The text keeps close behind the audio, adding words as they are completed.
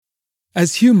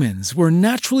As humans, we're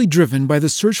naturally driven by the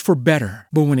search for better.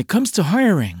 But when it comes to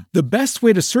hiring, the best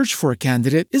way to search for a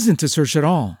candidate isn't to search at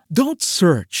all. Don't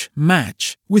search,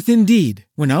 match with Indeed.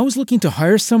 When I was looking to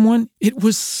hire someone, it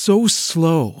was so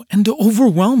slow and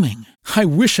overwhelming. I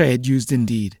wish I had used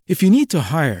Indeed. If you need to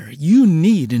hire, you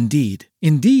need Indeed.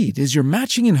 Indeed is your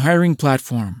matching and hiring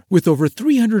platform with over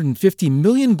 350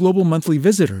 million global monthly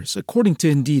visitors, according to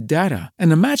Indeed data,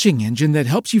 and a matching engine that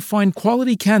helps you find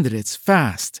quality candidates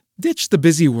fast. Ditch the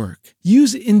busy work.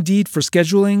 Use Indeed for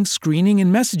scheduling, screening,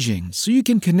 and messaging so you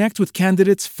can connect with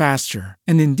candidates faster.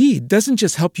 And Indeed doesn't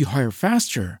just help you hire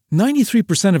faster.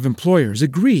 93% of employers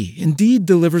agree Indeed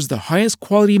delivers the highest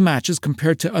quality matches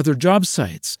compared to other job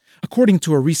sites, according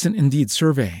to a recent Indeed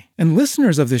survey. And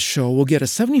listeners of this show will get a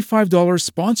 $75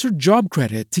 sponsored job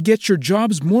credit to get your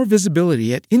jobs more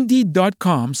visibility at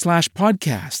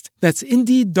Indeed.com/podcast. That's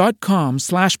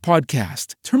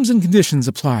Indeed.com/podcast. Terms and conditions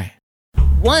apply.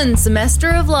 1 semester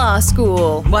of law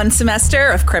school. 1 semester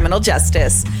of criminal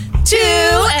justice. 2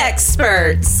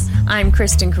 experts. I'm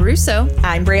Kristen Caruso.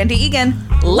 I'm Brandy Egan.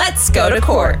 Let's go to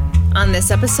court. On this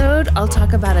episode, I'll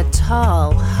talk about a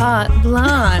tall, hot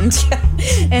blonde.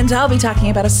 And I'll be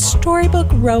talking about a storybook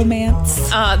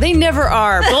romance. They never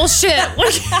are. Bullshit.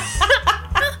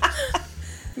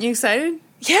 You excited?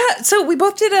 Yeah, so we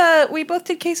both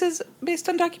did cases based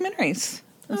on documentaries.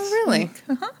 Oh, really?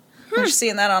 We're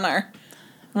seeing that on our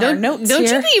notes. Don't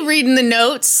here. you be reading the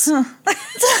notes? That's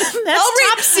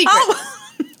top secret.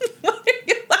 What are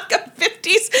you, like a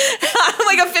 50s? I'm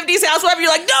like a 50s housewife. You're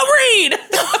like, don't read.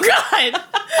 Oh God! You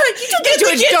took it to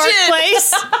a dark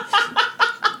place.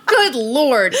 Good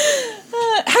Lord.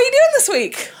 How you doing this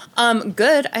week?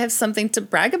 Good. I have something to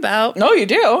brag about. Oh, you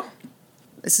do?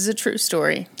 This is a true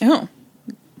story. Oh.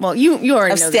 Well, you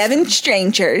already know. Of 7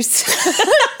 strangers.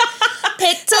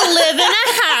 Picked to live in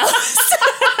a house.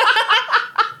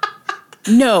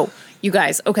 No, you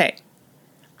guys. Okay.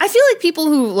 I feel like people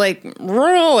who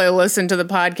really listen to the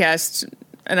podcast,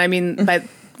 and I mean by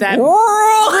that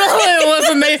really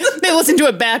listen, they listen to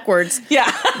it backwards.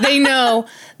 Yeah. They know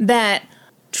that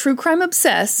True Crime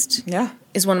Obsessed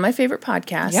is one of my favorite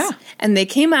podcasts. Yeah. And they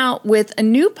came out with a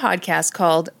new podcast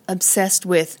called Obsessed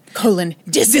with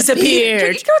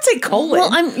Disappeared. You can't say colon. Well,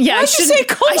 I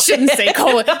shouldn't say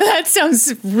colon. That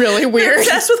sounds really weird. You're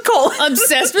obsessed with colon.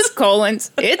 Obsessed with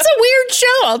colons. It's a weird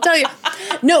show, I'll tell you.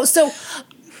 No, so...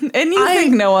 And you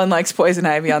think no one likes poison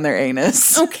ivy on their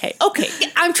anus. Okay.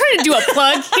 I'm trying to do a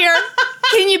plug here.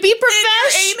 Can you be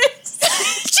professional?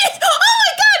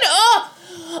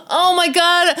 Oh my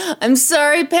God. I'm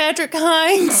sorry, Patrick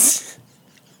Hines.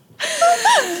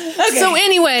 Okay. So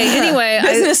anyway.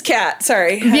 Business cat,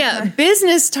 sorry. Yeah,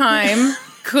 business time.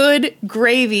 Good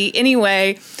gravy.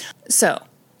 Anyway, so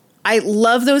I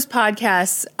love those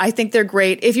podcasts. I think they're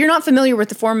great. If you're not familiar with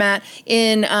the format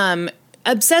in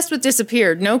Obsessed with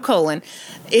Disappeared, no colon.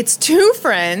 It's 2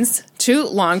 friends, 2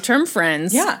 long-term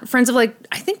friends. Yeah. Friends of I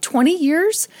think 20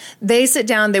 years. They sit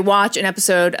down, they watch an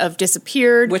episode of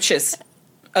Disappeared. Which is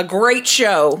a great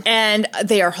show. And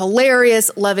they are hilarious.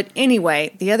 Love it.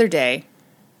 Anyway, the other day,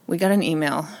 we got an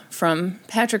email from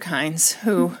Patrick Hines,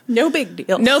 who... No big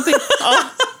deal.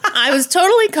 I was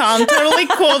totally calm, totally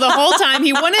cool the whole time.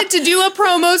 He wanted to do a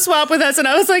promo swap with us, and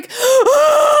I was like...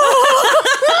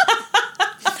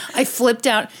 I flipped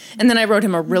out, and then I wrote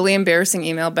him a really embarrassing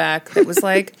email back that was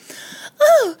like,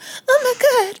 oh my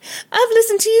God, I've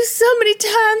listened to you so many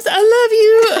times. I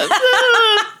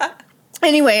love you.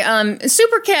 Anyway,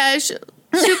 super cash,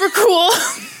 super cool.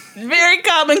 Very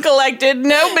calm and collected.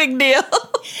 No big deal.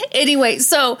 Anyway,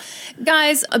 so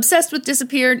guys, Obsessed with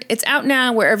Disappeared. It's out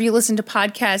now wherever you listen to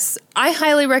podcasts. I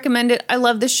highly recommend it. I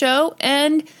love the show,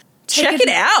 and check it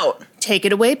out. Take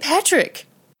it away, Patrick.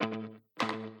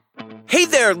 Hey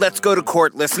there, Let's Go to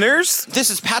Court listeners. This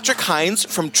is Patrick Hines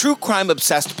from True Crime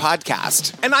Obsessed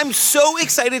Podcast. And I'm so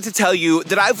excited to tell you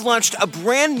that I've launched a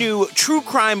brand new true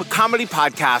crime comedy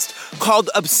podcast called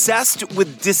Obsessed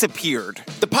with Disappeared.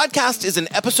 The podcast is an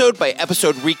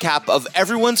episode-by-episode recap of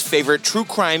everyone's favorite true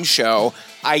crime show,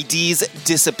 ID's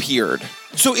Disappeared.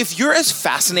 So if you're as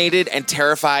fascinated and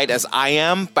terrified as I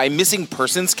am by missing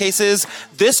persons cases,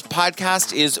 this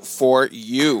podcast is for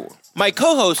you. My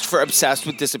co-host for Obsessed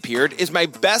with Disappeared is my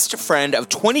best friend of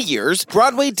 20 years,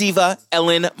 Broadway diva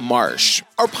Ellen Marsh.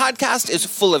 Our podcast is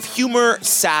full of humor,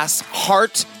 sass,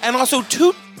 heart, and also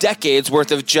 2 decades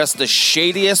worth of just the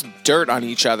shadiest dirt on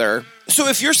each other. So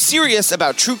if you're serious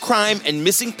about true crime and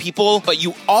missing people, but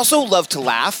you also love to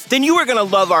laugh, then you are going to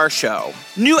love our show.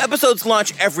 New episodes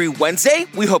launch every Wednesday.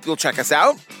 We hope you'll check us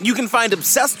out. You can find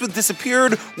Obsessed with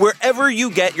Disappeared wherever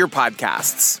you get your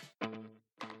podcasts.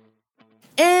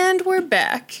 And we're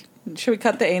back. Should we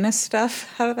cut the anus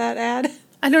stuff out of that ad?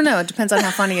 I don't know. It depends on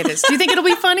how funny it is. Do you think it'll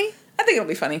be funny? I think it'll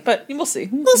be funny, but we'll see.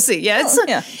 We'll see. Yeah,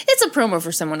 Yeah. It's a promo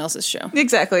for someone else's show.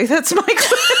 Exactly. That's my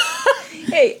question.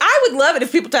 Hey, I would love it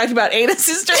if people talked about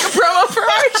anuses during a promo for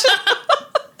our show.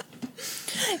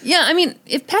 Yeah, I mean,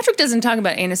 if Patrick doesn't talk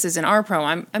about anuses in our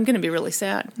promo, I'm going to be really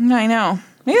sad. I know.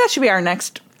 Maybe that should be our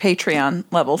next Patreon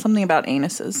level, something about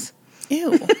anuses.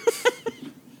 Ew.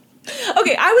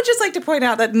 Okay, I would just like to point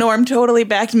out that Norm totally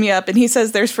backed me up, and he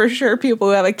says there's for sure people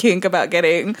who have a kink about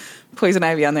getting poison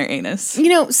ivy on their anus. You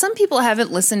know, some people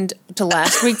haven't listened to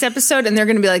last week's episode, and they're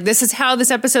going to be like, this is how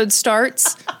this episode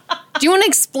starts. Do you want to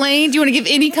explain? Do you want to give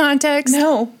any context?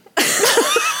 No.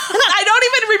 I don't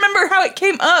even remember how it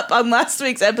came up on last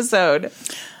week's episode.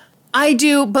 I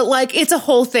do, but like it's a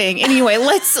whole thing. Anyway,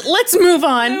 let's move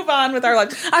on. Move on with our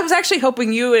life. I was actually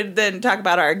hoping you would then talk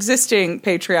about our existing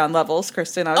Patreon levels,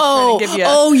 Kristen. I was trying to give you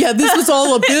yeah, this was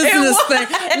all a business thing.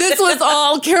 This was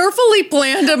all carefully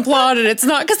planned and plotted. It's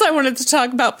not because I wanted to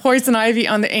talk about poison ivy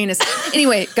on the anus.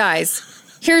 Anyway, guys,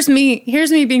 here's me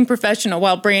being professional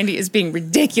while Brandy is being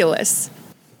ridiculous.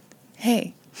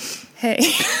 Hey. I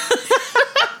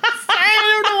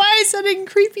don't know why I said it in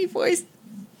creepy voice.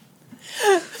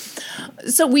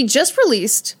 So we just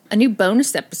released a new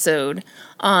bonus episode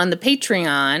on the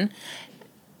Patreon,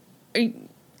 and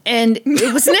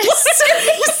it was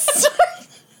necessary.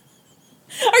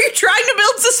 Are you trying to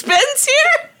build suspense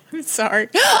here? I'm sorry.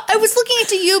 I was looking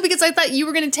to you because I thought you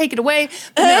were going to take it away.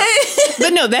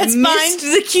 But no, that's fine. Missed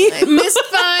the cue. Missed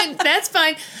fine. That's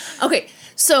fine. Okay.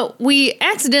 So we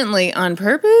accidentally, on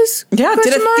purpose, did a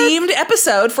mark? themed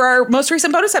episode for our most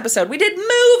recent bonus episode. We did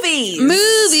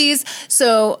movies.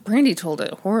 So Brandy told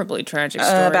a horribly tragic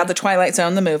story about the Twilight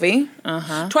Zone, the movie.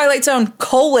 Twilight Zone,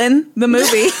 the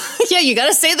movie. Yeah, you got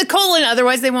to say the colon,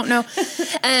 otherwise they won't know.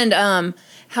 And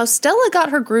how Stella got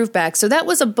her groove back. So that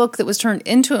was a book that was turned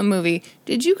into a movie.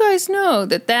 Did you guys know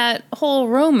that whole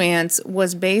romance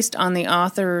was based on the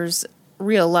author's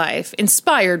real life,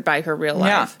 inspired by her real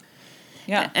life?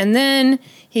 Yeah. And then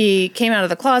he came out of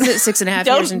the closet 6.5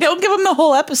 years. Don't give him the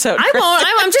whole episode. I won't.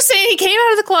 I'm just saying he came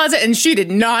out of the closet and she did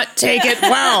not take it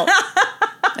well.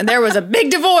 And there was a big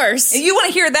divorce. If you want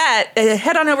to hear that,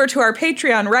 head on over to our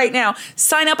Patreon right now.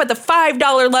 Sign up at the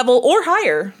 $5 level or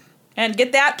higher and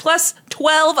get that plus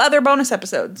 12 other bonus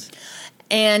episodes.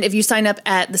 And if you sign up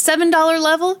at the $7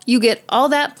 level, you get all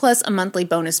that plus a monthly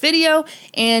bonus video,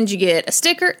 and you get a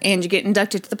sticker, and you get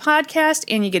inducted to the podcast,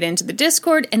 and you get into the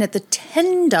Discord. And at the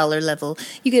 $10 level,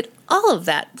 you get all of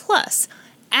that plus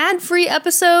ad-free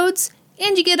episodes,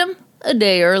 and you get them a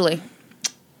day early.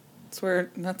 That's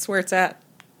where it's at.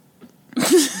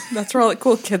 That's where all the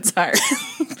cool kids are.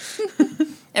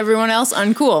 Everyone else,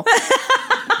 uncool.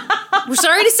 We're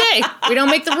sorry to say. We don't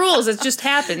make the rules. It just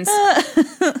happens.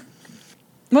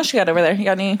 What you got over there? You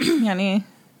got any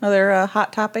other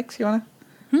hot topics you want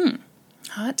to?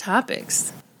 Hot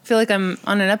topics. I feel like I'm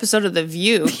on an episode of The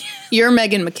View. You're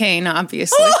Meghan McCain,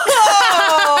 obviously.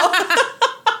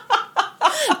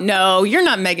 No, you're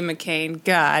not Meghan McCain.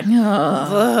 God.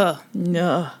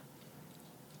 No.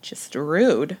 Just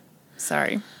rude.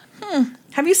 Sorry.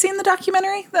 Have you seen the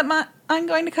documentary that I'm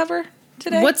going to cover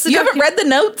today? What's the You haven't read the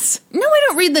notes? No, I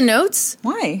don't read the notes.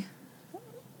 Why?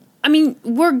 I mean,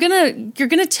 you're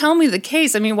gonna tell me the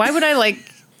case. I mean, why would I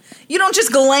You don't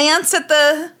just glance at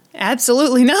the...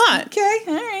 Absolutely not. Okay,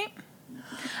 all right.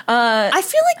 I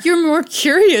feel like you're more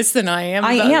curious than I am.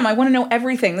 I am. I want to know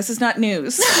everything. This is not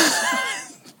news.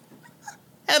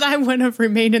 And I want to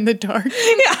remain in the dark.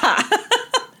 Yeah.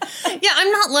 Yeah,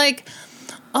 I'm not like,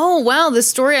 oh, wow, this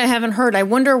story I haven't heard. I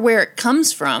wonder where it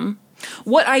comes from.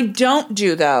 What I don't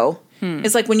do, though,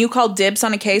 is when you call dibs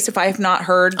on a case, if I have not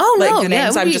heard the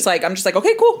names, I'm just like,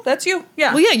 okay, cool, that's you.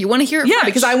 Yeah. Well, yeah, you want to hear it fresh.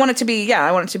 Because I want it to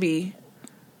be,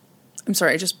 I'm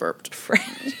sorry, I just burped.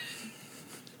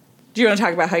 Do you want to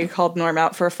talk about how you called Norm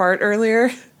out for a fart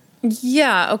earlier?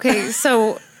 Yeah, okay,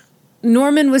 so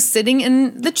Norman was sitting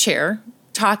in the chair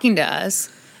talking to us,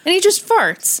 and he just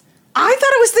farts. I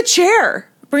thought it was the chair.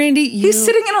 Brandy, He's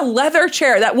sitting in a leather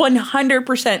chair. That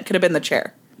 100% could have been the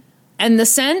chair. And the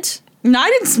scent? No, I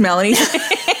didn't smell anything.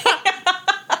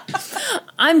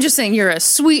 I'm just saying you're a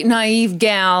sweet, naive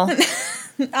gal.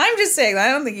 I'm just saying, I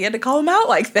don't think you had to call him out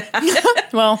like that.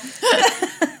 Well,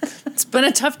 it's been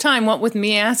a tough time, what with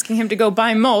me asking him to go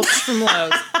buy mulch from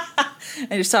Lowe's.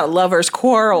 I just saw a lover's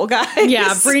quarrel, guys.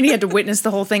 Yeah, Brandy had to witness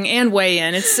the whole thing and weigh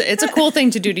in. It's a cool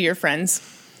thing to do to your friends.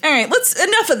 All right,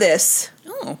 enough of this.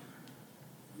 Oh.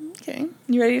 Okay.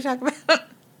 You ready to talk about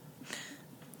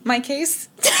my case?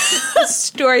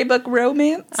 Storybook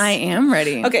romance? I am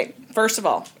ready. Okay, first of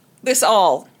all, this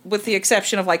all with the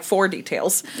exception of like 4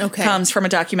 details, Okay. comes from a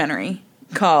documentary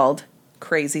called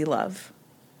Crazy Love.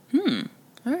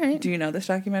 All right. Do you know this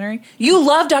documentary? You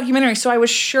love documentaries, so I was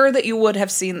sure that you would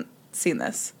have seen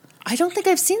this. I don't think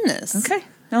I've seen this. Okay.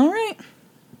 All right.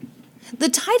 The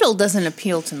title doesn't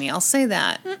appeal to me. I'll say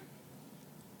that.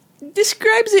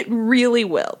 Describes it really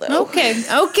well, though.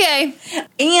 Okay.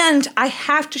 And I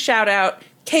have to shout out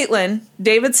Caitlin,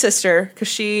 David's sister, because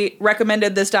she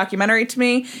recommended this documentary to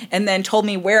me and then told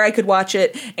me where I could watch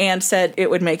it and said it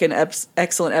would make an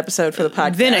excellent episode for the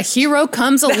podcast. Then a hero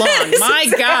comes along. My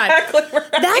exactly God.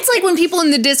 right. That's like when people in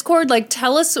the Discord like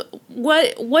tell us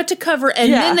what to cover,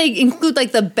 and then they include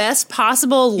like the best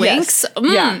possible links.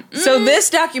 Yes. Yeah. So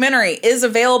this documentary is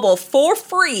available for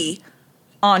free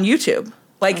on YouTube.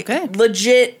 Like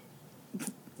legit.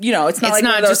 You know, it's not like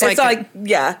not just it's like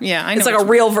not yeah, I know it's like a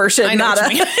real version, not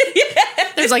a.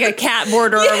 There's like a cat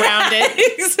border around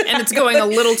it, exactly. and it's going a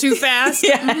little too fast.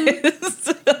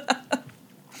 Yes.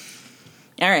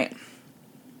 All right.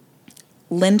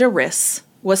 Linda Riss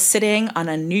was sitting on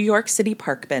a New York City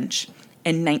park bench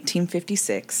in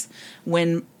 1956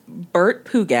 when Bert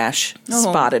Pugash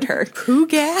spotted her.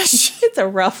 Pugash? It's a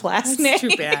rough last name.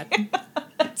 Too bad.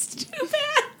 It's too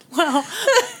bad. Well,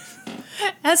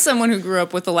 as someone who grew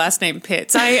up with the last name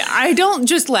Pitts, I don't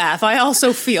just laugh. I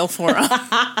also feel for him.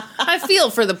 I feel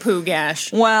for the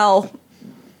Pugash. Well,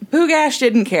 Pugash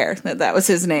didn't care that was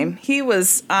his name. He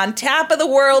was on top of the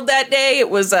world that day. It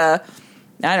was a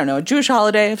Jewish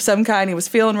holiday of some kind. He was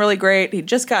feeling really great. He'd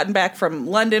just gotten back from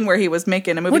London where he was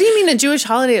making a movie. What do you mean a Jewish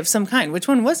holiday of some kind? Which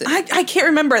one was it? I can't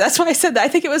remember. That's why I said that. I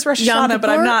think it was Rosh Yom Hashanah, but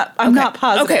Kippur? I'm not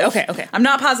positive. Okay. I'm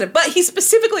not positive. But he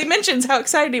specifically mentions how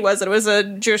excited he was that it was a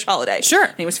Jewish holiday. Sure.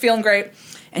 And he was feeling great.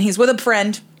 And he's with a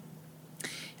friend.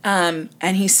 And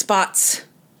he spots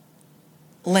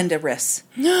Linda Riss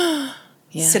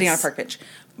sitting on a park bench.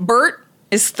 Bert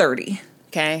is 30.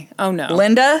 Okay. Oh, no.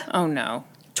 Linda, Oh, no.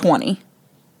 20.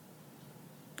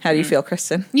 How do you feel,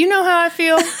 Kristen? You know how I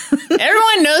feel.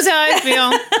 Everyone knows how I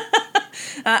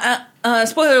feel.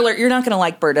 Spoiler alert, you're not going to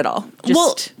like Bert at all.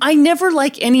 Well, I never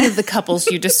like any of the couples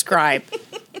you describe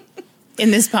in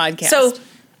this podcast. So,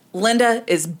 Linda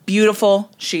is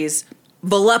beautiful. She's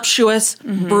voluptuous,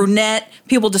 brunette.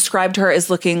 People described her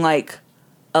as looking like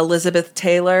Elizabeth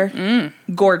Taylor.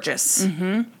 Gorgeous.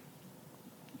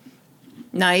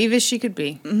 naive as she could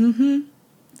be.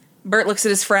 Bert looks at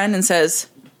his friend and says,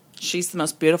 "She's the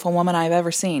most beautiful woman I've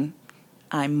ever seen.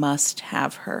 I must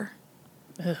have her."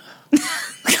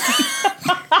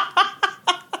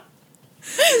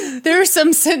 There are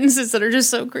some sentences that are just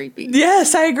so creepy.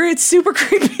 Yes, I agree. It's super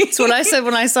creepy. It's what I said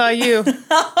when I saw you.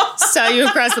 Saw you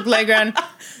across the playground.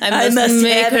 I must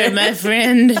make have her her. my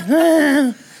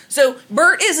friend. So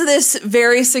Bert is this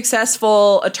very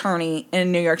successful attorney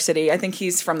in New York City. I think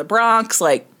he's from the Bronx,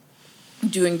 like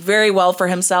doing very well for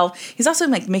himself. He's also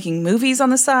like making movies on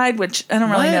the side, which I don't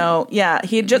really What? know. Yeah,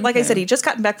 he just like I said, he just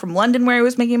gotten back from London where he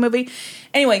was making a movie.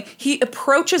 Anyway, he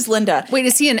approaches Linda. Wait,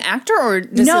 is he an actor or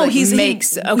does No, he he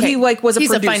makes? Okay, he like was a he's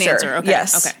producer. a financer. Okay,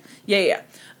 Yes. okay. Yeah.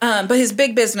 But his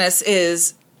big business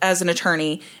is as an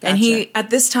attorney, and he Gotcha. at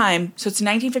this time, so it's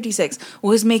 1956,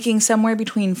 was making somewhere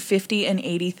between $50,000 and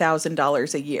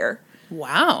 $80,000 a year,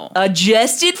 Wow.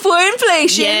 adjusted for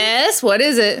inflation. Yes. What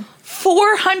is it?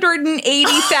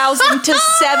 $480,000 to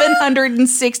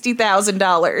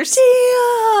 $760,000.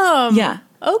 Damn. Yeah,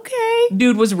 Okay.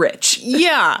 dude was rich.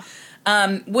 Yeah.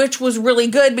 Which was really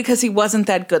good because he wasn't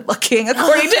that good looking,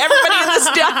 according to everybody in this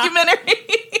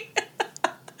documentary.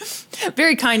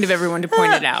 Very kind of everyone to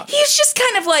point it out. He's just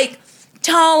kind of like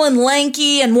tall and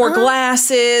lanky and wore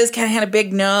glasses, kind of had a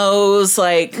big nose,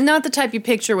 like Not the type you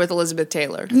picture with Elizabeth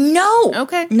Taylor. no.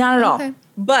 Okay. Not at all. Okay.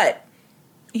 But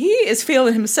he is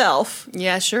feeling himself.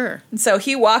 Yeah, sure. And so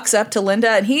he walks up to Linda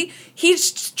and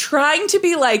he's trying to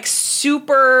be like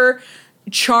super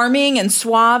charming and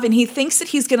suave, and he thinks that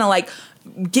he's gonna like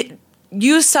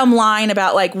use some line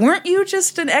about like, weren't you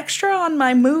just an extra on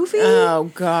my movie? Oh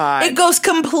God. It goes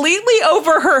completely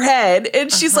over her head,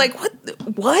 and she's like,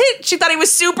 what? She thought he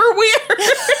was super weird.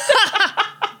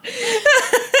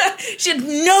 She had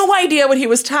no idea what he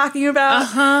was talking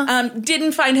about.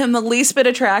 Didn't find him the least bit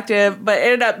attractive, but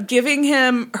ended up giving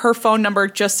him her phone number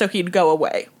just so he'd go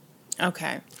away.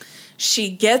 Okay.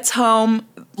 She gets home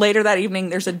later that evening.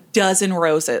 There's a dozen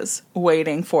roses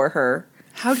waiting for her.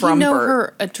 How do you from know Bert.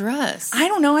 her address? I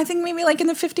don't know. I think maybe like in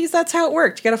the 50s, that's how it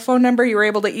worked. You got a phone number, you were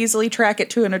able to easily track it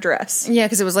to an address. Yeah,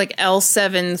 because it was like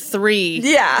L73.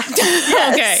 Yeah.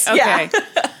 Yes. Okay. Yeah.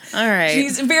 All right.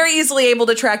 She's very easily able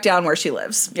to track down where she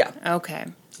lives. Yeah. Okay.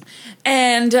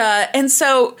 And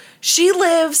so she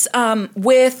lives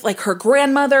with like her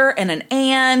grandmother and an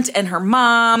aunt and her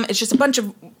mom. It's just a bunch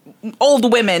of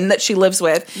old women that she lives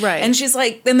with. Right. And she's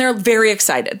like, and they're very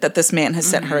excited that this man has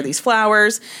sent her these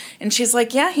flowers. And she's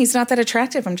like, yeah, he's not that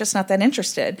attractive. I'm just not that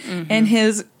interested. And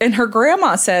her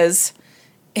grandma says,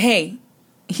 hey,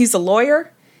 he's a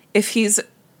lawyer. If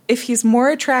he's more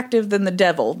attractive than the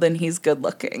devil, then he's good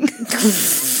looking.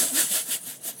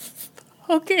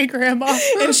 Okay, Grandma.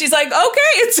 And she's like,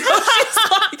 okay. And so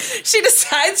she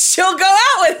decides she'll go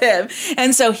out with him.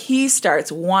 And so he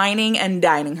starts whining and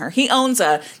dining her. He owns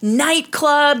a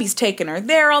nightclub. He's taking her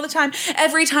there all the time.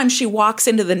 Every time she walks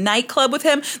into the nightclub with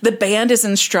him, the band is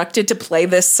instructed to play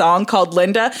this song called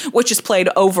Linda, which is played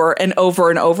over and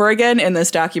over and over again in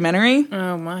this documentary.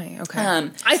 Oh, my. Okay.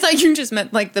 I thought you just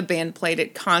meant like the band played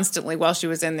it constantly while she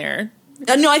was in there.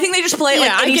 No, I think they just play it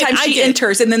Yeah, like I anytime get- she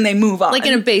enters and then they move on. Like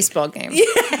in a baseball game.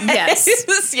 Yes.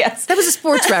 Yes. That was a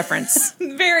sports reference.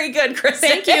 Very good, Chris.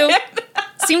 Thank you.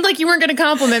 Seemed like you weren't going to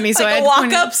compliment me, so I Like had a to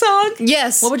point walk-up song?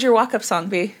 Yes. What would your walk-up song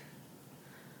be?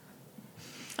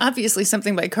 Obviously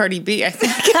something by Cardi B, I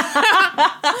think.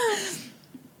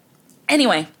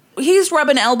 Anyway, he's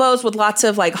rubbing elbows with lots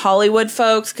of like Hollywood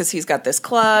folks because he's got this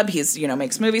club. He's,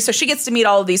 makes movies. So she gets to meet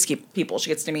all of these people. She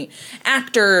gets to meet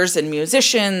actors and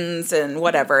musicians and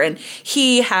whatever. And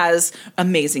he has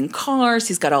amazing cars.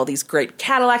 He's got all these great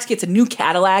Cadillacs. He gets a new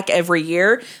Cadillac every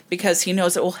year because he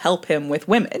knows it will help him with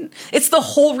women. It's the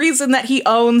whole reason that he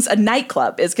owns a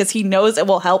nightclub is because he knows it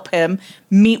will help him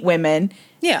meet women.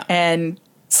 Yeah. And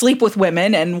sleep with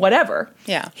women and whatever.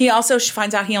 Yeah. He also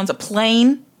finds out he owns a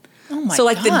plane. Oh my So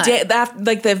like God.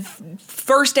 the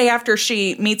first day after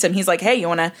she meets him, he's like, "Hey, you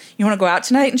wanna go out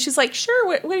tonight?" And she's like, "Sure.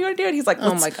 What do you want to do?" And he's like,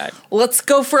 Oh my God. let's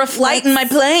go for a flight in my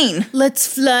plane."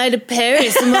 Let's fly to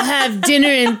Paris and we'll have dinner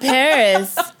in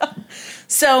Paris.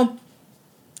 So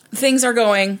things are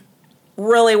going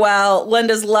really well.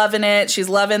 Linda's loving it. She's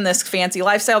loving this fancy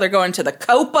lifestyle. They're going to the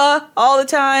Copa all the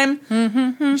time.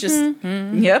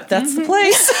 Yep, that's the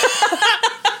place.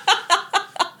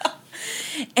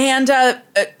 And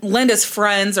Linda's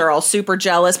friends are all super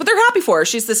jealous, but they're happy for her.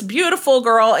 She's this beautiful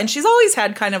girl, and she's always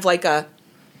had kind of like a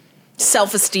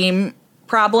self-esteem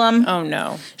problem. Oh,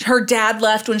 no. Her dad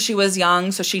left when she was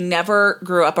young, so she never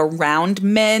grew up around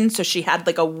men, so she had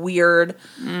like a weird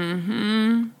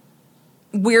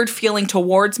feeling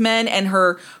towards men, and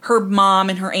her mom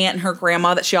and her aunt and her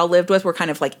grandma that she all lived with were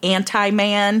kind of like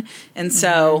anti-man, and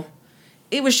so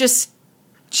it was just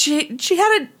she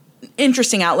had an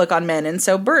interesting outlook on men, and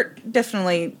so Bert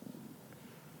definitely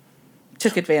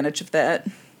took advantage of that.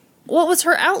 What was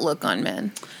her outlook on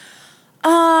men?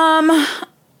 I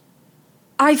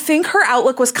think her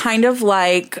outlook was kind of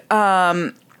like,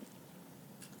 and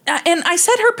I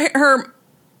said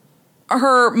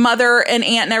her mother and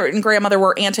aunt and grandmother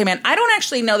were anti-man. I don't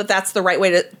actually know that that's the right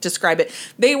way to describe it.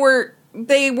 They were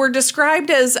described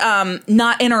as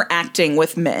not interacting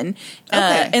with men.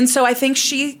 Okay. And so I think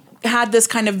she had this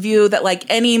kind of view that like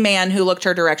any man who looked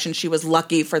her direction, she was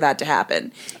lucky for that to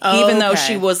happen. Oh, even though okay.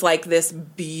 she was like this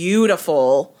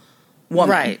beautiful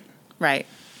woman. Right.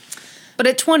 But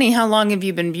at 20, how long have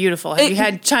you been beautiful? Have you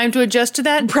had time to adjust to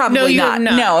that? Probably no, you not. have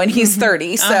not. No, and he's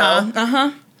 30,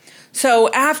 so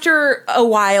So after a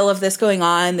while of this going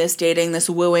on, this dating, this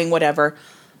wooing, whatever,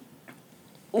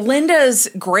 Linda's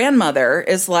grandmother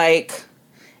is like,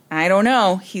 I don't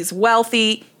know, he's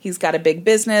wealthy, he's got a big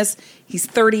business, he's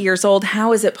 30 years old,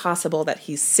 how is it possible that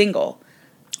he's single?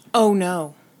 Oh,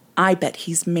 no. I bet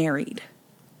he's married.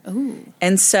 Ooh.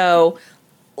 And so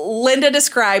Linda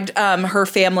described her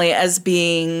family as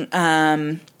being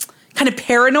kind of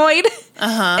paranoid.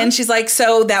 And she's like,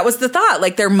 so that was the thought.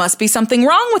 Like, there must be something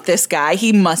wrong with this guy.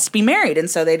 He must be married. And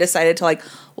so they decided to, like,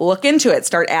 look into it,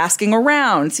 start asking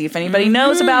around, see if anybody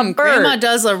knows about Bert. Grandma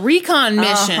does a recon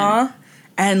mission.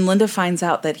 And Linda finds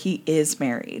out that he is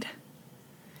married.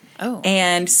 Oh.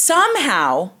 And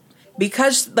somehow,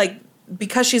 because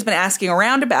she's been asking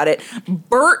around about it,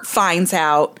 Bert finds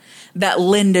out that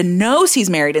Linda knows he's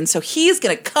married, and so he's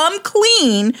going to come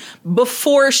clean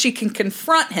before she can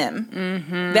confront him.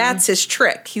 Mm-hmm. That's his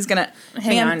trick. He's going to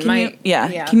Hang on,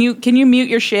 yeah. Can you mute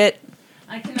your shit?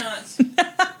 I cannot.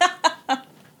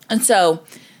 And so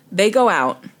they go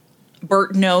out.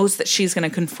 Bert knows that she's going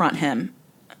to confront him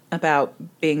about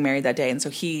being married that day, and so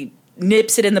he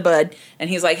nips it in the bud, and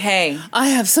he's like, "Hey, I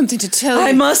have something to tell you.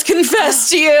 I must confess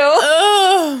to you."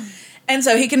 Oh. And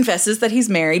so he confesses that he's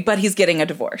married, but he's getting a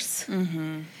divorce.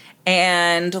 Mm-hmm.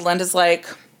 And Linda's like,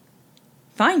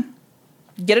 "Fine,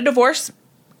 get a divorce.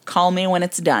 Call me when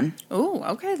it's done." Oh,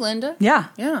 okay, Linda. Yeah.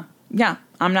 Yeah. yeah,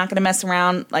 I'm not going to mess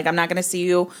around. Like, I'm not going to see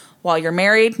you while you're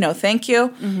married. No, thank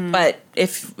you. But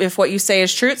if what you say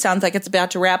is true, it sounds like it's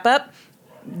about to wrap up.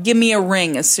 Give me a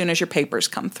ring as soon as your papers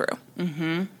come through.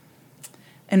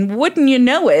 And wouldn't you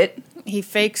know it, He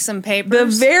fakes some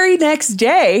papers. the very next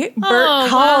day, Bert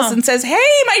calls and says,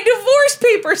 "Hey, my divorce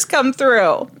papers come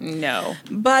through." No.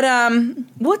 But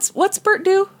what's Bert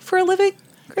do for a living?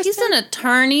 Kristen? He's an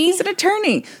attorney. He's an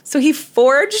attorney. So he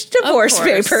forged divorce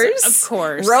papers. Of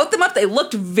course. Wrote them up. They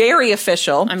looked very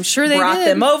official. I'm sure they brought did.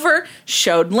 them over,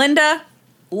 showed Linda.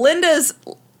 Linda's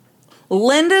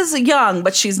young,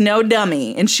 but she's no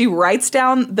dummy. And she writes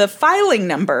down the filing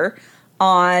number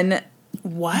on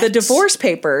the divorce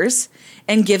papers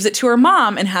and gives it to her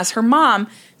mom and has her mom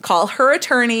call her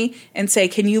attorney and say,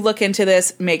 "Can you look into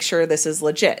this? Make sure this is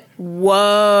legit."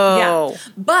 Whoa. Yeah.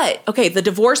 But, okay, the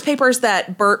divorce papers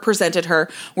that Bert presented her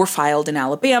were filed in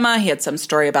Alabama. He had some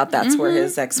story about that's where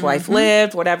his ex-wife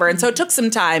lived, whatever. And so it took some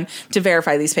time to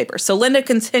verify these papers. So Linda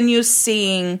continues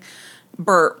seeing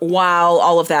Bert while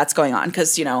all of that's going on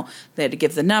because, you know, they had to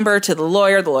give the number to the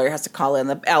lawyer. The lawyer has to call in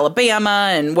the Alabama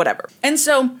and whatever. And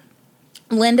so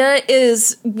Linda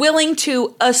is willing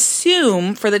to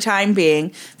assume for the time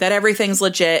being that everything's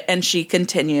legit, and she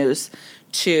continues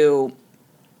to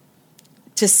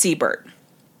see Bert.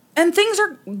 And things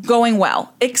are going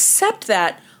well, except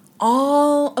that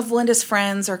all of Linda's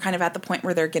friends are kind of at the point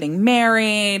where they're getting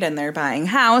married and they're buying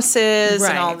houses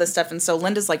and all this stuff. And so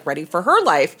Linda's like ready for her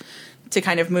life to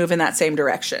kind of move in that same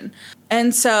direction.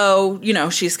 And so, you know,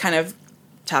 she's kind of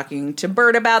talking to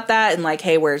Bert about that and like,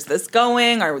 hey, where's this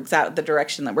going? Or is that the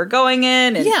direction that we're going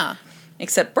in? And Yeah.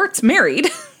 Except Bert's married.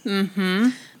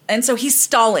 And so he's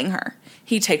stalling her.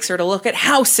 He takes her to look at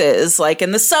houses, like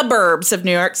in the suburbs of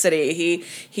New York City.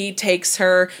 He takes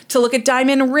her to look at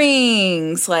diamond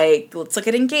rings, like, let's look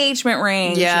at engagement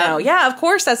rings. Yeah. You know, yeah, of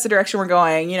course that's the direction we're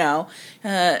going, you know,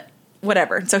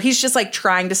 whatever. So he's just like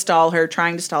trying to stall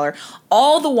her.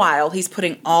 All the while, he's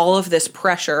putting all of this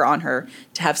pressure on her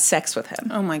to have sex with him.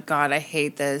 Oh my God, I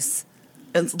hate this.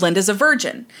 And Linda's a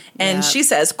virgin. And Yeah. she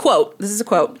says, quote, this is a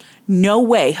quote, "No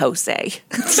way, Jose."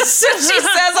 So she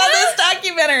says on this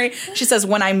documentary, she says,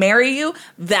 "When I marry you,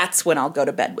 that's when I'll go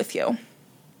to bed with you."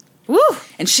 Woo.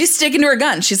 And she's sticking to her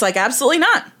gun. She's like, absolutely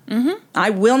not.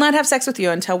 I will not have sex with you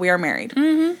until we are married.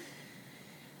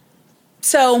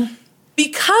 So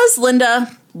because Linda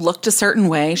looked a certain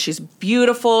way, she's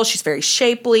beautiful, she's very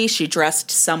shapely, she dressed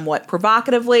somewhat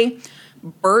provocatively,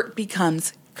 Bert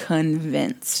becomes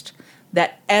convinced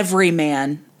that every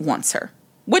man wants her,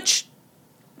 which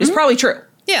is probably true.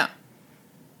 Yeah.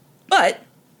 But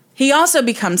he also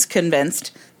becomes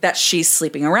convinced that she's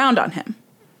sleeping around on him.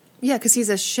 Yeah, because he's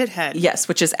a shithead. Yes,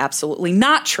 which is absolutely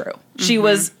not true. She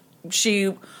was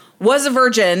a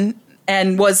virgin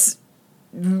and was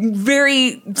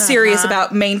very serious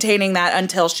about maintaining that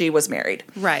until she was married.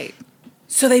 Right.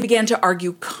 So they began to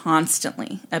argue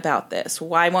constantly about this.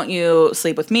 Why won't you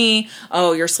sleep with me?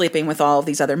 Oh, you're sleeping with all of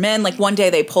these other men. Like one day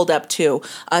they pulled up to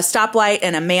a stoplight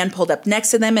and a man pulled up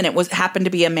next to them, and it happened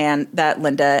to be a man that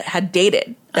Linda had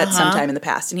dated at some time in the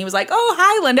past. And he was like, "Oh,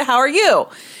 hi, Linda, how are you?"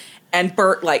 And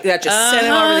Bert, like, that just sent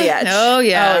him over the edge. Oh,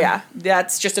 yeah. Oh, yeah.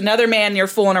 That's just another man you're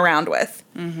fooling around with.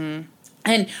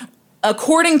 And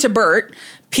according to Bert,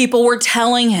 people were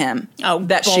telling him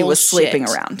that she was sleeping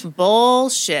around.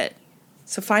 Bullshit.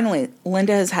 So finally,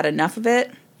 Linda has had enough of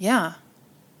it. Yeah.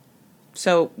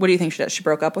 So what do you think she does? She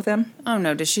broke up with him? Oh,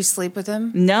 no. Does she sleep with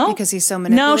him? No. Because he's so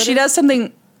manipulative? No, she does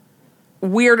something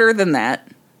weirder than that.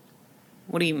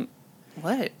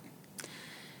 What?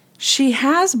 She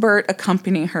has Bert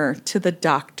accompany her to the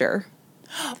doctor.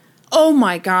 Oh,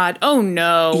 my God. Oh,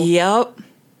 no. Yep.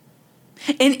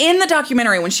 And in the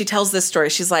documentary, when she tells this story,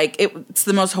 she's like, it's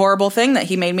the most horrible thing that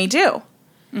he made me do.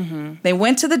 They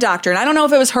went to the doctor, and I don't know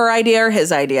if it was her idea or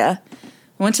his idea.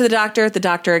 Went to the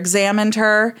doctor examined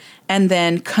her, and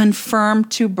then confirmed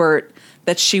to Bert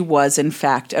that she was, in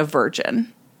fact, a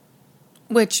virgin.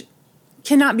 Which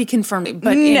cannot be confirmed,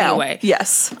 but anyway.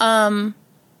 Yes.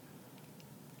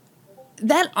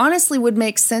 That honestly would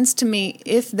make sense to me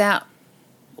if that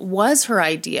was her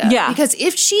idea. Yeah. Because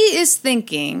if she is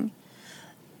thinking,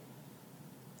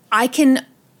 I can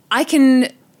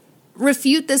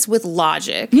refute this with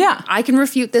logic. Yeah. I can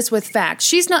refute this with facts.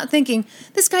 She's not thinking,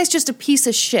 this guy's just a piece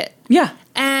of shit. Yeah.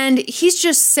 And he's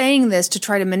just saying this to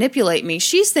try to manipulate me.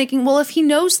 She's thinking, well, if he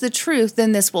knows the truth,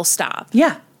 then this will stop.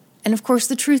 Yeah. And of course,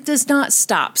 the truth does not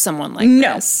stop someone like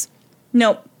No. this.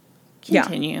 Nope.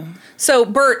 Continue. So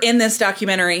Bert in this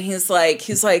documentary, he's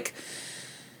like,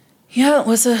 yeah, it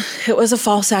was a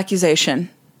false accusation.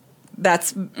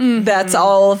 That's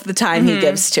all of the time he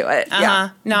gives to it. Yeah.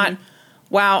 Not,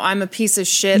 wow, I'm a piece of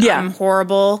shit. Yeah. I'm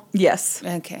horrible. Yes.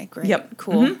 Okay, great. Yep.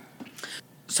 Cool.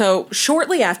 So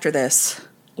shortly after this,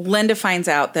 Linda finds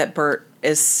out that Bert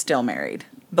is still married.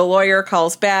 The lawyer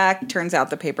calls back. Turns out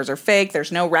the papers are fake.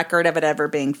 There's no record of it ever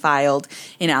being filed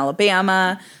in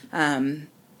Alabama.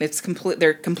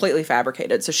 They're completely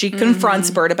fabricated. So she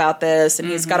confronts Bert about this, and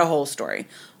he's got a whole story.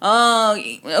 Oh,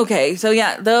 okay. So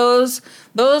yeah, those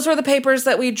were the papers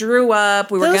that we drew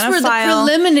up. We were Those going to were the file.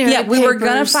 preliminary Yeah, we were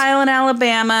going to papers. file in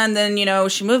Alabama, and then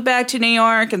she moved back to New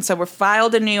York, and so we're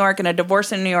filed in New York. And a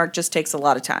divorce in New York just takes a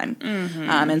lot of time,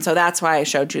 and so that's why I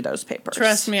showed you those papers.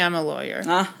 Trust me, I'm a lawyer.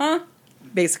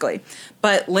 Basically.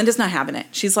 But Linda's not having it.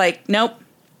 She's like, nope,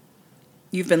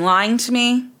 you've been lying to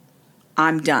me.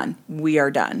 I'm done. We are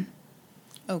done.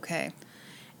 Okay.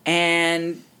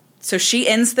 And so she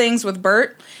ends things with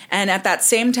Bert. And at that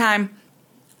same time,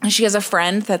 she has a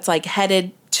friend that's like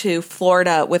headed to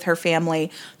Florida with her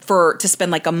family to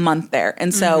spend like a month there.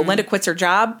 And so Linda quits her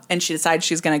job and she decides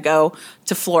she's going to go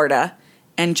to Florida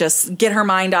and just get her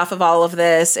mind off of all of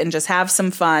this and just have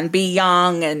some fun, be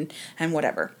young and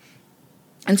whatever.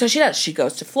 And so she does. She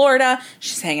goes to Florida.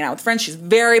 She's hanging out with friends. She's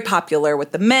very popular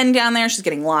with the men down there. She's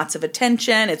getting lots of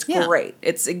attention. It's great.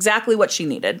 It's exactly what she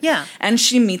needed. Yeah. And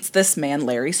she meets this man,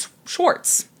 Larry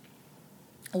Schwartz.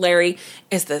 Larry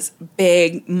is this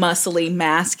big, muscly,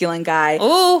 masculine guy.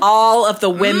 Ooh. All of the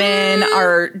women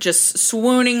are just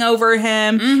swooning over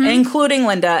him, including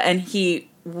Linda. And he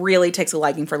really takes a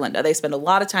liking for Linda. They spend a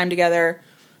lot of time together.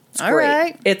 It's All great.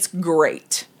 right. It's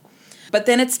great. But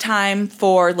then it's time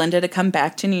for Linda to come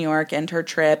back to New York, end her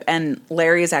trip, and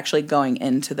Larry is actually going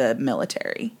into the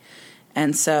military.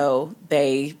 And so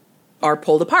they are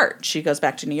pulled apart. She goes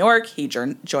back to New York, he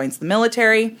joins the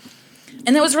military.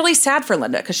 And it was really sad for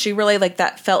Linda because she really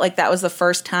felt like that was the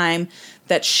first time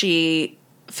that she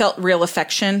felt real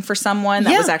affection for someone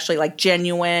that was actually like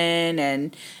genuine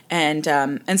and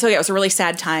so it was a really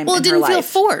sad time Well, in it didn't her feel life.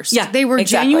 forced. Yeah, They were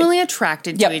exactly. genuinely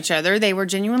attracted to each other. They were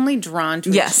genuinely drawn to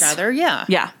each other. Yeah.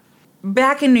 Yeah.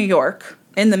 Back in New York,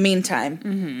 in the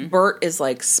meantime, Bert is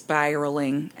like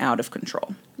spiraling out of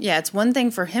control. Yeah, it's one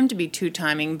thing for him to be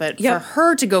two-timing, but for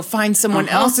her to go find someone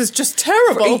else is just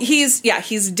terrible. He's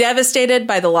devastated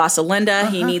by the loss of Linda.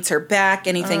 He needs her back,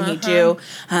 anything he do.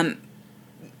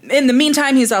 In the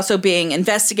meantime, he's also being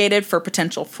investigated for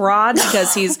potential fraud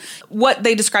because he's what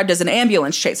they described as an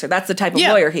ambulance chaser. That's the type of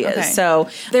lawyer he is. Okay. So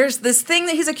there's this thing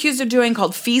that he's accused of doing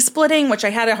called fee splitting, which I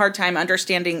had a hard time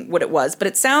understanding what it was. But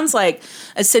it sounds like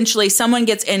essentially someone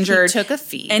gets injured. He took a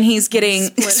fee. And he's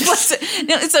getting...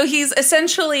 So he's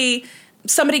essentially...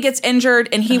 Somebody gets injured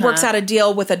and he works out a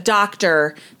deal with a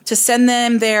doctor to send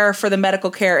them there for the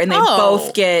medical care and they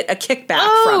both get a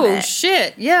kickback from it. Oh,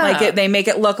 shit. Yeah. Like they make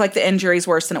it look like the injury's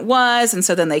worse than it was, and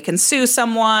so then they can sue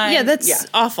someone. Yeah, that's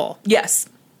awful. Yes.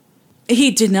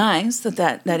 He denies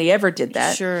that he ever did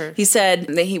that. Sure. He said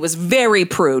that he was very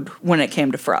prude when it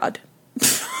came to fraud.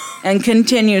 And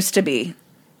continues to be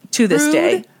to this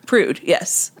day. Prude,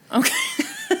 yes. Okay.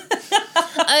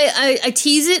 I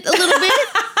tease it a little bit,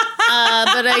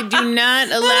 but I do not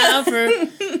allow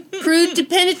for prude to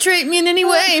penetrate me in any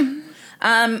way.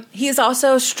 He is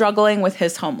also struggling with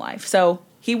his home life. So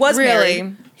he was Really?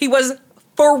 married. He was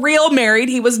for real married.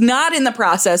 He was not in the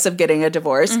process of getting a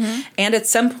divorce. And at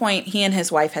some point, he and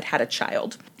his wife had a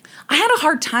child. I had a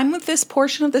hard time with this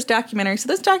portion of this documentary. So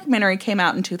this documentary came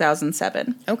out in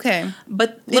 2007. Okay.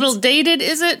 But Little dated,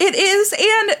 is it? It is,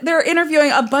 and they're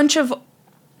interviewing a bunch of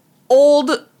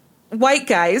old white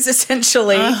guys,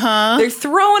 essentially. They're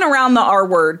throwing around the R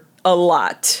word a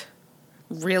lot.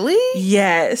 Really?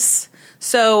 Yes.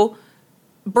 So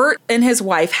Bert and his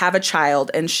wife have a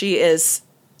child, and she is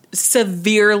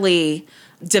severely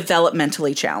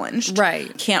developmentally challenged.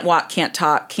 Right. Can't walk, can't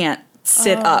talk, can't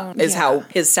sit up, is how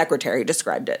his secretary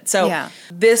described it. So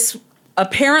this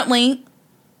apparently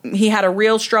he had a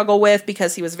real struggle with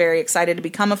because he was very excited to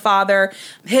become a father.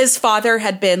 His father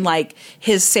had been like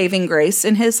his saving grace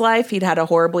in his life. He'd had a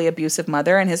horribly abusive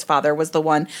mother, and his father was the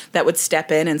one that would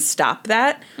step in and stop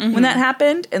that when that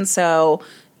happened. And so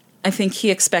I think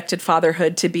he expected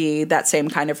fatherhood to be that same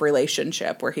kind of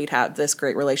relationship where he'd have this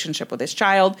great relationship with his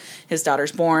child. His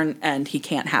daughter's born, and he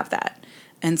can't have that.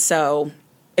 And so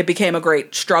it became a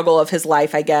great struggle of his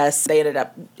life, I guess. They ended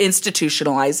up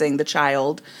institutionalizing the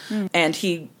child, and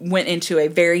he went into a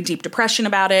very deep depression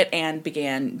about it and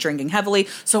began drinking heavily.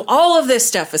 So all of this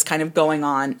stuff is kind of going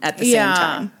on at the same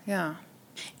time. Yeah.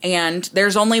 And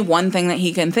there's only one thing that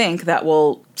he can think that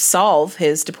will solve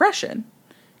his depression,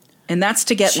 and that's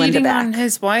to get Linda Cheating back. on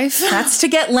his wife? That's to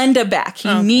get Linda back.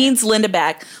 He needs Linda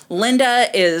back. Linda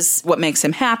is what makes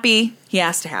him happy. He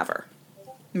has to have her.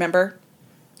 Remember?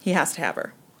 He has to have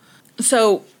her.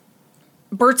 So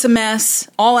Bert's a mess.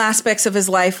 All aspects of his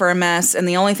life are a mess. And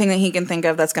the only thing that he can think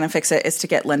of that's going to fix it is to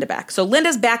get Linda back. So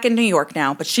Linda's back in New York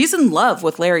now, but she's in love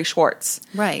with Larry Schwartz.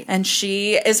 Right. And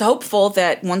she is hopeful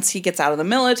that once he gets out of the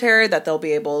military that they'll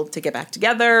be able to get back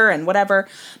together and whatever.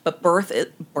 But Bert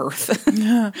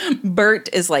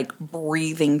is like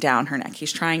breathing down her neck.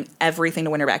 He's trying everything to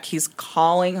win her back. He's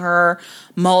calling her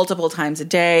multiple times a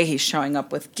day. He's showing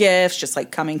up with gifts, just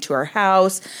like coming to her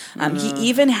house. He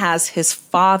even has his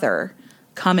father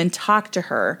come and talk to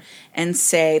her and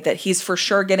say that he's for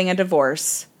sure getting a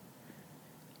divorce.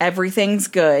 Everything's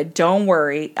good. Don't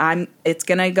worry. It's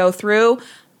going to go through.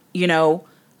 You know,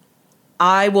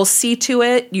 I will see to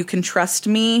it. You can trust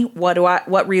me.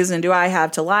 What reason do I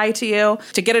have to lie to you?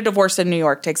 To get a divorce in New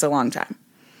York takes a long time.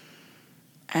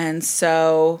 And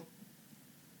so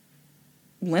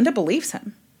Linda believes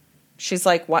him. She's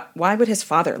like, why would his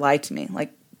father lie to me?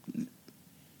 Like,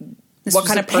 what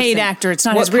kind of paid actor? It's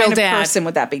not his real dad. What kind of person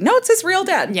would that be? No, it's his real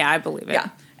dad. Yeah, I believe it. Yeah.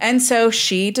 And so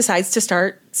she decides to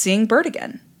start seeing Bert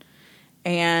again.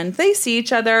 And they see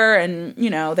each other and,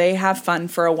 you know, they have fun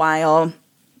for a while.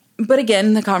 But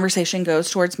again, the conversation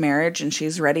goes towards marriage and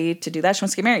she's ready to do that. She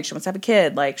wants to get married. She wants to have a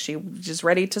kid. Like, she's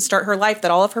ready to start her life that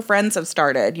all of her friends have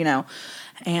started, you know.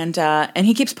 And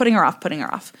he keeps putting her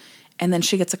off. And then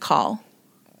she gets a call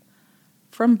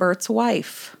from Bert's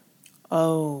wife.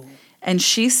 Oh. And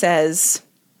she says,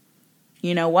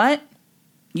 you know what?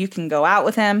 You can go out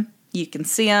with him. You can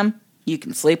see him. You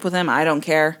can sleep with him. I don't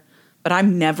care. But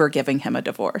I'm never giving him a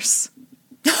divorce.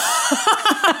 Love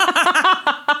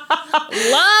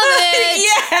it.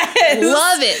 Yes.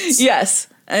 Love it. Yes.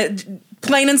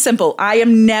 Plain and simple. I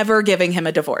am never giving him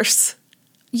a divorce.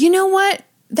 You know what?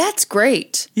 That's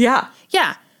great. Yeah.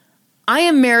 Yeah. I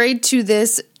am married to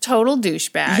this total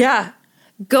douchebag. Yeah.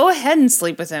 Go ahead and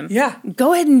sleep with him. Yeah.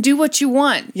 Go ahead and do what you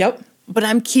want. Yep. But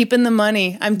I'm keeping the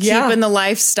money. I'm keeping the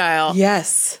lifestyle.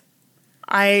 Yes.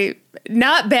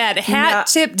 Not bad.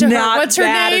 Tip to her. What's her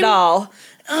name? Not bad at all.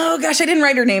 Oh, gosh, I didn't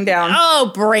write her name down.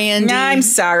 Oh, Brandy. I'm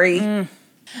sorry.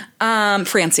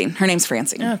 Francine. Her name's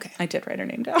Francine. Okay. I did write her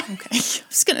name down. Okay. I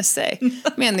was going to say,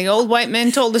 man, the old white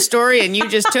men told the story and you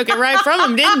just took it right from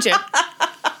them, didn't you?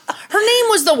 Her name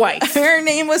was the wife. Her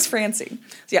name was Francine.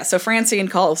 Yeah, so Francine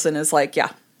calls and is like,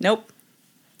 yeah, nope.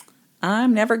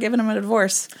 I'm never giving him a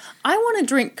divorce. I want to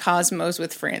drink Cosmos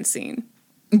with Francine.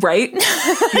 Right?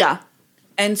 Yeah.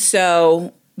 And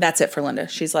so that's it for Linda.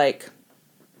 She's like,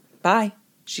 bye.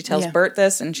 She tells Bert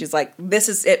this and she's like, this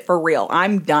is it for real.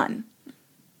 I'm done.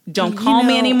 Don't call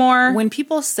me anymore. When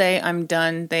people say I'm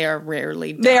done, they are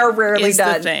rarely done. They are rarely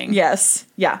done. The thing. Yes.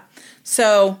 Yeah.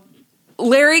 So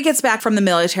Larry gets back from the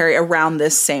military around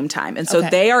this same time. And so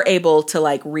they are able to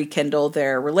like rekindle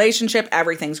their relationship.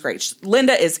 Everything's great.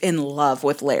 Linda is in love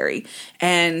with Larry.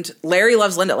 And Larry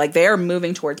loves Linda. Like, they are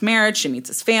moving towards marriage. She meets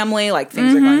his family. Like,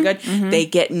 things are going good. They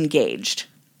get engaged.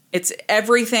 It's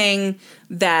everything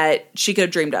that she could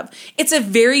have dreamed of. It's a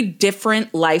very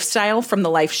different lifestyle from the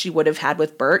life she would have had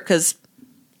with Bert, because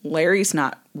Larry's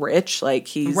not rich. Like,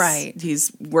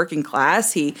 he's working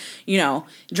class. He, you know,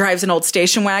 drives an old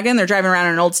station wagon. They're driving around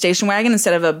in an old station wagon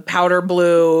instead of a powder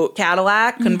blue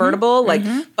Cadillac convertible.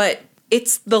 But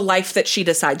it's the life that she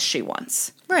decides she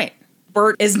wants. Right.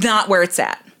 Bert is not where it's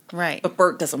at. Right. But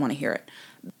Bert doesn't want to hear it.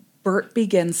 Bert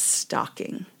begins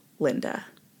stalking Linda.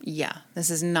 Yeah,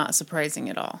 this is not surprising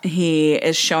at all. He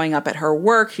is showing up at her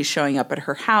work. He's showing up at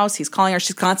her house. He's calling her.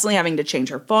 She's constantly having to change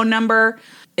her phone number.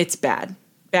 It's bad.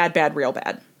 Bad, real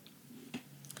bad.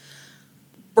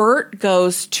 Bert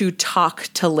goes to talk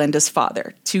to Linda's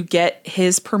father to get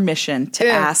his permission to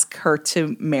ask her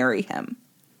to marry him.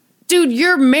 Dude,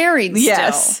 you're married still.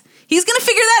 Yes. He's going to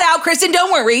figure that out, Kristen.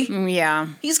 Don't worry. Yeah.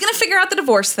 He's going to figure out the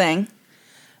divorce thing.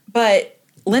 But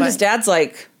Linda's dad's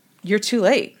like, you're too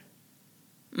late.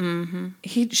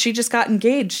 She just got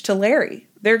engaged to Larry.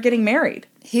 They're getting married.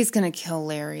 He's going to kill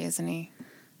Larry, isn't he?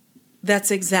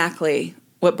 That's exactly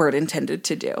what Bert intended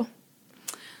to do.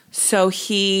 So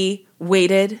he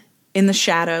waited in the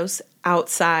shadows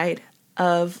outside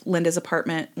of Linda's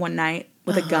apartment one night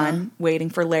with a gun, waiting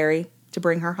for Larry to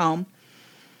bring her home.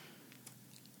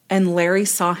 And Larry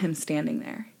saw him standing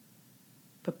there.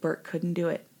 But Bert couldn't do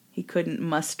it. He couldn't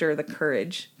muster the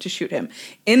courage to shoot him.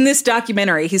 In this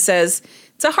documentary, he says,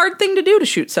 it's a hard thing to do to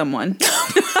shoot someone.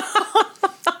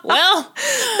 Well,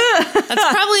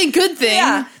 that's probably a good thing.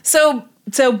 Yeah. So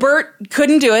Bert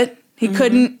couldn't do it. He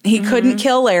couldn't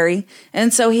kill Larry.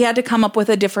 And so he had to come up with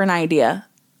a different idea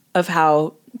of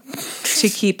how to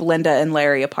keep Linda and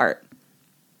Larry apart.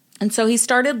 And so he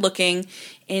started looking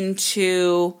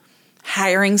into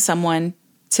hiring someone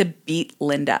to beat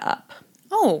Linda up.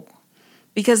 Oh.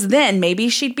 because then maybe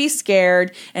she'd be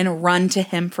scared and run to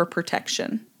him for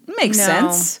protection. Makes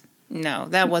sense. No,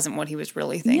 that wasn't what he was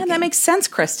really thinking. Yeah, that makes sense,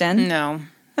 Kristen. No.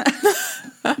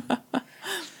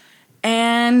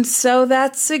 And so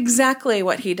that's exactly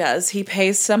what he does. He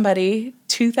pays somebody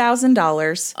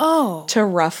 $2,000 to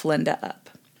rough Linda up.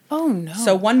 Oh, no.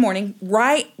 So one morning,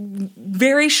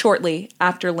 very shortly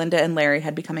after Linda and Larry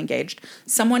had become engaged,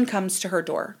 someone comes to her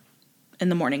door in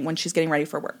the morning when she's getting ready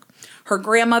for work. Her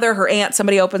grandmother, her aunt,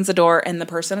 somebody opens the door, and the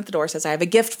person at the door says, I have a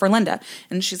gift for Linda.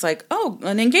 And she's like, oh,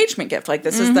 an engagement gift. Like,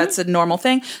 that's a normal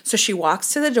thing. So she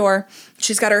walks to the door.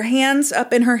 She's got her hands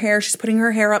up in her hair. She's putting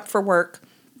her hair up for work.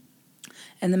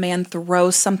 And the man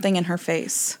throws something in her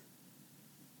face.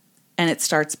 And it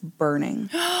starts burning.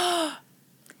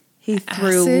 He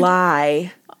threw Acid?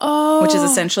 lye, which is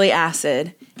essentially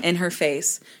acid, in her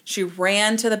face. She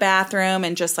ran to the bathroom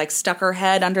and just like stuck her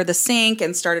head under the sink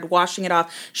and started washing it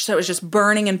off. So it was just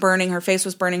burning and burning. Her face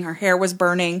was burning. Her hair was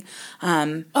burning.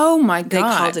 Oh, my God. They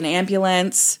called an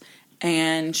ambulance,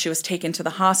 and she was taken to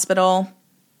the hospital.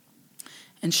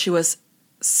 And she was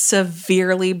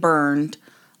severely burned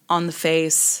on the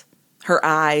face, her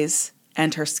eyes,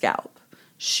 and her scalp.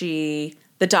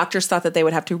 The doctors thought that they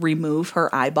would have to remove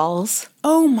her eyeballs.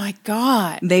 Oh, my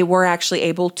God. They were actually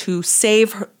able to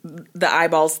save the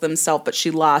eyeballs themselves, but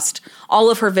she lost all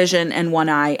of her vision in one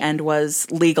eye and was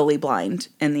legally blind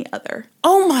in the other.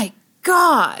 Oh, my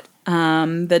God.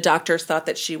 The doctors thought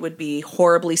that she would be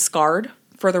horribly scarred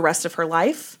for the rest of her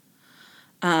life,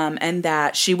 and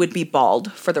that she would be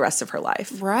bald for the rest of her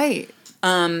life. Right.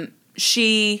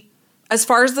 She, as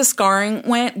far as the scarring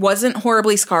went, wasn't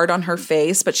horribly scarred on her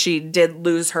face, but she did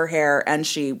lose her hair and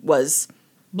she was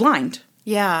blind.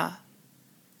 Yeah.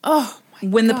 Oh, my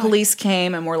When God. the police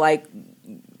came and were like,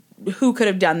 who could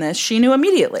have done this? She knew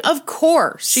immediately. Of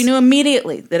course. She knew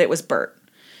immediately that it was Bert.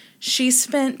 She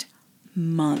spent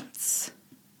months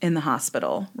in the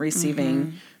hospital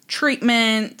receiving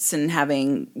treatments and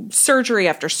having surgery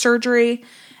after surgery.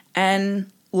 And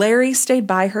Larry stayed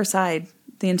by her side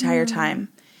the entire time.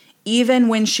 Even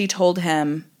when she told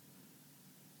him,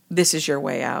 this is your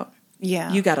way out.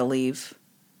 Yeah. You got to leave.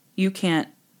 You can't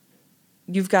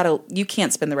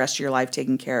spend the rest of your life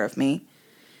taking care of me.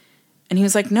 And he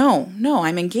was like, no,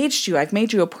 I'm engaged to you. I've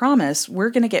made you a promise.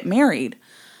 We're going to get married.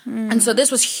 And so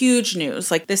this was huge news.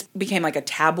 Like, this became like a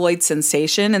tabloid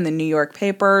sensation in the New York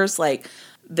papers. Like,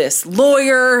 this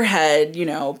lawyer had,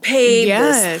 paid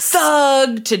this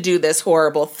thug to do this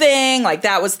horrible thing. Like,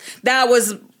 that was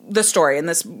the story. And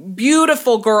this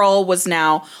beautiful girl was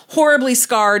now horribly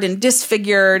scarred and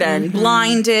disfigured and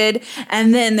blinded.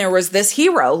 And then there was this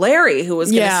hero, Larry, who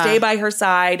was going to stay by her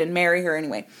side and marry her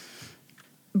anyway.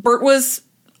 Bert was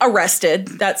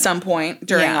arrested at some point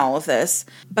during all of this.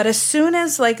 But as soon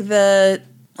as the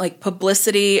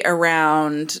publicity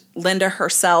around Linda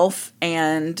herself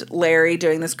and Larry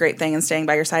doing this great thing and staying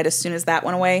by her side, as soon as that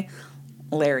went away,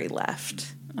 Larry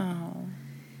left. Oh.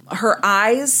 Her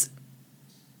eyes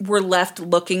were left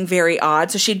looking very odd.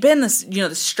 So she'd been this,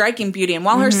 this striking beauty. And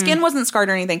while her skin wasn't scarred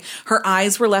or anything, her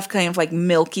eyes were left kind of like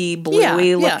milky,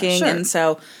 bluey looking. Sure. And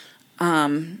so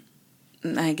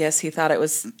I guess he thought it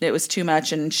was too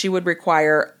much, and she would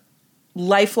require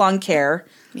lifelong care.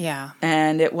 Yeah.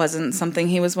 And it wasn't something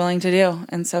he was willing to do.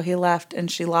 And so he left, and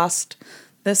she lost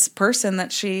this person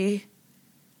that she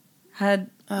had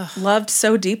loved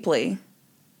so deeply.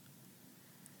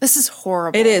 This is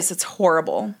horrible. It is. It's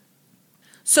horrible.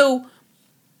 So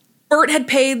Bert had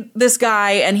paid this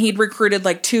guy, and he'd recruited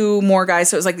 2 more guys.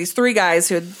 So it was these 3 guys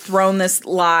who had thrown this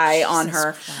lie on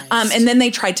her. And then they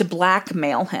tried to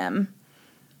blackmail him.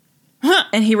 Huh.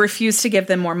 And he refused to give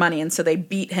them more money. And so they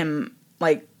beat him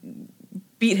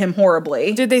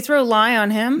horribly. Did they throw lye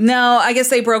on him? No, I guess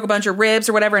they broke a bunch of ribs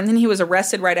or whatever. And then he was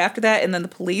arrested right after that. And then the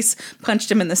police punched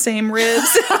him in the same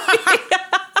ribs.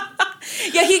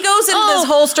 Yeah, he goes into this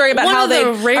whole story about how they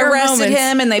arrested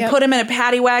him and they put him in a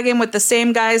paddy wagon with the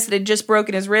same guys that had just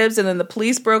broken his ribs, and then the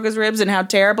police broke his ribs and how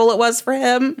terrible it was for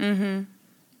him. Mm-hmm.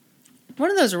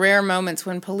 One of those rare moments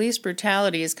when police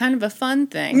brutality is kind of a fun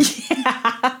thing.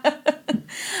 Yeah.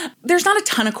 There's not a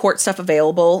ton of court stuff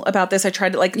available about this. I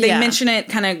tried to, they mention it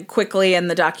kind of quickly in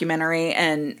the documentary,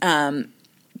 and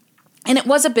it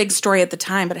was a big story at the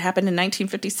time, but it happened in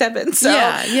 1957. So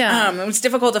it was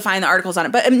difficult to find the articles on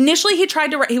it. But initially he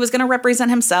was going to represent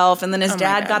himself, and then his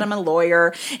dad got him a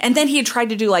lawyer. And then he tried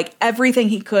to do everything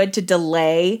he could to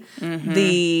delay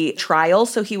the trial.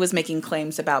 So he was making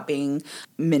claims about being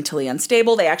mentally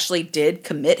unstable. They actually did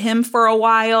commit him for a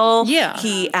while. Yeah.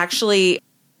 He actually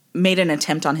made an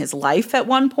attempt on his life at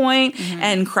one point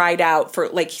and cried out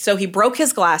for so he broke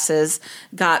his glasses,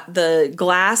 got the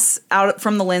glass out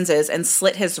from the lenses and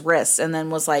slit his wrists, and then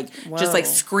was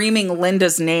just screaming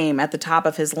Linda's name at the top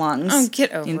of his lungs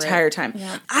get over the entire it. time.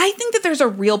 Yeah. I think that there's a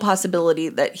real possibility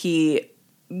that he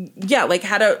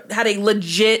had a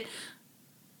legit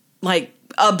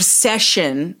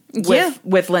obsession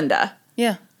with Linda.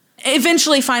 Yeah.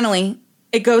 Eventually, finally,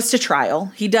 it goes to trial.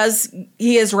 He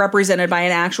is represented by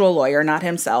an actual lawyer, not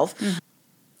himself.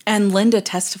 And Linda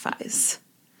testifies.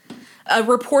 A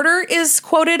reporter is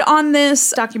quoted on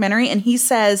this documentary, and he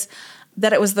says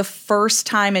that it was the first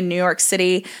time in New York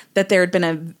City that there had been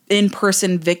an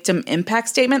in-person victim impact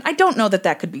statement. I don't know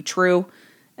that could be true.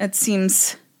 That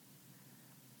seems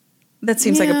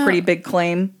like a pretty big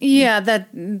claim. Yeah,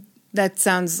 that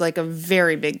sounds like a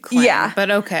very big claim. Yeah.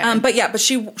 But okay. But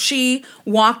she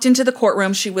walked into the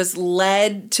courtroom. She was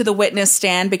led to the witness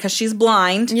stand because she's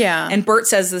blind. Yeah. And Bert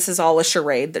says this is all a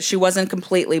charade, that she wasn't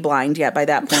completely blind yet by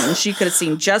that point. And she could have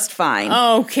seen just fine.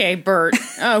 Okay, Bert.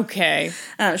 Okay.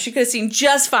 She could have seen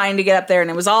just fine to get up there,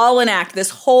 and it was all an act.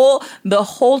 The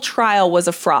whole trial was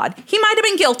a fraud. He might have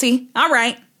been guilty. All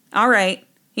right.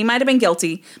 He might have been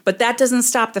guilty, but that doesn't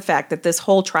stop the fact that this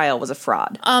whole trial was a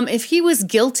fraud. If he was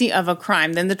guilty of a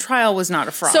crime, then the trial was not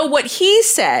a fraud. So what he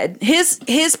said, his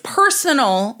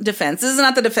personal defense, this is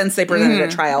not the defense they presented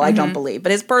at trial, I don't believe,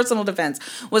 but his personal defense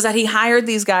was that he hired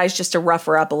these guys just to rough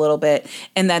her up a little bit,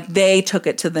 and that they took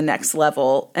it to the next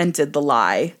level and did the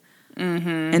lie,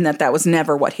 and that was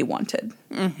never what he wanted.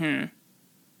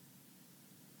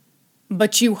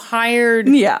 But you hired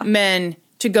men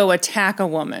to go attack a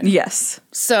woman. Yes.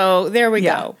 So there we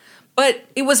go. But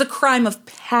it was a crime of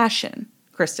passion,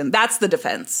 Kristen. That's the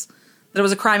defense. That it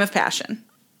was a crime of passion.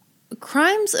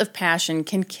 Crimes of passion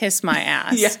can kiss my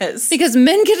ass. Yes. Because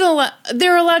men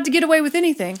they're allowed to get away with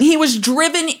anything. He was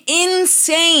driven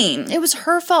insane. It was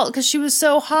her fault because she was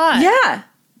so hot. Yeah.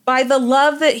 By the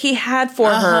love that he had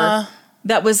for her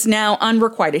that was now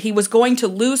unrequited. He was going to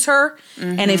lose her,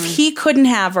 and if he couldn't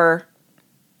have her,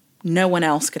 no one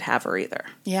else could have her either.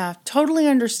 Yeah, totally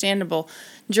understandable.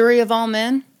 Jury of all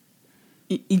men?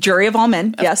 Jury of all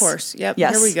men, yes. Of course, yep.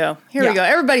 Yes. Here we go. Here we go.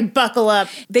 Everybody buckle up.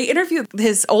 They interviewed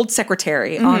his old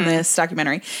secretary on this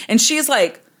documentary, and she's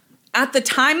like, at the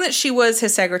time that she was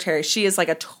his secretary, she is like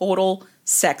a total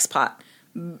sex pot.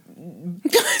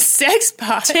 Sex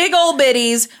pot. Big old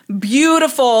bitties,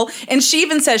 beautiful. And she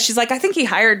even says, she's like, I think he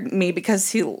hired me because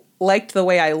he liked the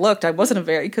way I looked. I wasn't a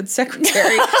very good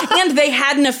secretary. And they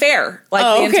had an affair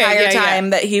the entire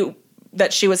time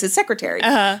that she was his secretary.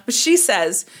 But she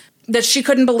says that she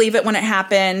couldn't believe it when it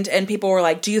happened. And people were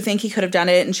like, do you think he could have done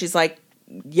it? And she's like,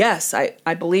 yes,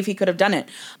 I believe he could have done it.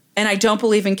 And I don't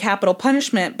believe in capital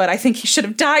punishment, but I think he should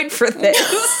have died for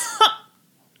this.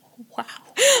 Wow.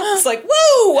 It's like,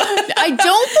 whoa! I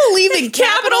don't believe in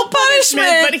capital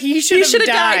punishment, but he should have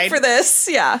died for this.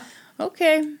 Yeah.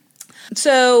 Okay.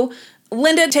 So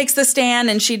Linda takes the stand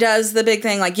and she does the big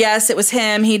thing like, yes, it was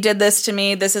him. He did this to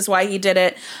me. This is why he did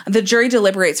it. The jury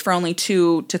deliberates for only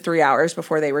 2 to 3 hours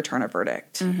before they return a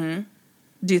verdict. Do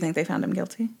you think they found him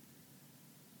guilty?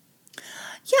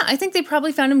 Yeah, I think they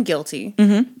probably found him guilty.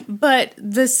 But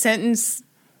the sentence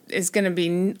is going to be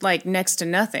next to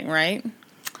nothing, right?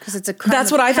 Because it's a crime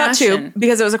That's what I thought too,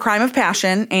 because it was a crime of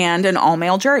passion and an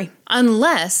all-male jury.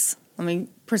 Unless, let me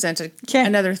present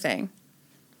another thing.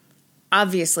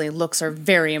 Obviously, looks are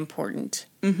very important.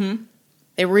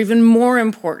 They were even more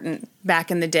important back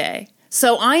in the day.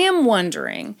 So I am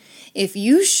wondering if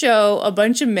you show a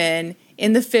bunch of men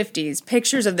in the 50s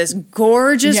pictures of this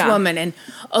gorgeous woman and,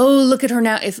 oh, look at her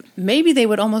now, if maybe they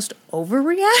would almost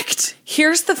overreact.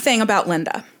 Here's the thing about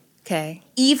Linda. Okay.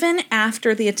 Even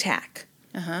after the attack,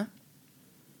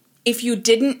 if you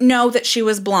didn't know that she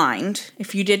was blind,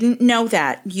 if you didn't know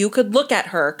that, you could look at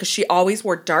her because she always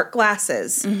wore dark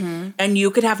glasses, and you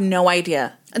could have no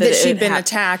idea that she'd been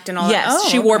attacked and all that. Yes,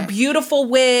 she wore beautiful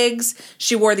wigs.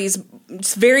 She wore these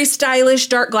very stylish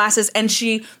dark glasses, and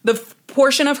the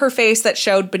portion of her face that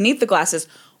showed beneath the glasses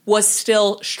was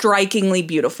still strikingly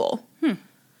beautiful.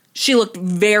 She looked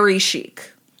very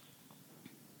chic.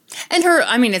 And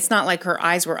it's not like her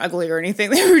eyes were ugly or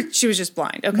anything. She was just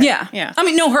blind. Okay. Yeah.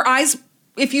 No, her eyes,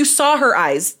 if you saw her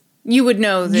eyes, you would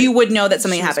know that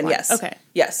something happened. Blind. Yes. Okay.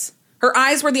 Yes. Her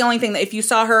eyes were the only thing that if you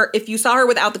saw her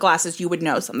without the glasses, you would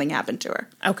know something happened to her.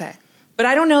 Okay. But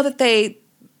I don't know that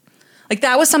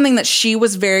that was something that she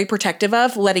was very protective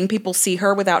of, letting people see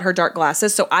her without her dark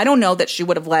glasses. So I don't know that she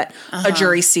would have let a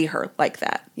jury see her like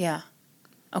that. Yeah.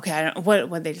 Okay,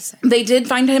 what'd they just say? They did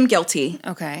find him guilty.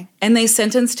 Okay. And they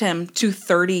sentenced him to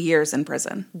 30 years in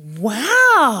prison.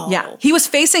 Wow. Yeah. He was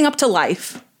facing up to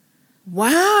life.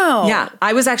 Wow. Yeah,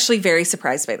 I was actually very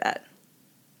surprised by that.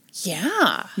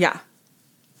 Yeah. Yeah.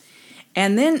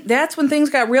 And then that's when things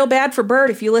got real bad for Bert,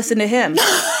 if you listen to him.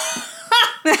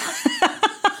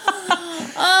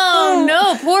 Oh,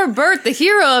 no. Poor Bert, the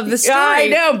hero of the story. I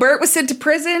know. Bert was sent to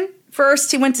prison.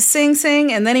 First, he went to Sing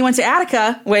Sing, and then he went to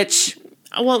Attica, which...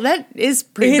 Well, that is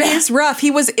pretty bad. It is rough.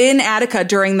 He was in Attica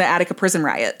during the Attica prison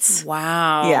riots.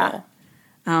 Wow.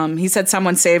 Yeah. He said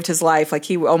someone saved his life. Like,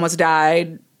 he almost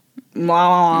died.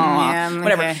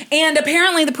 Whatever. Okay. And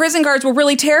apparently the prison guards were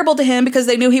really terrible to him because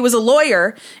they knew he was a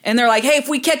lawyer. And they're like, hey, if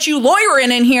we catch you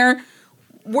lawyering in here,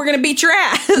 we're going to beat your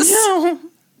ass. No.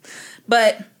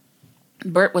 But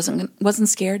Bert wasn't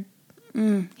scared.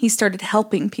 He started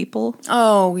helping people.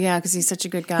 Oh, yeah, because he's such a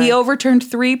good guy. He overturned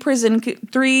 3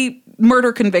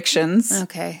 murder convictions.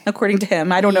 Okay. According to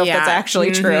him. I don't know if that's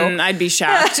actually true. I'd be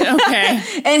shocked. Okay.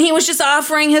 And he was just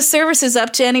offering his services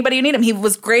up to anybody who needed him. He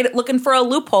was great at looking for a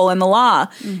loophole in the law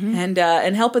and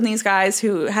helping these guys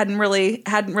who hadn't really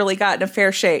gotten a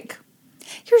fair shake.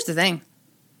 Here's the thing.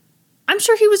 I'm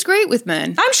sure he was great with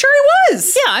men. I'm sure he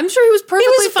was. Yeah, I'm sure he was perfectly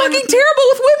He was fine fucking with terrible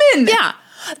with women. Yeah.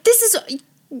 This is...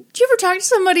 Do you ever talk to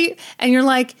somebody and you're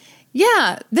like,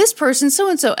 yeah, this person,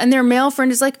 so-and-so, and their male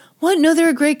friend is like, what? No, they're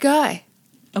a great guy.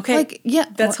 Okay. Like, yeah.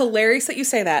 That's hilarious that you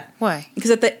say that. Why? Because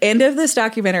at the end of this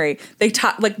documentary, they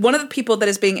talk, like, one of the people that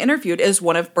is being interviewed is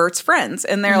one of Bert's friends.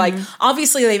 And they're like,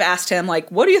 obviously they've asked him,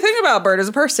 like, what do you think about Bert as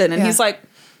a person? And he's like,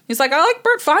 I like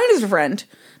Bert fine as a friend.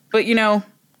 But, you know,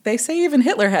 they say even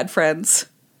Hitler had friends.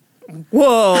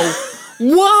 Whoa.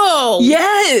 Whoa.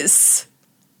 Yes.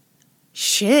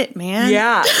 Shit, man.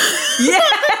 Yeah.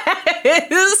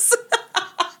 Yes.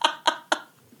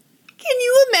 Can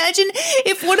you imagine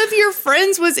if one of your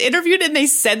friends was interviewed and they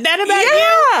said that about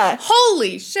you?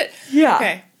 Holy shit. Yeah.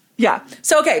 Okay. Yeah.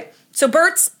 So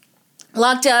Bert's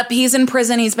locked up. He's in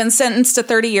prison. He's been sentenced to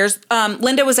 30 years.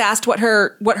 Linda was asked what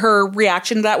her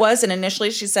reaction to that was, and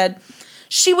initially she said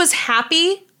she was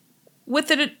happy with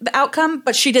the outcome,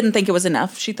 but she didn't think it was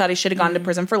enough. She thought he should have gone to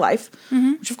prison for life,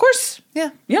 which of course, yeah,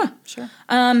 Sure.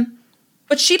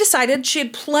 But she decided she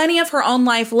had plenty of her own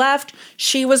life left.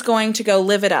 She was going to go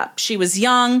live it up. She was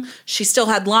young. She still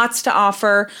had lots to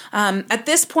offer. At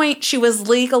this point, she was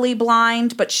legally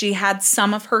blind, but she had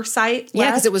some of her sight left.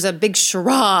 Yeah, because it was a big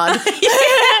charade.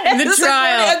 The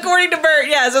trial. According to Bert,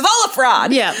 yes, it was all a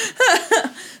fraud. Yeah.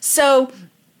 So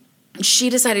she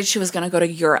decided she was going to go to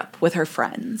Europe with her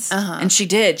friends. And she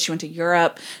did. She went to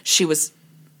Europe. She was,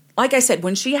 like I said,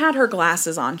 when she had her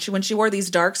glasses on, when she wore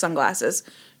these dark sunglasses,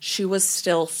 she was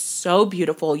still so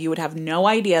beautiful. You would have no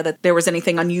idea that there was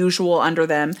anything unusual under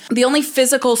them. The only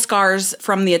physical scars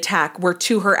from the attack were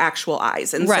to her actual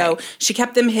eyes. And so she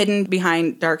kept them hidden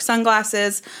behind dark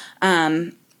sunglasses,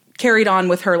 carried on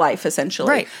with her life, essentially.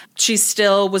 Right. She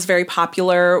still was very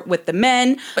popular with the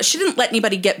men, but she didn't let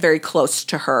anybody get very close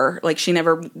to her. Like, she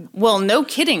never... Well, no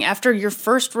kidding. After your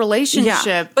first relationship.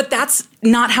 Yeah, but that's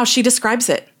not how she describes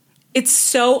it. It's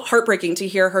so heartbreaking to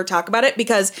hear her talk about it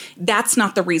because that's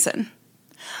not the reason.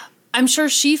 I'm sure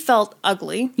she felt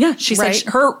ugly. Yeah, she right?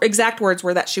 said her exact words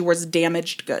were that she was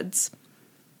damaged goods.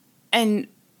 And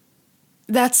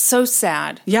that's so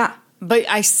sad. Yeah. But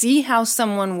I see how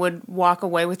someone would walk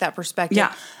away with that perspective.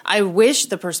 Yeah. I wish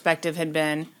the perspective had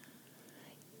been,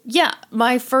 yeah,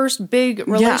 my first big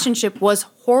relationship was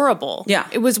horrible. Yeah.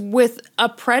 It was with a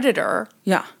predator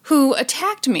who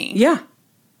attacked me. Yeah.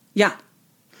 Yeah.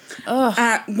 Ugh.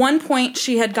 At one point,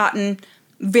 she had gotten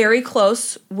very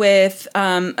close with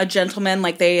a gentleman.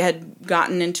 Like, they had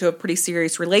gotten into a pretty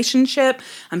serious relationship.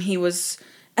 He was...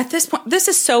 At this point, this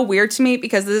is so weird to me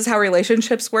because this is how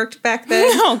relationships worked back then.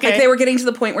 Okay. Like, they were getting to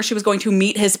the point where she was going to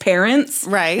meet his parents.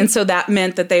 Right. And so that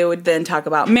meant that they would then talk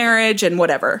about marriage and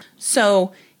whatever.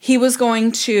 So he was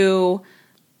going to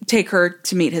take her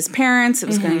to meet his parents. It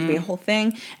was going to be a whole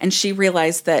thing. And she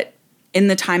realized that in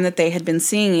the time that they had been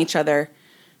seeing each other,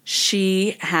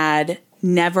 she had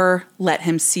never let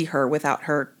him see her without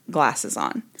her glasses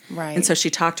on. Right. And so she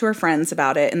talked to her friends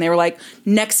about it, and they were like,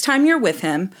 next time you're with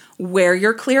him, wear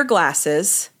your clear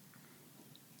glasses.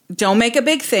 Don't make a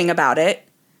big thing about it.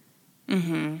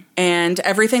 And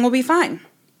everything will be fine.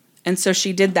 And so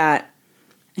she did that,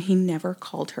 and he never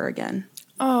called her again.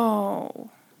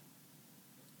 Oh.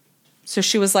 So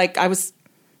she was like, that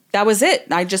was it.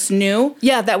 I just knew.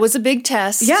 Yeah, that was a big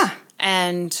test. Yeah.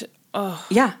 And... Oh.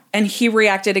 Yeah. And he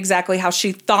reacted exactly how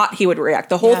she thought he would react.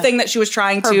 The whole thing that she was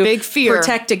trying to big fear.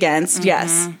 protect against.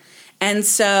 Yes. And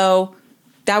so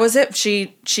that was it.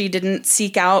 She didn't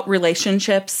seek out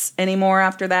relationships anymore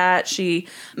after that. She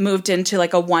moved into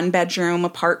like a 1-bedroom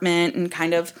apartment and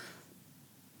kind of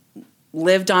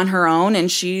lived on her own. And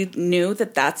she knew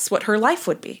that that's what her life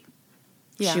would be.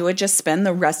 Yeah. She would just spend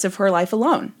the rest of her life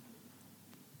alone.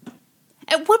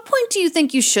 At what point do you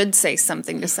think you should say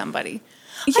something to somebody?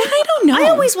 Yeah, I don't know. I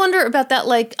always wonder about that.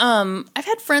 Like, I've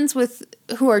had friends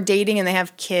who are dating and they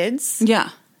have kids. Yeah.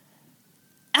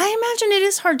 I imagine it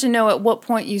is hard to know at what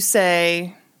point you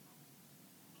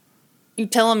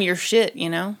tell them your shit, you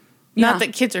know? Yeah. Not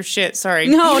that kids are shit, sorry.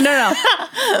 No.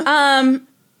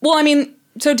 Well, I mean,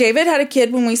 so David had a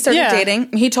kid when we started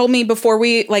dating. He told me before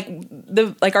we,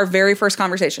 our very first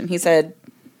conversation, he said,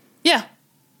 Yeah.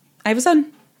 I have a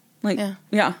son. Like,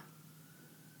 yeah.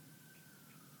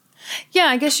 Yeah,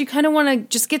 I guess you kind of want to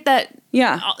just get that.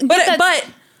 Yeah. But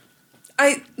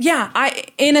I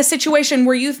in a situation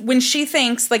where when she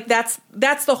thinks, like, that's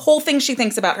the whole thing she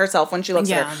thinks about herself when she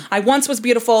looks at her. I once was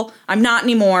beautiful. I'm not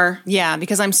anymore. Yeah,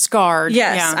 because I'm scarred.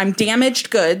 Yes. Yeah. I'm damaged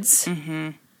goods. Mm-hmm.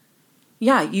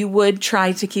 Yeah, you would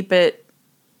try to keep it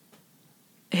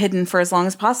hidden for as long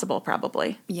as possible,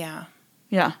 probably. Yeah.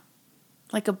 Yeah.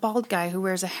 Like a bald guy who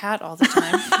wears a hat all the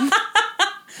time.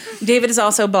 David is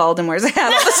also bald and wears a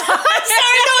hat all the time.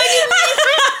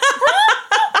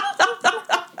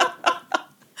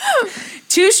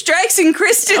 Two strikes in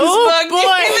Kristen's book.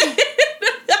 Boy.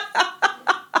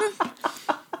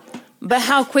 But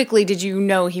how quickly did you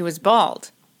know he was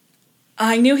bald?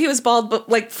 I knew he was bald, but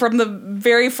like from the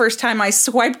very first time I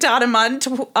swiped at him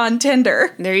on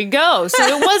Tinder. There you go. So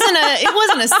it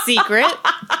wasn't a secret.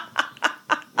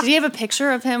 Did he have a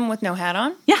picture of him with no hat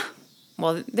on? Yeah.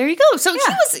 Well, there you go. So he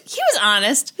was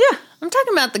honest. Yeah. I'm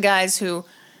talking about the guys who,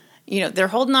 they're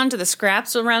holding on to the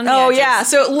scraps around the edges. edges. Yeah.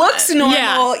 So it looks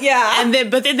normal. Yeah.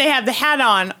 But then they have the hat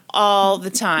on all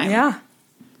the time. Yeah.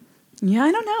 Yeah,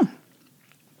 I don't know.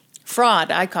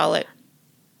 Fraud, I call it.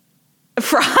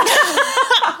 Fraud.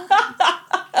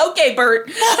 Okay,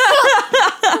 Bert.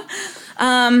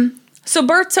 So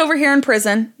Bert's over here in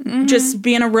prison, just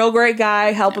being a real great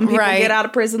guy, helping people get out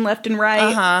of prison left and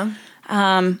right.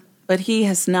 But he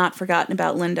has not forgotten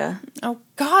about Linda. Oh,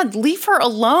 God, leave her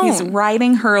alone. He's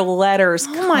writing her letters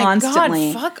constantly.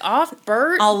 Oh, my God, fuck off,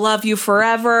 Bert. I'll love you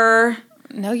forever.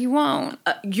 No, you won't.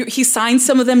 He signed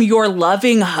some of them, your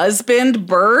loving husband,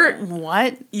 Bert.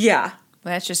 What? Yeah.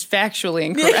 Well, that's just factually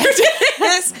incorrect.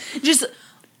 Just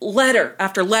letter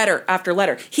after letter after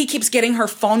letter. He keeps getting her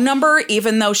phone number,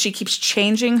 even though she keeps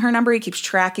changing her number. He keeps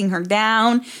tracking her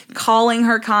down, calling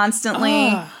her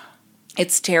constantly.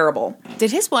 It's terrible.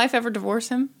 Did his wife ever divorce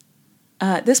him?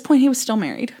 At this point, he was still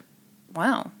married.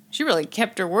 Wow. She really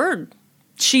kept her word.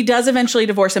 She does eventually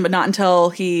divorce him, but not until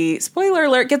he, spoiler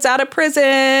alert, gets out of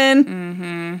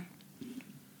prison.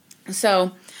 Mm-hmm.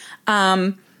 So,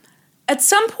 at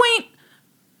some point,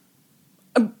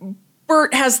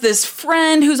 Bert has this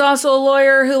friend who's also a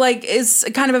lawyer who is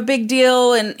kind of a big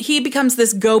deal, and he becomes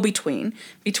this go-between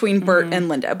between Bert and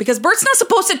Linda, because Bert's not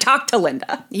supposed to talk to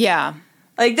Linda. Yeah.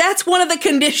 That's one of the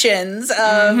conditions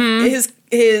of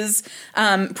his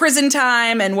prison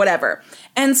time and whatever.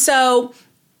 And so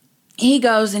he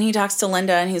goes and he talks to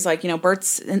Linda, and he's like,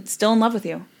 Bert's still in love with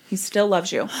you. He still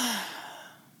loves you.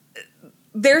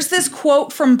 There's this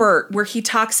quote from Bert where he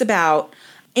talks about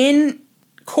in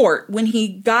court, when he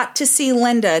got to see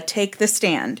Linda take the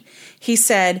stand, he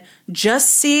said, just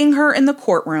seeing her in the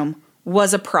courtroom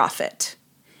was a profit.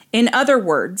 In other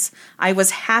words, I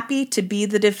was happy to be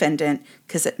the defendant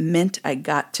because it meant I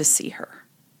got to see her.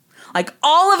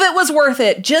 All of it was worth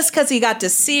it just because he got to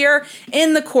see her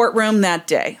in the courtroom that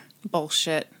day.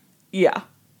 Bullshit. Yeah.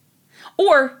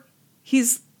 Or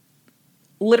he's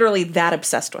literally that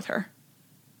obsessed with her.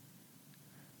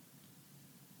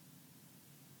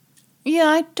 Yeah,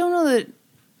 I don't know that.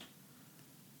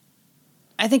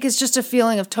 I think it's just a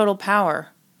feeling of total power.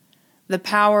 The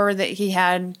power that he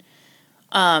had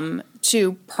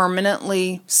to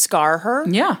permanently scar her.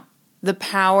 Yeah. The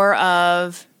power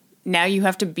of, now you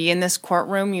have to be in this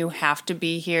courtroom. You have to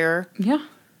be here. Yeah.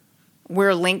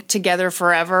 We're linked together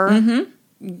forever.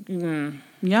 Mm-hmm.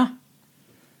 Yeah.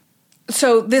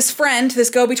 So this friend, this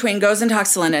go-between, goes and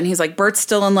talks to Linda, and he's like, Bert's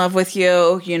still in love with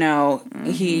you.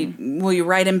 Will you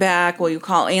write him back? Will you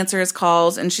answer his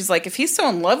calls? And she's like, if he's so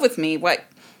in love with me, what?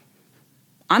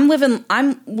 I'm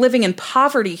living in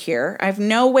poverty here. I have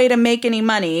no way to make any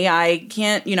money. I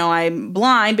can't, I'm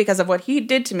blind because of what he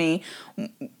did to me.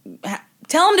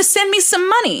 Tell him to send me some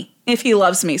money if he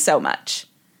loves me so much.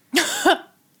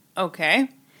 Okay.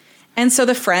 And so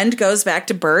the friend goes back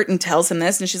to Bert and tells him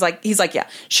this, and he's like, yeah,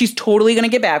 she's totally going to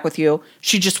get back with you.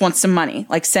 She just wants some money.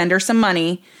 Send her some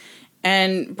money.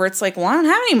 And Bert's like, well, I don't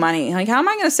have any money. How am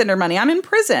I going to send her money? I'm in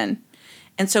prison.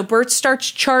 And so Bert starts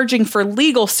charging for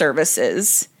legal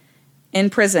services in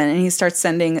prison, and he starts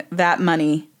sending that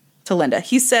money to to Linda.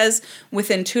 He says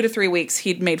within 2 to 3 weeks,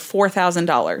 he'd made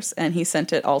 $4,000 and he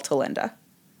sent it all to Linda.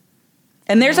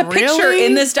 And there's a picture Really?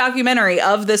 in this documentary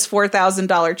of this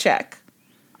 $4,000 check.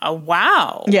 Oh,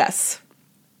 wow. Yes.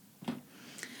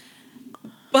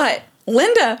 But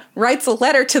Linda writes a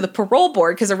letter to the parole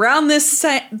board because around this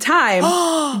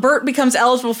time, Bert becomes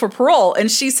eligible for parole. And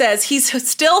she says, he's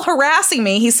still harassing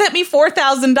me. He sent me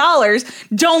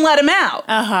 $4,000. Don't let him out.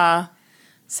 Uh-huh.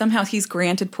 Somehow he's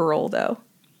granted parole, though.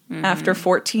 After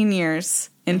 14 years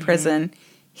in prison,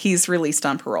 he's released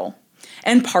on parole.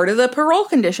 And part of the parole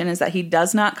condition is that he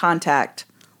does not contact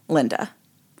Linda.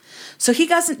 So he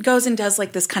goes and does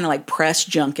like this kind of like press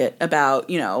junket about,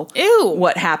 Ew.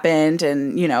 what happened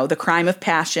and, the crime of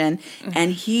passion.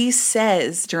 And he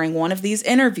says during one of these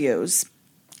interviews,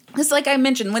 because like I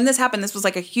mentioned, when this happened, this was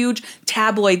like a huge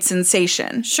tabloid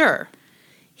sensation. Sure.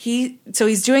 So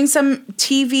he's doing some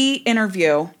TV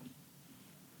interview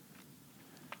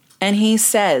and he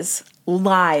says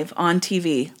live on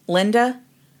TV, Linda,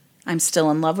 I'm still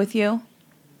in love with you.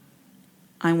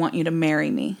 I want you to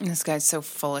marry me. This guy's so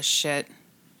full of shit.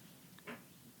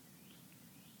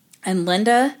 And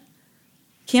Linda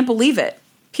can't believe it.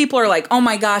 People are like, oh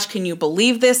my gosh, can you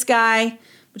believe this guy?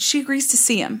 But she agrees to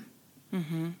see him.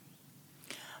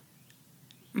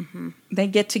 They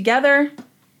get together,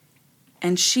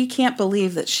 and she can't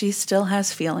believe that she still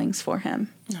has feelings for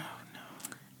him. Oh, no.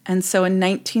 And so in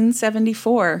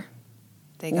 1974,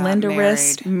 They got Linda married.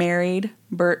 Rist married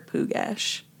Bert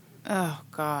Pugash. Oh,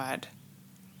 God.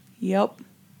 Yep.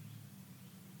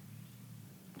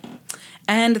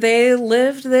 And they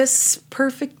lived this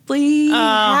perfectly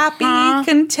happy,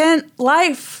 content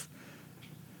life.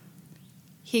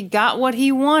 He got what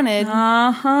he wanted.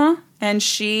 Uh-huh. And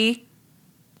she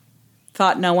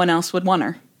thought no one else would want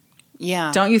her.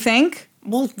 Yeah. Don't you think?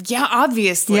 Well, yeah,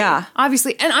 obviously. Yeah.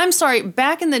 Obviously. And I'm sorry,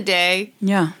 back in the day,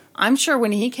 Yeah. I'm sure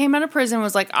when he came out of prison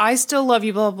was like, I still love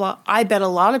you, blah, blah, blah. I bet a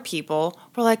lot of people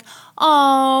were like,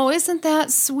 oh, isn't that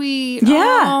sweet?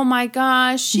 Yeah. Oh, my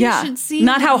gosh. You should see.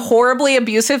 Not how horribly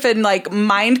abusive and like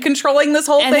mind controlling this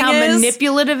whole and thing how is.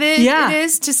 manipulative it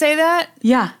is to say that.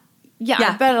 Yeah. Yeah,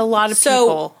 I bet a lot of So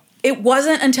people. it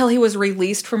wasn't until he was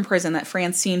released from prison that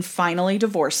Francine finally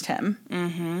divorced him.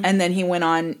 And then he went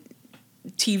on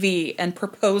TV and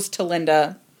proposed to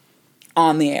Linda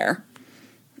on the air.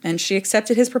 And she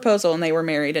accepted his proposal, and they were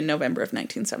married in November of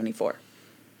 1974.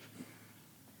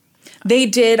 They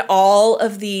did all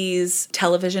of these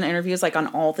television interviews, like on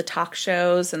all the talk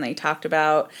shows, and they talked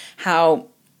about how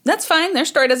that's fine. Their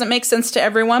story doesn't make sense to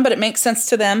everyone, but it makes sense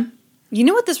to them. You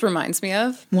know what this reminds me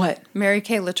of? What? Mary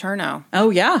Kay Letourneau.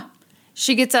 Oh, yeah.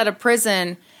 She gets out of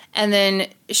prison, and then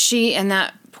she and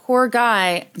that poor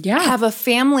guy have a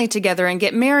family together and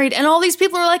get married, and all these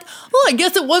people are like, well, I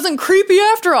guess it wasn't creepy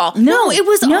after all. No, it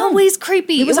was always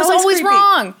creepy. It was always creepy.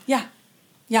 wrong. Yeah.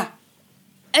 Yeah.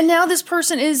 And now this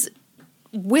person is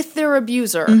with their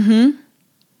abuser.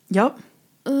 Yep.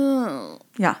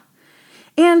 Yeah.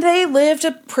 And they lived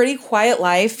a pretty quiet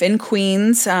life in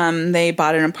Queens. They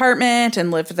bought an apartment and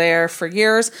lived there for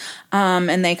years.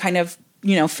 And they kind of,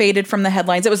 faded from the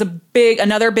headlines. It was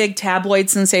another big tabloid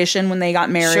sensation when they got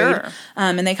married. Sure.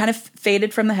 And they kind of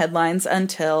faded from the headlines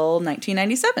until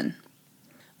 1997,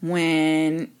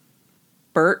 when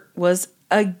Bert was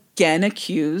again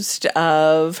accused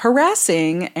of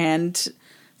harassing and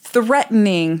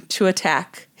threatening to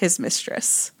attack his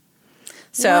mistress.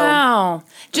 So wow.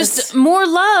 Just more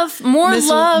love.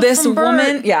 This from Bert.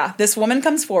 woman, this woman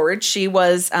comes forward. She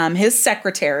was his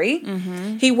secretary.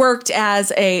 He worked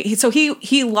as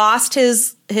he lost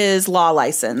his law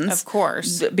license, Of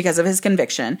course. because of his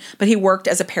conviction, but he worked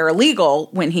as a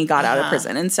paralegal when he got out of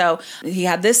prison. And so he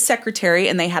had this secretary,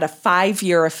 and they had a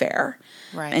 5-year affair.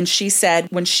 Right. And she said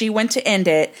when she went to end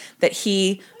it that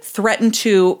he threatened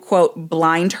to, quote,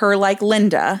 blind her like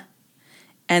Linda,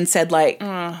 and said, like,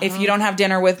 if you don't have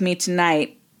dinner with me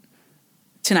tonight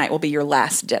will be your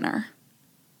last dinner.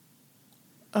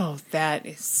 Oh, that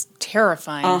is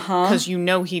terrifying. Because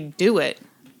he'd do it.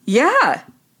 Yeah. Yeah,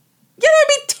 that'd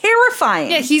be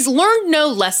terrifying. Yeah, he's learned no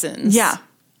lessons. Yeah.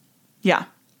 Yeah.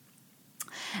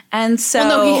 And so...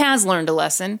 Well, no, he has learned a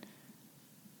lesson.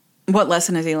 What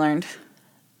lesson has he learned?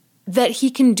 That he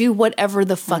can do whatever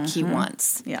the fuck he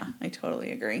wants. Yeah, I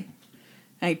totally agree.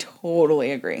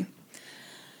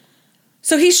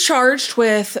 So he's charged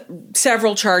with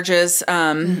several charges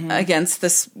against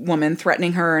this woman,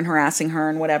 threatening her and harassing her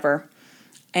and whatever.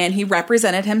 And he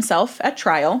represented himself at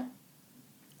trial.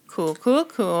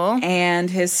 Cool. And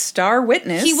his star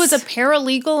witness... He was a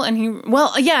paralegal, and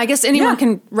I guess anyone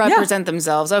can represent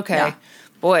themselves. Okay. Yeah.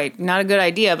 Boy, not a good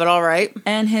idea, but all right.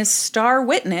 And his star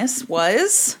witness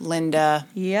was... Linda.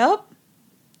 Yep.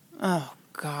 Oh,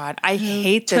 God. I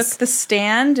hate this. Took the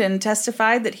stand and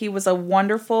testified that he was a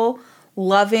wonderful,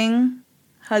 loving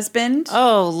husband.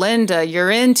 Oh, Linda, you're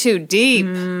in too deep.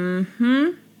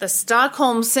 Mm-hmm. The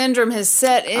Stockholm Syndrome has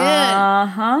set in.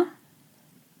 Uh-huh.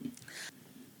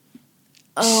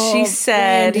 Oh, she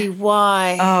said... Brandy,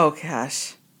 why? Oh,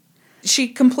 gosh. She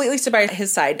completely stood by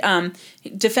his side,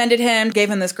 defended him, gave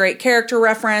him this great character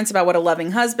reference about what a loving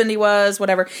husband he was,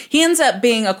 whatever. He ends up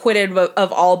being acquitted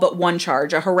of all but one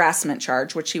charge, a harassment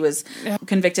charge, which he was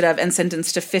convicted of and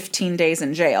sentenced to 15 days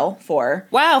in jail for.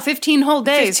 Wow, 15 whole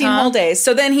days, 15 whole days.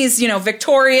 So then he's,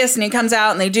 victorious, and he comes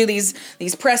out, and they do these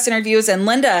press interviews, and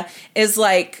Linda is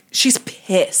like, she's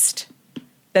pissed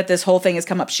that this whole thing has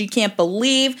come up. She can't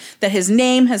believe that his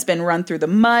name has been run through the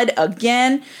mud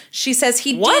again. She says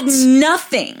he did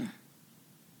nothing.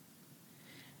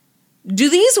 Do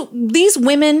these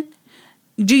women,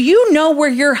 do you know where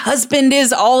your husband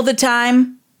is all the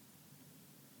time?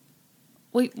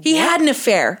 Wait, he had an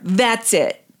affair. That's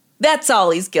it. That's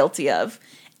all he's guilty of.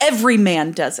 Every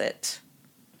man does it.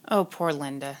 Oh, poor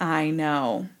Linda. I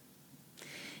know.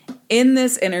 In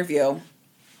this interview,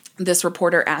 this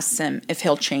reporter asks him if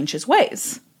he'll change his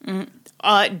ways.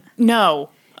 No.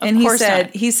 And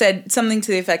he said something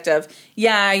to the effect of,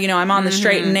 yeah, I'm on the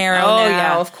straight and narrow now,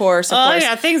 yeah. of course.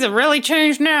 Yeah, things have really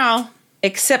changed now.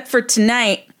 Except for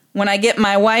tonight, when I get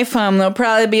my wife home, there'll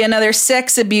probably be another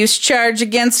sex abuse charge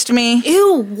against me.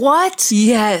 Ew, what?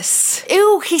 Yes.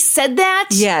 Ew, he said that?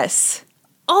 Yes.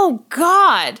 Oh,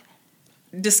 God.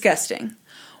 Disgusting.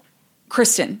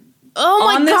 Kristen. Oh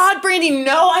my God, Brandy,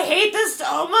 no, I hate this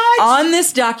so much. On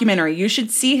this documentary, you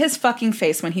should see his fucking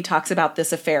face when he talks about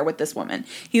this affair with this woman.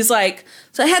 He's like,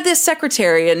 so I had this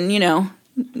secretary and,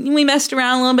 we messed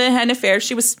around a little bit, had an affair.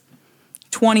 She was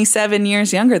 27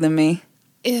 years younger than me.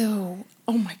 Ew.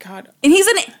 Oh my God. And he's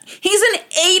an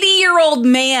 80-year-old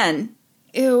man.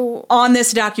 Ew. On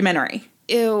this documentary.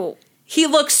 Ew. He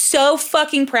looks so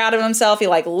fucking proud of himself. He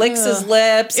licks his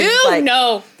lips. Ew, like,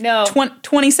 no.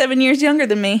 27 years younger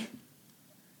than me.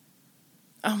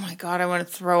 Oh my God, I want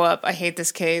to throw up. I hate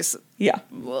this case. Yeah.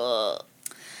 Ugh.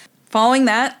 Following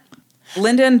that,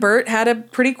 Linda and Bert had a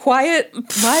pretty quiet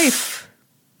life.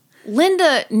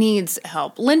 Linda needs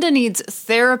help. Linda needs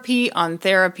therapy on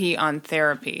therapy on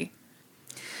therapy.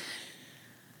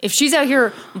 If she's out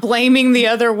here blaming the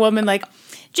other woman like,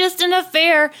 just an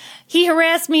affair, he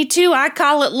harassed me too, I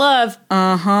call it love.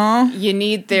 Uh-huh. You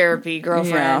need therapy,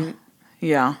 girlfriend.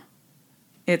 Yeah.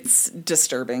 It's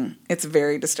disturbing. It's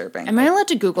very disturbing. Am I allowed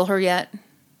to Google her yet?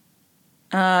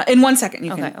 In 1 second,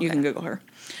 you can Google her.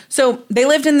 So they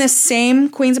lived in this same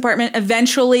Queens apartment.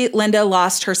 Eventually, Linda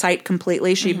lost her sight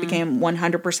completely. She became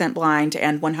 100% blind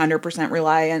and 100%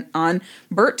 reliant on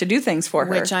Bert to do things for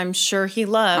her. Which I'm sure he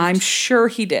loved. I'm sure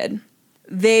he did.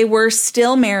 They were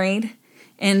still married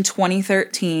in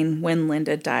 2013 when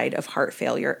Linda died of heart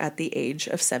failure at the age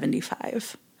of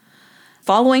 75.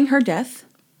 Following her death,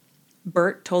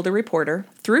 Bert told a reporter,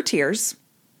 through tears,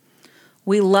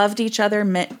 "We loved each other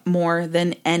more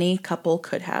than any couple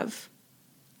could have.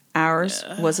 Ours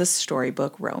was a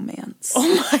storybook romance."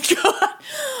 Oh my God.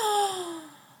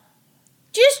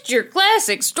 Just your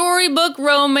classic storybook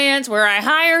romance where I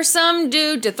hire some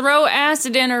dude to throw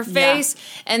acid in her face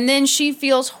and then she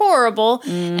feels horrible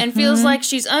and feels like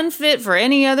she's unfit for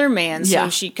any other man.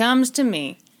 So she comes to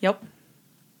me. Yep.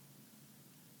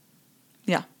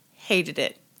 Yeah. Hated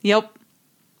it. Yep.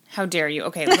 How dare you?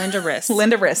 Okay, Linda Riss.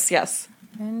 Linda Riss, yes.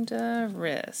 Linda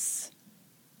Riss.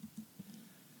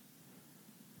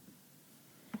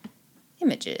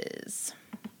 Images.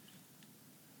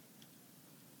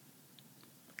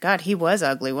 God, he was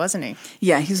ugly, wasn't he?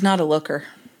 Yeah, he's not a looker.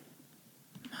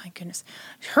 My goodness.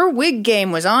 Her wig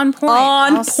game was on point.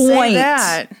 I'll say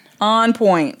that. On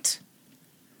point.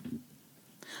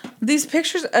 These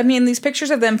pictures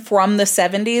of them from the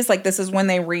 70s, like this is when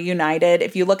they reunited.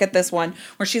 If you look at this one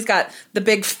where she's got the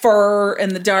big fur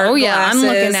and the dark glasses. I'm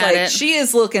looking at it. She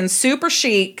is looking super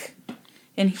chic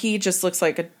and he just looks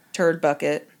like a turd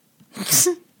bucket.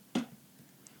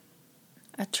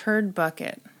 A turd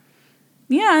bucket.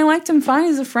 Yeah, I liked him fine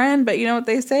as a friend, but you know what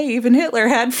they say, even Hitler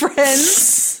had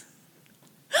friends.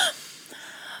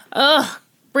 Ugh,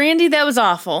 Brandy, that was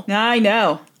awful. I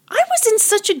know. I was in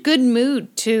such a good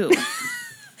mood, too.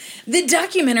 The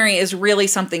documentary is really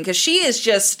something, because she is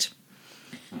just...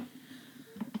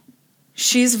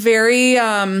 She's very...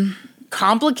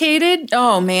 complicated?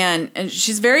 Oh, man. And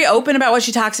she's very open about what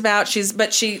she talks about. She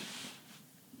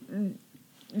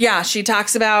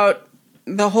talks about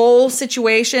the whole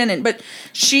situation, but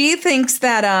she thinks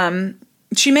that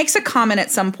She makes a comment at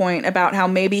some point about how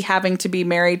maybe having to be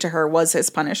married to her was his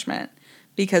punishment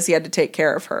because he had to take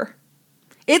care of her.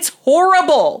 It's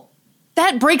horrible.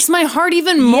 That breaks my heart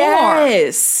even more.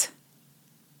 Yes.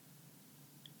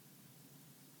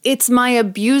 It's my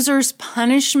abuser's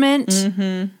punishment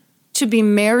to be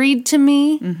married to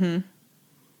me.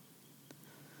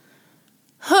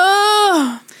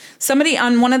 Somebody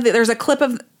on there's a clip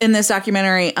in this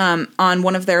documentary on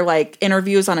one of their like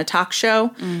interviews on a talk show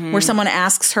where someone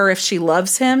asks her if she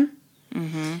loves him.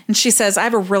 And she says, I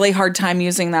have a really hard time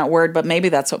using that word, but maybe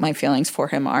that's what my feelings for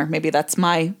him are. Maybe that's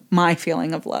my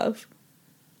feeling of love.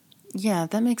 Yeah,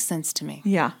 that makes sense to me.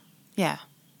 Yeah. Yeah.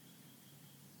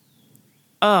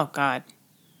 Oh, God.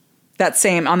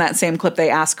 On that same clip, they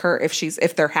ask her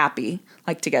if they're happy,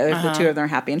 like together, if the two of them are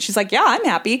happy. And she's like, yeah, I'm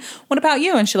happy. What about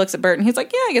you? And she looks at Bert and he's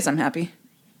like, yeah, I guess I'm happy.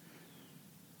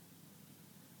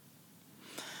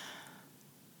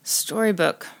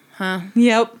 Storybook, huh?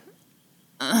 Yep.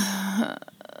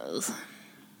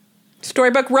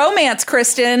 Storybook romance,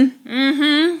 Kristen.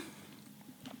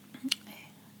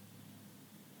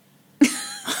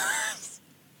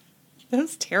 That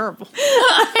was terrible.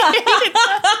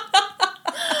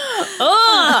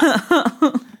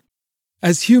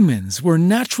 As humans, we're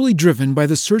naturally driven by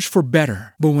the search for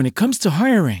better. But when it comes to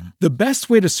hiring, the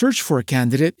best way to search for a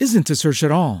candidate isn't to search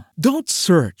at all. Don't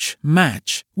search,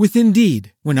 match with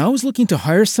Indeed. When I was looking to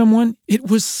hire someone, it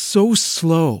was so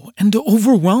slow and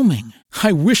overwhelming.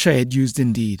 I wish I had used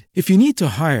Indeed. If you need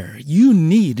to hire, you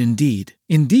need Indeed.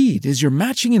 Indeed is your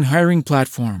matching and hiring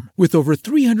platform with over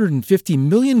 350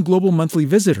 million global monthly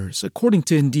visitors, according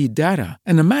to Indeed data,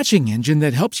 and a matching engine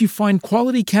that helps you find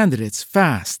quality candidates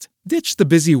fast. Ditch the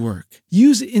busy work.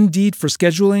 Use Indeed for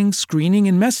scheduling, screening,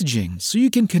 and messaging so you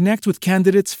can connect with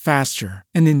candidates faster.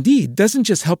 And Indeed doesn't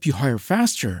just help you hire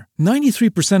faster.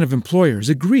 93% of employers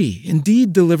agree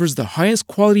Indeed delivers the highest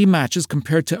quality matches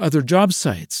compared to other job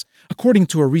sites, according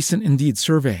to a recent Indeed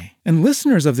survey. And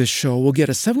listeners of this show will get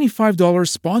a $75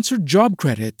 sponsored job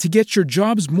credit to get your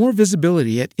jobs more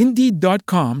visibility at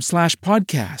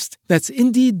Indeed.com/podcast. That's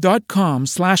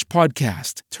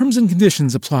Indeed.com/podcast. Terms and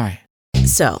conditions apply.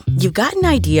 So, you've got an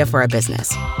idea for a business.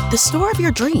 The store of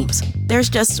your dreams. There's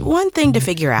just one thing to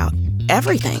figure out.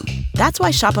 Everything. That's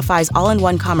why Shopify's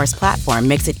all-in-one commerce platform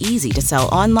makes it easy to sell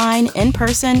online, in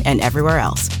person, and everywhere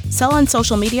else. Sell on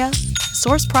social media,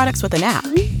 source products with an app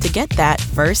to get that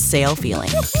first sale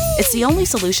feeling. It's the only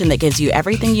solution that gives you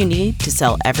everything you need to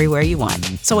sell everywhere you want.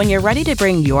 So when you're ready to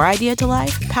bring your idea to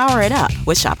life, power it up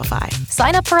with Shopify.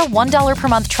 Sign up for a $1 per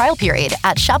month trial period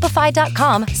at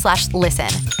shopify.com/listen.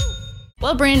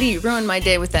 Well, Brandy, you ruined my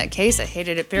day with that case. I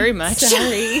hated it very much.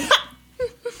 Sorry.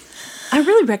 I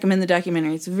really recommend the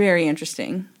documentary. It's very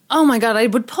interesting. Oh my God, I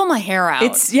would pull my hair out.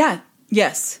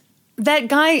 Yes. That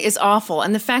guy is awful.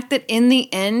 And the fact that in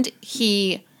the end,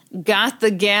 he got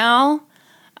the gal,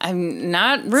 I'm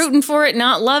not rooting for it,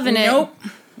 not loving it. Nope.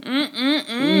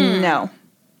 No.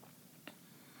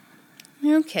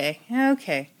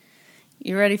 Okay.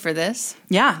 You ready for this?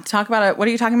 Yeah, talk about it. What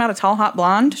are you talking about? A tall, hot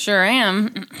blonde? Sure am.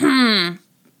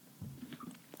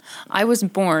 I was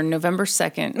born November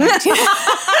 2nd.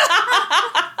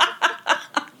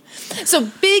 So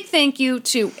big thank you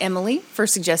to Emily for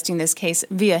suggesting this case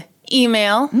via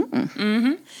email.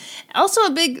 Also a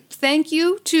big thank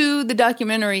you to the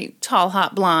documentary Tall,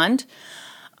 Hot Blonde.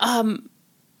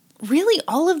 Really,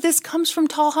 all of this comes from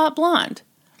Tall, Hot Blonde.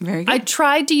 Very good. I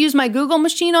tried to use my Google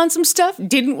machine on some stuff.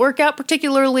 Didn't work out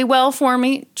particularly well for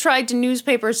me. Tried to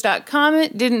newspapers.com.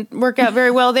 It didn't work out very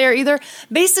well there either.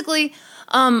 Basically,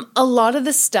 a lot of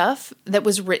the stuff that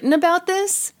was written about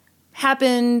this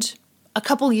happened a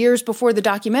couple years before the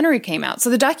documentary came out.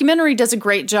 So the documentary does a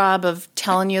great job of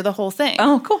telling you the whole thing.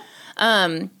 Oh, cool.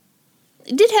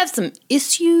 It did have some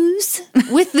issues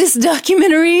with this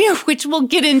documentary, which we'll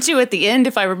get into at the end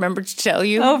if I remember to tell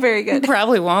you. Oh, very good.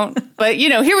 Probably won't. But,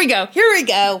 here we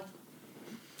go.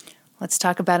 Let's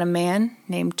talk about a man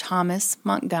named Thomas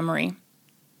Montgomery.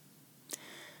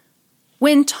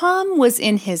 When Tom was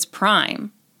in his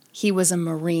prime, he was a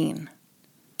Marine.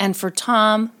 And for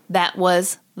Tom, that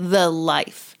was the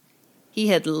life. He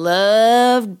had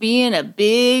loved being a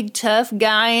big, tough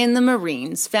guy in the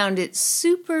Marines, found it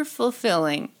super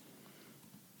fulfilling.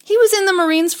 He was in the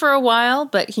Marines for a while,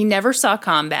 but he never saw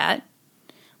combat,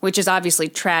 which is obviously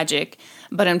tragic,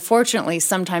 but unfortunately,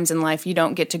 sometimes in life, you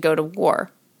don't get to go to war.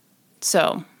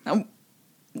 So...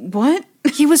 What?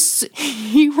 He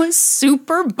was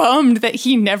super bummed that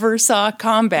he never saw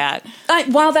combat.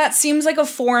 While that seems like a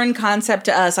foreign concept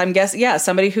to us, I'm guessing,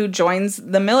 somebody who joins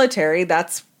the military,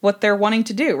 that's what they're wanting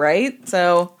to do, right?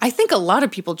 So I think a lot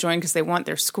of people join because they want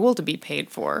their school to be paid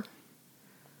for.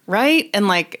 right? And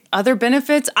like other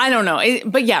benefits. I don't know.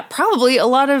 But yeah, probably a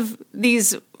lot of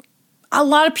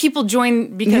people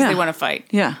join because they want to fight.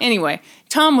 Yeah. Anyway,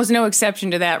 Tom was no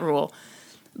exception to that rule.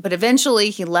 But eventually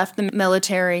he left the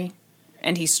military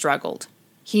and he struggled.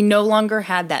 He no longer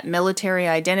had that military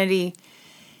identity,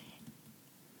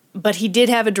 but he did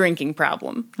have a drinking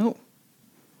problem. Oh.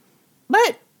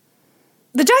 But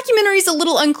the documentary's a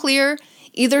little unclear.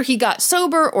 Either he got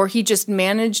sober or he just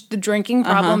managed the drinking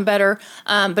problem better.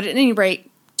 But at any rate,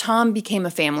 Tom became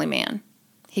a family man.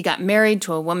 He got married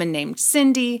to a woman named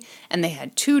Cindy, and they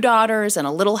had 2 daughters and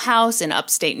a little house in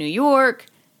upstate New York.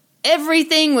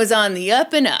 Everything was on the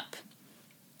up and up.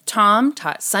 Tom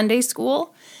taught Sunday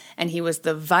school, and he was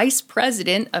the vice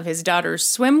president of his daughter's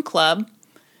swim club,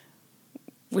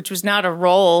 which was not a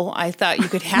role I thought you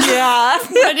could have. Yeah.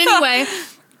 But anyway,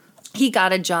 he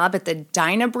got a job at the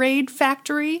Dynabraid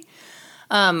factory.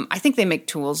 I think they make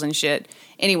tools and shit.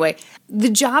 Anyway, the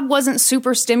job wasn't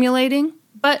super stimulating,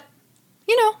 but,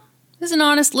 you know, it was an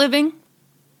honest living.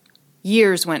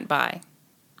 Years went by.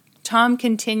 Tom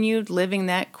continued living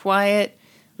that quiet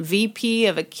VP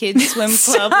of a kids' swim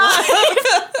club life.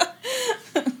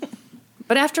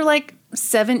 But after like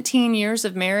 17 years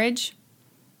of marriage,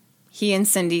 he and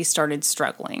Cindy started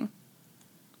struggling.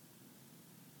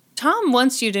 Tom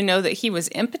wants you to know that he was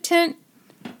impotent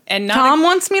and not. Tom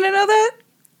wants me to know that?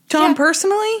 Tom Yeah.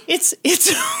 personally?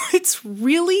 It's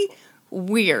really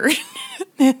weird.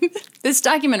 This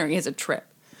documentary is a trip.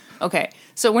 Okay,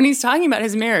 so when he's talking about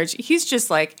his marriage, he's just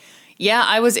like, yeah,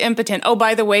 I was impotent. Oh,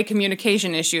 by the way,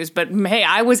 communication issues, but hey,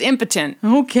 I was impotent.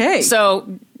 Okay.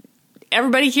 So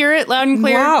everybody hear it loud and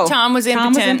clear? Wow. Tom was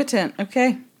impotent. Tom was impotent.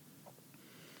 Okay.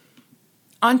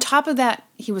 On top of that,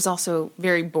 he was also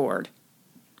very bored.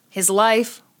 His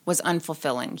life was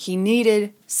unfulfilling. He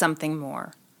needed something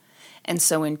more. And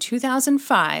so in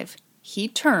 2005, he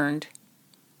turned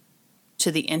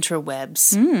to the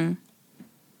interwebs.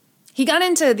 He got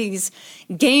into these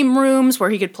game rooms where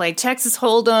he could play Texas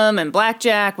Hold'em and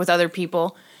blackjack with other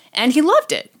people, and he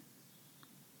loved it.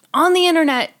 On the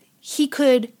internet, he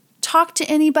could talk to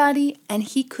anybody, and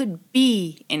he could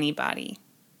be anybody.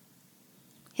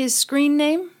 His screen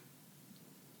name?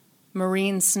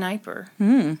 Marine Sniper.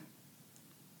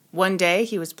 One day,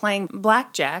 he was playing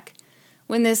blackjack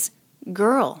when this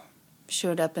girl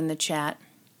showed up in the chat.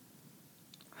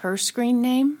 Her screen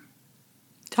name?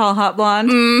 Tall, hot blonde.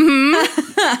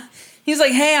 Mm-hmm. He's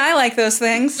like, hey, I like those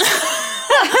things.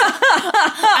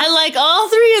 I like all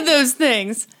 3 of those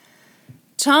things.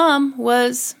 Tom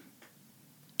was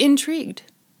intrigued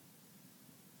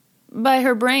by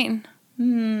her brain.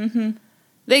 Mm-hmm.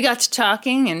 They got to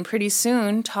talking, and pretty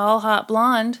soon, Tall, Hot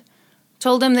Blonde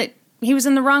told him that he was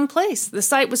in the wrong place. The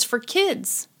site was for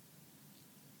kids.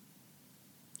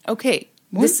 Okay,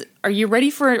 are you ready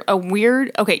for a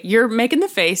weird... Okay, you're making the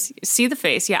face. See the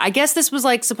face. Yeah, I guess this was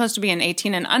like supposed to be an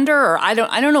 18 and under, or I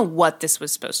don't know what this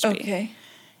was supposed to be. Okay.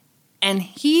 And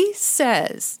he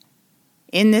says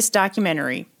in this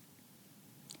documentary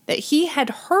that he had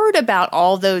heard about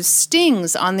all those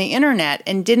stings on the internet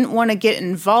and didn't want to get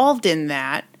involved in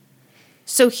that.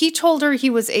 So he told her he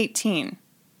was 18.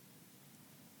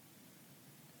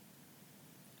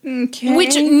 Okay.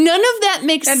 Which none of that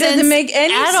makes sense. That doesn't make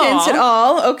any sense at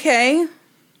all. Okay.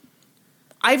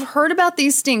 I've heard about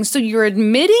these stings. So you're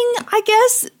admitting, I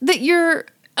guess, that you're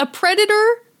a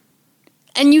predator?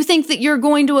 And you think that you're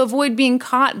going to avoid being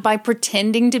caught by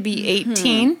pretending to be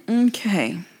 18?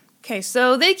 Okay. Okay,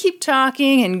 so they keep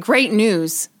talking, and great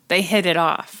news, they hit it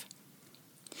off.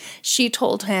 She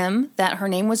told him that her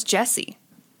name was Jessie,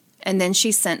 and then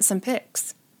she sent some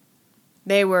pics.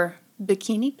 They were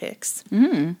bikini pics.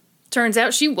 Turns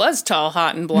out she was tall,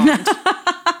 hot, and blonde.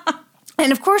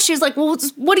 And of course, she's like, well,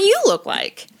 what do you look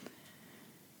like?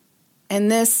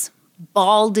 And this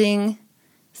balding,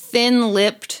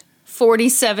 thin-lipped,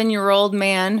 47-year-old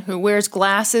man who wears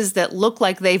glasses that look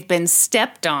like they've been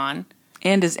stepped on.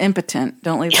 And is impotent.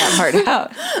 Don't leave that part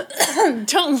out.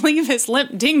 Don't leave his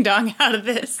limp ding-dong out of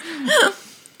this.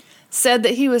 Said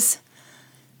that he was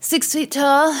 6 feet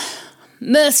tall,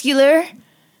 muscular,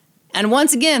 and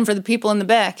once again, for the people in the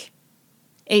back,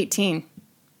 18.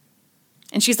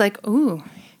 And she's like, ooh,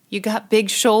 you got big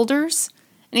shoulders?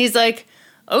 And he's like,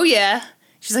 oh yeah.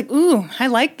 She's like, ooh, I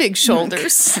like big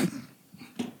shoulders.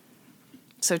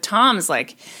 So Tom's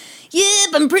like, yep,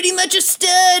 I'm pretty much a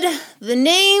stud. The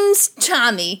name's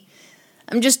Tommy.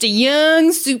 I'm just a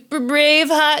young, super brave,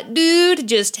 hot dude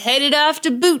just headed off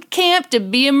to boot camp to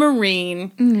be a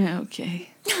Marine. Okay.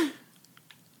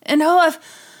 And I've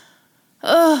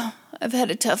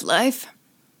had a tough life.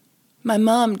 My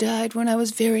mom died when I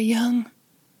was very young.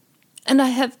 and I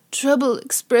have trouble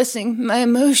expressing my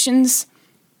emotions.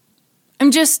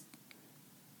 I'm just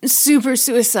super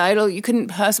suicidal. You couldn't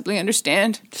possibly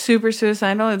understand. Super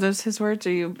suicidal? Are those his words?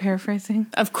 Are you paraphrasing?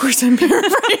 Of course I'm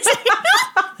paraphrasing.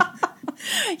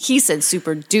 He said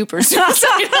super duper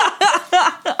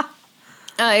suicidal.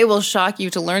 It will shock you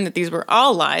to learn that these were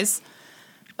all lies.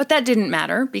 But that didn't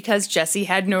matter because Jesse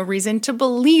had no reason to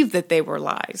believe that they were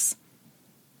lies.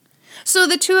 So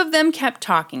the two of them kept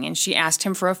talking, and she asked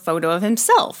him for a photo of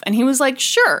himself, and he was like,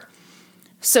 sure.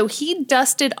 So he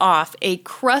dusted off a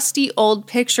crusty old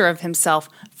picture of himself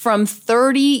from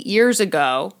 30 years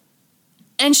ago,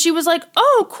 and she was like,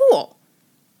 oh, cool.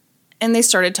 And they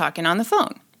started talking on the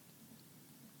phone.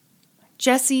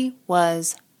 Jesse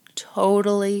was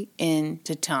totally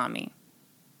into Tommy.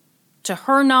 To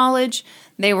her knowledge,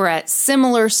 they were at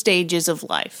similar stages of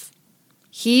life.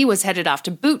 He was headed off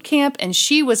to boot camp, and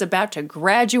she was about to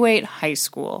graduate high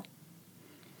school.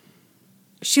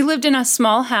 She lived in a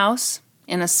small house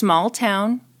in a small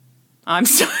town. I'm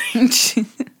sorry.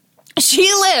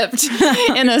 She lived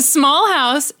in a small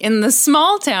house in the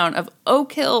small town of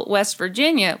Oak Hill, West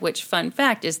Virginia, which, fun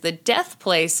fact, is the death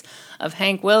place of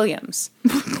Hank Williams.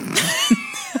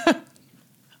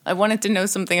 I wanted to know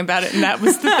something about it, and that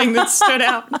was the thing that stood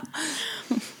out.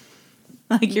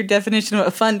 Like your definition of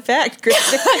a fun fact,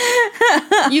 Kristen.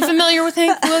 You familiar with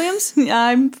Hank Williams?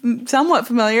 I'm somewhat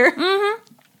familiar.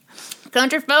 Mm-hmm.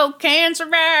 Country folk can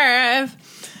survive.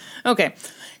 Okay.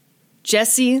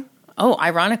 Jesse. Oh,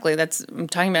 ironically, I'm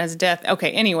talking about his death.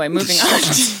 Okay, anyway, moving on.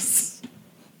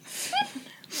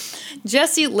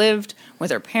 Jesse lived with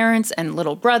her parents and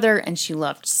little brother, and she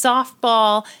loved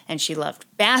softball, and she loved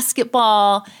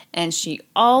basketball, and she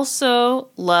also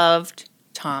loved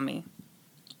Tommy.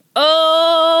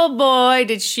 Oh boy,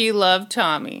 did she love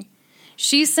Tommy.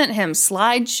 She sent him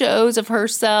slideshows of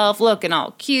herself looking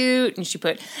all cute, and she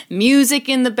put music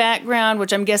in the background,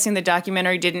 which I'm guessing the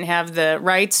documentary didn't have the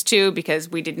rights to because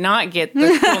we did not get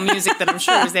the cool music that I'm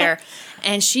sure was there.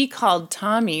 And she called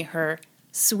Tommy her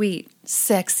sweet,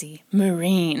 sexy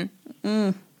Marine.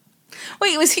 Mm.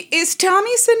 Wait, is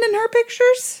Tommy sending her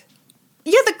pictures?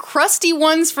 Yeah, the crusty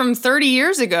ones from 30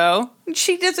 years ago.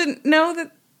 She doesn't know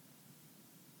that.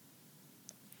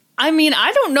 I mean,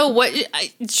 I don't know what...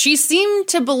 she seemed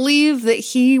to believe that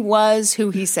he was who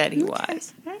he said he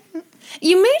was.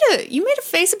 You made a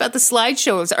face about the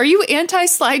slideshows. Are you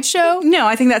anti-slideshow? No,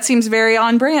 I think that seems very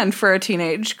on brand for a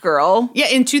teenage girl. Yeah,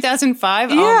 in 2005?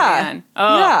 Yeah. Oh, man.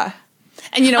 Oh. Yeah.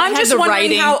 And, you know, I'm just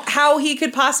wondering writing. how he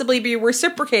could possibly be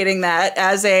reciprocating that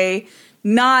as a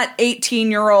not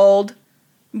 18-year-old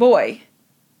boy.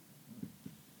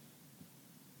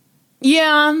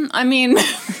 Yeah, I mean,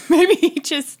 maybe he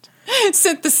just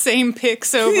sent the same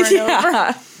pics over and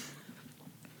over.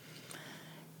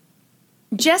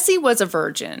 Jessie was a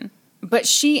virgin, but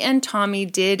she and Tommy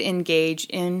did engage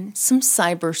in some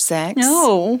cyber sex.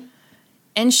 No.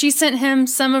 And she sent him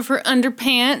some of her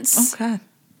underpants. Okay.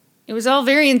 It was all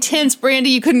very intense,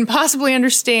 Brandy. You couldn't possibly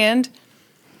understand.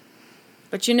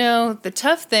 But you know, the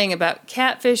tough thing about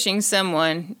catfishing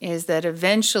someone is that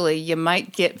eventually you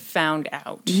might get found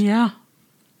out. Yeah.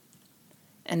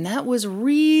 And that was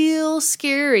real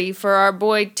scary for our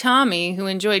boy Tommy, who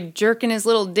enjoyed jerking his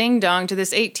little ding-dong to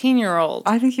this 18-year-old.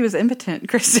 I think he was impotent,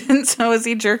 Kristen. So is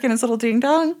he jerking his little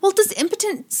ding-dong? Well,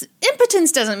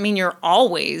 impotence doesn't mean you're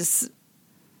always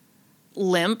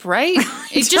limp, right?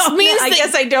 It just means I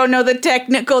guess I don't know the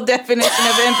technical definition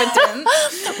of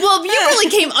impotence. Well, you really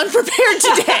came unprepared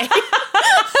today.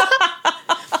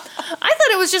 I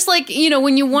thought it was just like, you know,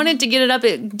 when you wanted to get it up,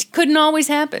 it couldn't always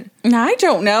happen. I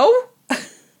don't know.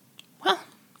 Well,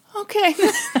 okay.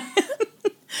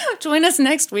 Join us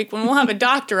next week when we'll have a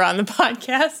doctor on the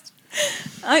podcast.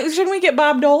 Shouldn't we get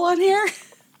Bob Dole on here?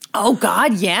 Oh,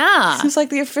 God, yeah. He's like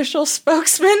the official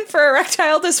spokesman for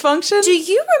erectile dysfunction. Do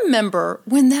you remember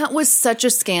when that was such a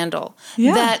scandal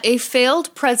that a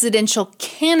failed presidential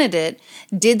candidate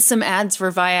did some ads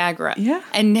for Viagra? Yeah.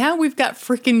 And now we've got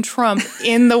freaking Trump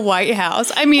in the White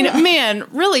House. I mean, man,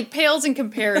 really pales in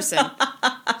comparison.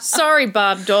 Sorry,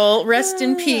 Bob Dole. Rest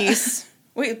in peace.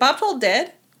 Wait, Bob Dole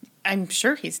dead? I'm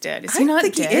sure he's dead. Is he not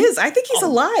dead? I think he is. I think he's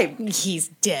alive. He's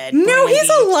dead. No, Brandy. he's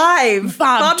alive.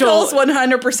 Bob Dole's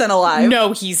 100% alive.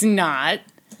 No, he's not.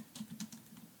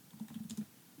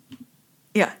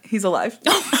 Yeah, he's alive.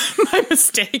 My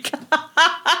mistake.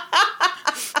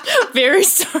 Very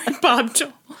sorry, Bob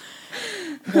Dole.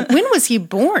 When was he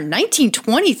born?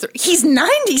 1923. He's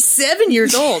 97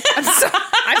 years old. I'm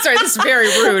sorry. This is very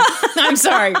rude. I'm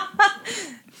sorry.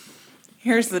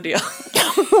 Here's the deal.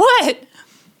 What?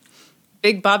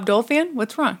 Big Bob Dole fan?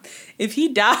 What's wrong? If he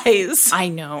dies, I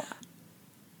know.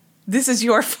 This is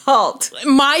your fault.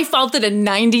 My fault that a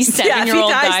 97-year-old if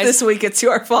he dies this week, it's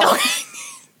your fault.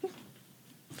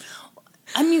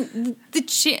 I mean,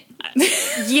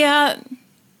 yeah.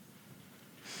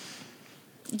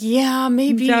 Yeah,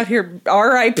 maybe. He's out here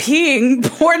R.I.P.ing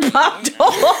poor Bob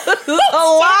Dole, who's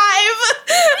alive.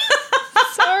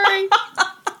 Sorry.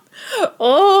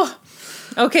 Oh.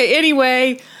 Okay,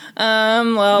 anyway.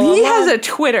 Well. He has a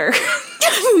Twitter.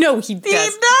 No, he does.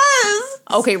 He does.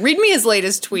 Okay, read me his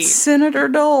latest tweet. Senator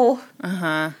Dole.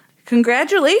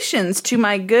 Congratulations to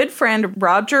my good friend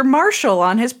Roger Marshall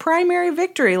on his primary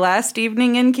victory last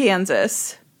evening in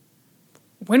Kansas.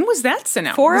 When was that sent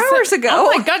out? 4 hours ago.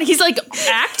 Oh my God, he's like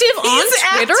active on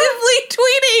Twitter? Actively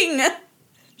tweeting.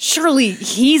 Surely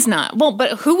he's not. Well,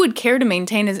 but who would care to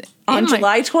maintain his... On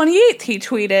July 28th, he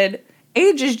tweeted,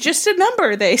 "Age is just a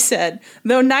number," they said.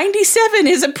 "Though 97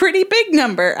 is a pretty big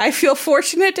number. I feel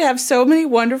fortunate to have so many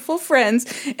wonderful friends,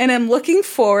 and I'm looking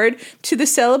forward to the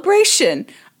celebration.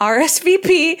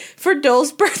 RSVP for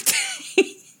Dole's birthday."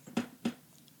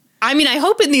 I mean, I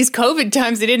hope in these COVID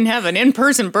times they didn't have an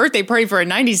in-person birthday party for a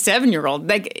 97-year-old.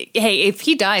 Like, hey, if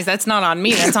he dies, that's not on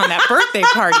me. That's on that birthday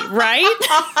party, right?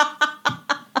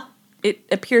 It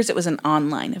appears it was an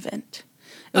online event.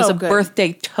 It was a good.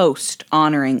 birthday toast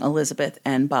honoring Elizabeth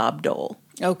and Bob Dole.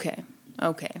 Okay.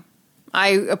 I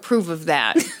approve of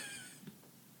that.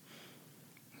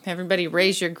 Everybody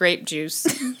raise your grape juice.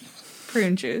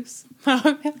 Prune juice.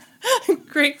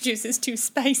 Grape juice is too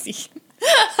spicy.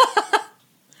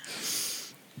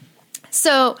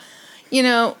 So,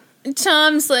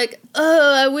 Tom's like,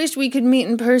 "Oh, I wish we could meet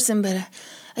in person, but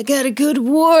I got a good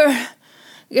war.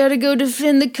 Gotta go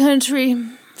defend the country.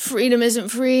 Freedom isn't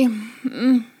free.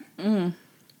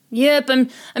 Yep,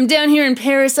 I'm down here in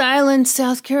Parris Island,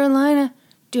 South Carolina,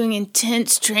 doing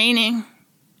intense training.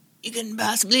 You couldn't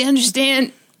possibly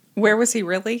understand." Where was he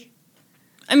really?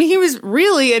 I mean, he was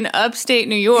really in upstate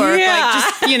New York, Yeah.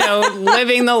 like just,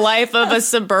 living the life of a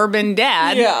suburban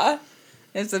dad. Yeah.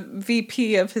 As a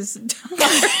VP of his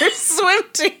daughter's swim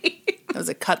team. That was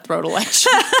a cutthroat election.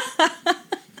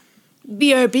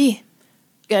 BRB.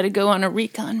 Got to go on a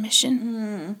recon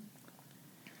mission.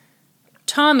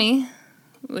 Tommy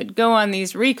would go on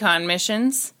these recon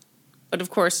missions, but of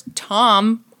course,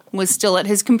 Tom was still at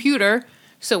his computer,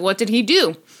 so what did he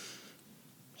do?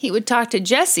 He would talk to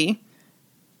Jesse,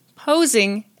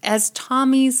 posing as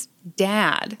Tommy's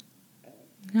dad.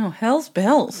 No, hell's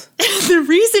bells. The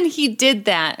reason he did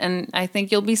that, and I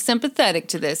think you'll be sympathetic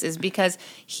to this, is because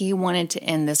he wanted to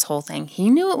end this whole thing. He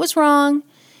knew it was wrong.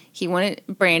 He wanted,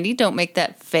 Brandy, don't make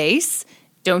that face.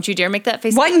 Don't you dare make that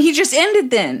face. Why didn't he just end it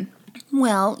then?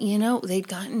 Well, they'd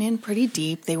gotten in pretty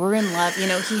deep. They were in love.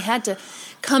 He had to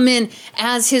come in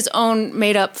as his own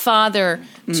made-up father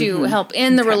to help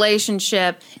end the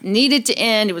relationship. Needed to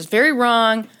end. It was very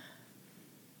wrong.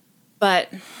 But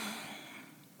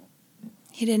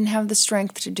he didn't have the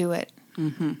strength to do it.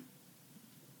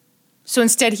 So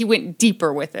instead, he went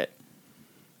deeper with it.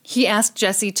 He asked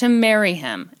Jesse to marry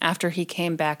him after he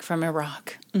came back from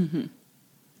Iraq.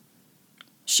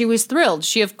 She was thrilled.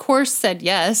 She, of course, said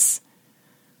yes.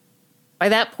 By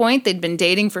that point, they'd been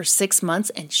dating for 6 months,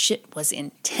 and shit was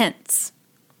intense.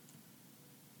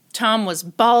 Tom was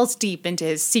balls deep into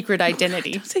his secret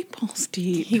identity. Don't say balls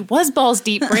deep. He was balls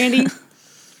deep, Brandy.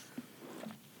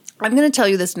 I'm going to tell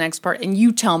you this next part, and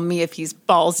you tell me if he's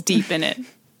balls deep in it.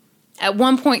 At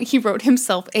one point, he wrote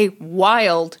himself a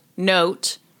wild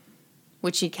note,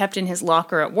 which he kept in his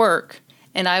locker at work,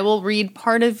 and I will read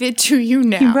part of it to you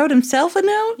now. He wrote himself a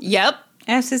note? Yep.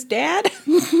 As his dad?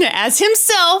 As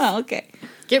himself. Oh, okay.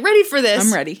 Get ready for this.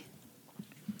 I'm ready.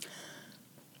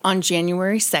 On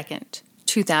January 2nd,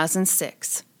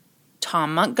 2006,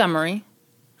 Tom Montgomery,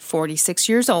 46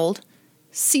 years old,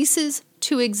 ceases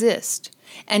to exist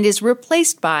and is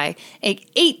replaced by an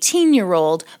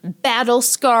 18-year-old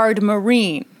battle-scarred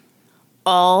Marine.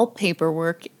 All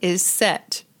paperwork is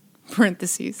set,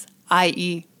 parentheses,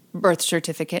 i.e. birth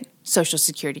certificate, social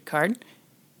security card.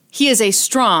 He is a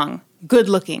strong,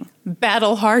 good-looking,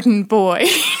 battle-hardened boy.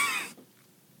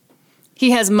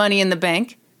 He has money in the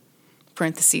bank,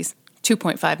 parentheses,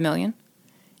 $2.5 million,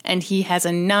 and he has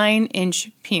a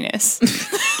 9-inch penis.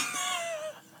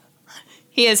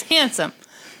 He is handsome,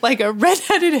 like a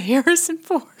red-headed Harrison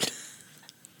Ford.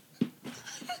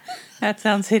 That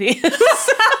sounds hideous.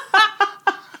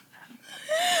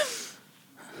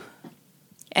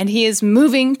 And he is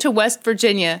moving to West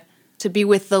Virginia to be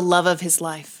with the love of his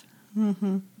life.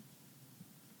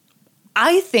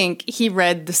 I think he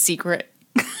read The Secret.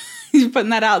 He's putting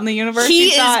that out in the universe. He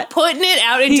is putting it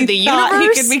out into the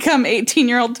universe. He could become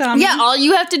 18-year-old Tommy. Yeah, all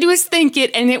you have to do is think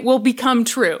it, and it will become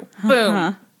true.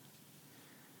 Boom.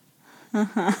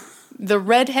 The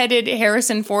redheaded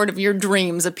Harrison Ford of your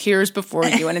dreams appears before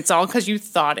you, and it's all because you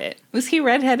thought it. Was he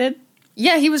redheaded?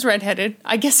 Yeah, he was redheaded.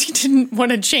 I guess he didn't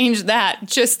want to change that.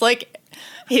 Just like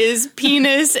his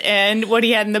penis and what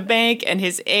he had in the bank and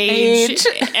his age.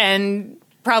 And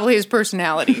probably his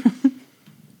personality.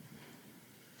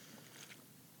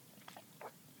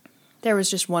 There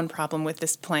was just one problem with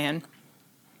this plan.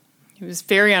 It was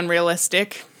very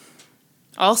unrealistic.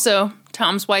 Also,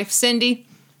 Tom's wife, Cindy,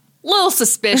 little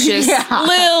suspicious.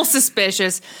 Little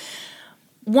suspicious.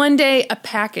 One day, a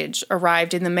package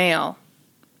arrived in the mail.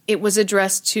 It was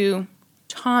addressed to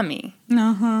Tommy.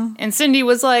 And Cindy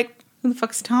was like, who the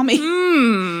fuck's Tommy?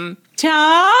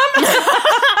 Tom?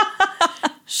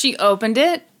 She opened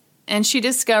it, and she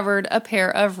discovered a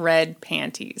pair of red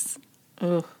panties.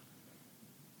 Ugh.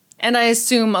 And I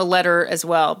assume a letter as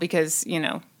well, because, you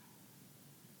know,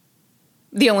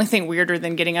 the only thing weirder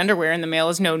than getting underwear in the mail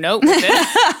is no note with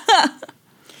it.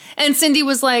 And Cindy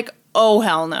was like, oh,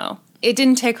 hell no. It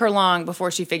didn't take her long before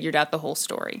she figured out the whole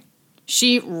story.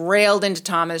 She railed into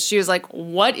Thomas. She was like,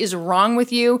 what is wrong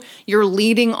with you? You're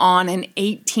leading on an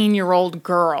 18-year-old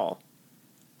girl.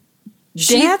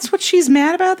 That's what she's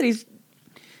mad about? That he's...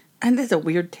 And that's a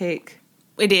weird take.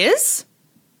 It is?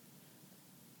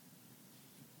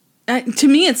 To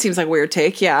me, it seems like a weird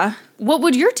take, yeah. What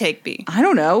would your take be? I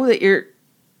don't know, that you're...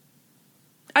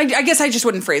 I guess I just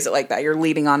wouldn't phrase it like that. You're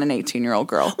leading on an 18-year-old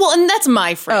girl. Well, and that's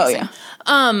my phrasing.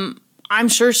 Oh, yeah. I'm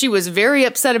sure she was very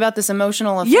upset about this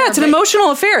emotional affair. Yeah, it's an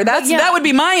emotional affair. That would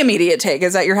be my immediate take,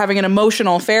 is that you're having an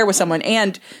emotional affair with someone,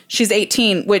 and she's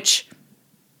 18, which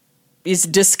is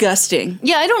disgusting.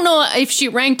 Yeah, I don't know if she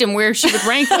ranked him where she would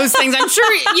rank those things. I'm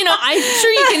sure, you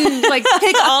can like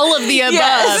pick all of the above.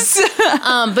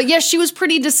 Yes. But yes, she was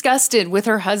pretty disgusted with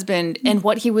her husband and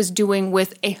what he was doing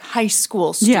with a high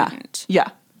school student. Yeah.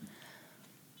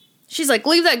 She's like,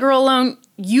 leave that girl alone.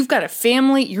 You've got a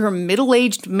family. You're a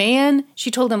middle-aged man.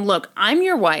 She told him, look, I'm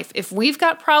your wife. If we've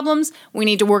got problems, we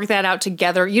need to work that out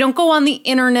together. You don't go on the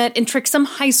internet and trick some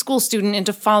high school student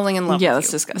into falling in love with you. Yeah,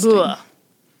 that's disgusting. Ugh.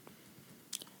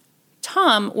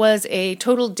 Tom was a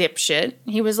total dipshit.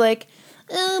 He was like,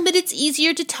 oh, but it's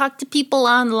easier to talk to people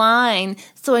online,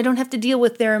 so I don't have to deal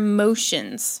with their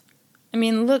emotions. I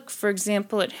mean, look, for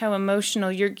example, at how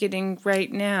emotional you're getting right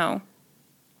now.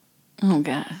 Oh,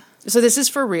 God. So this is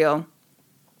for real.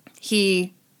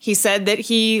 He said that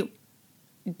he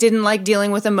didn't like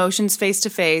dealing with emotions face to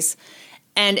face.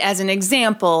 And as an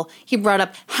example, he brought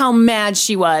up how mad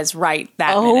she was that minute.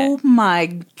 Oh, my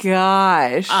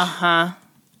gosh. Uh-huh.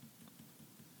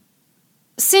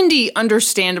 Cindy,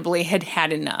 understandably,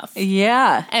 had enough.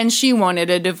 Yeah. And she wanted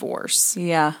a divorce.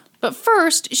 Yeah. But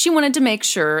first, she wanted to make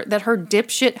sure that her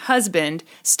dipshit husband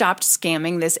stopped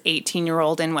scamming this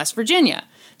 18-year-old in West Virginia.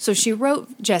 So she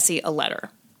wrote Jesse a letter.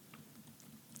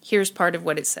 Here's part of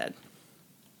what it said.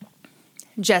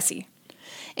 Jesse,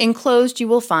 enclosed you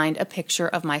will find a picture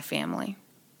of my family.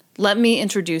 Let me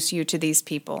introduce you to these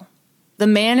people. The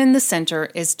man in the center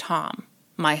is Tom,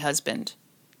 my husband.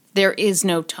 There is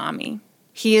no Tommy.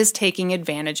 He is taking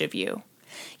advantage of you.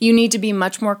 You need to be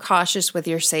much more cautious with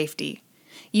your safety.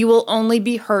 You will only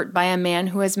be hurt by a man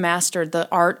who has mastered the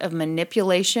art of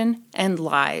manipulation and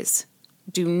lies.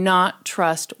 Do not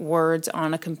trust words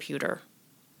on a computer.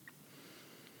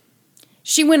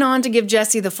 She went on to give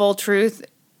Jesse the full truth.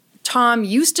 Tom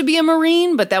used to be a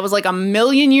Marine, but that was like a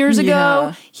million years ago.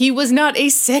 Yeah. He was not a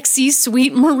sexy,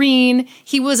 sweet Marine.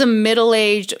 He was a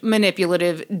middle-aged,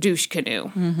 manipulative douche canoe.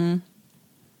 Mm-hmm.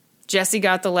 Jesse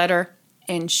got the letter,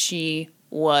 and she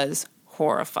was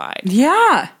horrified.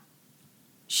 Yeah.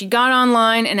 She got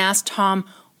online and asked Tom,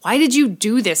 why did you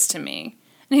do this to me?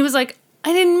 And he was like,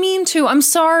 I didn't mean to. I'm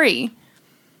sorry.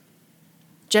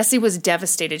 Jessie was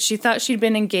devastated. She thought she'd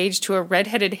been engaged to a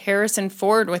redheaded Harrison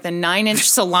Ford with a 9-inch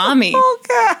salami. Oh,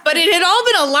 God. But it had all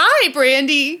been a lie,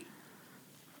 Brandy.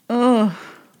 Oh.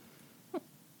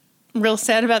 Real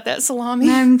sad about that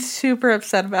salami. I'm super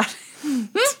upset about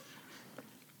it.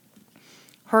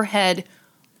 Her head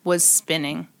was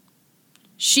spinning.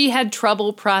 She had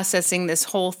trouble processing this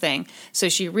whole thing, so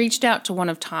she reached out to one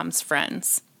of Tom's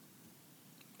friends,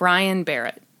 Brian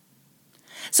Barrett.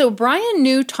 So Brian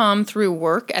knew Tom through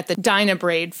work at the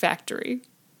Dynabraid factory,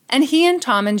 and he and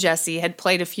Tom and Jesse had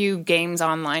played a few games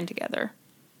online together.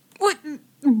 What?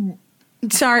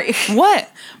 Sorry. What?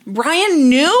 Brian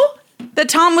knew that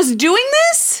Tom was doing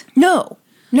this? No.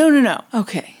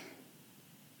 Okay.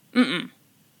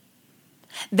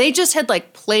 They just had,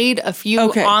 played a few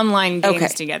online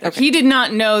games together. Okay. He did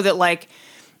not know that,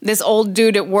 this old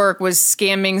dude at work was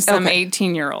scamming some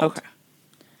 18-year-old. Okay.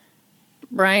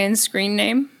 Brian's screen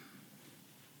name?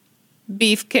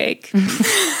 Beefcake.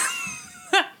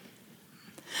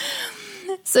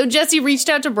 So Jessie reached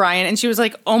out to Brian and she was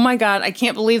like, oh my God, I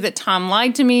can't believe that Tom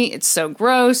lied to me. It's so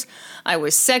gross. I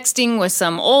was sexting with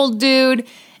some old dude.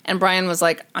 And Brian was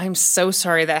like, I'm so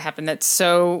sorry that happened. That's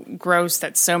so gross.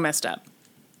 That's so messed up.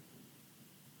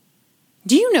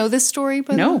 Do you know this story?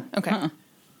 By the way? Okay.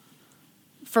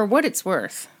 For what it's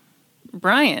worth,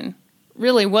 Brian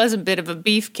really was a bit of a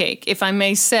beefcake, if I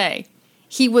may say.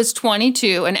 He was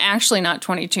 22, and actually not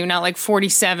 22, not like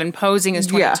 47, posing as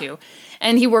 22. Yeah.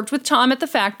 And he worked with Tom at the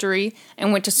factory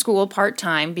and went to school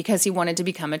part-time because he wanted to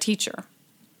become a teacher.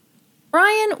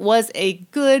 Brian was a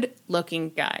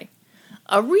good-looking guy.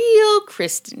 A real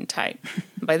Kristen type.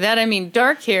 By that I mean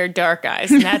dark hair, dark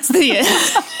eyes, and that's the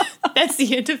end. That's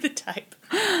the end of the type.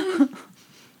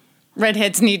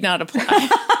 Redheads need not apply.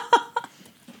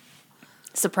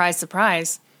 Surprise,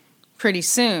 surprise. Pretty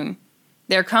soon,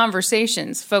 their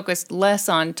conversations focused less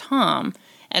on Tom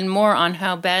and more on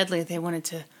how badly they wanted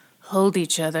to hold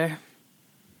each other.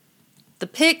 The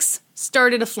pics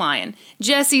started a-flying.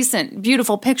 Jessie sent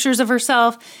beautiful pictures of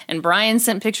herself, and Brian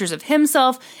sent pictures of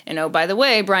himself. And oh, by the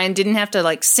way, Brian didn't have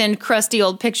to, send crusty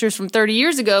old pictures from 30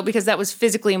 years ago because that was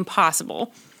physically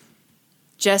impossible.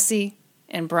 Jessie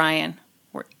and Brian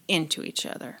were into each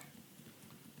other.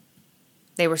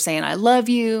 They were saying, I love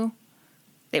you.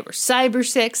 They were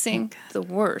cyber-sexing. The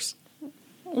worst.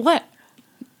 What?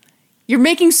 You're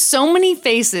making so many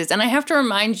faces, and I have to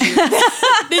remind you,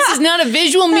 this is not a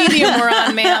visual medium we're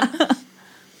on, ma'am.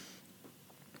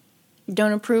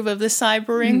 Don't approve of the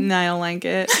cybering? I don't like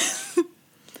it.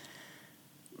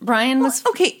 Brian was...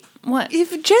 okay. What?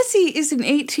 If Jessie is an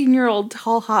 18-year-old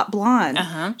tall, hot blonde,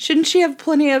 shouldn't she have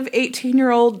plenty of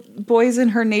 18-year-old boys in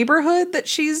her neighborhood that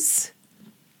she's...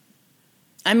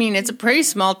 I mean, it's a pretty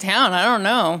small town. I don't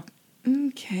know.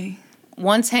 Okay.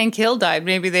 Once Hank Hill died,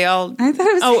 maybe they all... I thought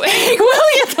it was... Oh, Hank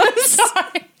Williams! I'm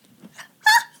sorry.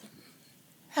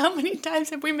 How many times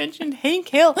have we mentioned Hank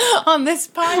Hill on this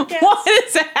podcast? What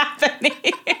is happening?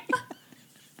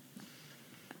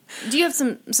 Do you have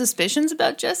some suspicions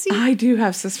about Jessie? I do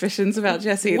have suspicions about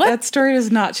Jessie. What? That story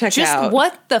does not check out. Just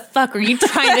what the fuck are you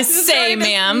trying to say,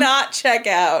 ma'am? Does not check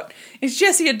out. Is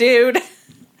Jessie a dude?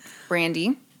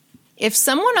 Brandy, if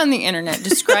someone on the internet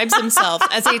describes themselves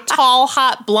as a tall,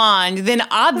 hot blonde, then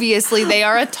obviously they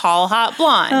are a tall, hot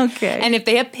blonde. Okay. And if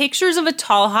they have pictures of a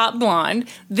tall, hot blonde,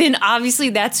 then obviously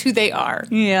that's who they are.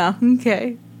 Yeah,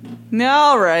 okay.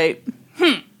 All right.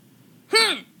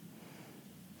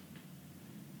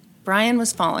 Brian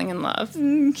was falling in love.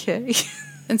 Okay.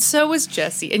 And so was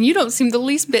Jessie. And you don't seem the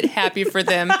least bit happy for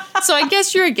them. So I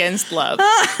guess you're against love.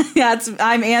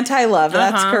 I'm anti-love.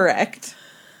 That's correct.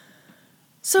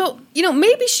 So,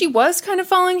 maybe she was kind of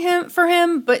falling for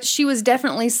him, but she was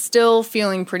definitely still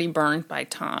feeling pretty burned by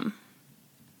Tom.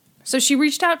 So she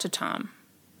reached out to Tom.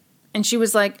 And she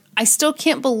was like, I still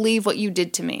can't believe what you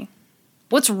did to me.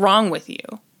 What's wrong with you?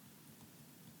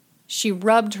 She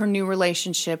rubbed her new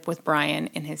relationship with Brian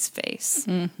in his face.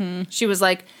 Mm-hmm. She was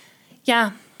like,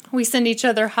 yeah, we send each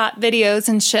other hot videos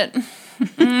and shit.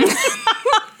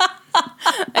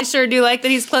 I sure do like that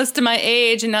he's close to my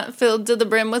age and not filled to the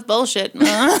brim with bullshit.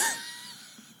 This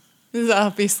is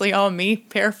obviously all me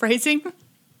paraphrasing.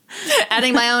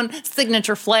 Adding my own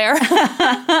signature flair.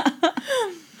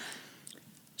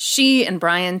 She and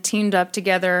Brian teamed up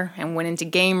together and went into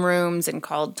game rooms and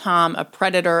called Tom a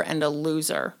predator and a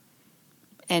loser.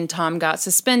 And Tom got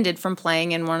suspended from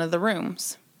playing in one of the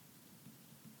rooms.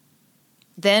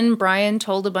 Then Brian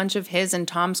told a bunch of his and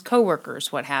Tom's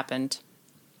coworkers what happened.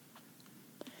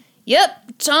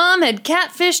 Yep, Tom had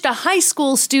catfished a high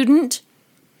school student.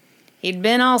 He'd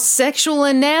been all sexual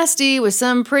and nasty with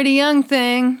some pretty young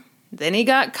thing. Then he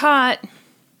got caught.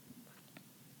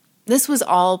 This was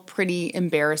all pretty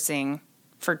embarrassing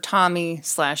for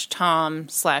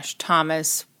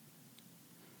Tommy/Tom/Thomas.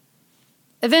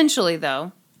 Eventually,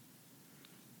 though,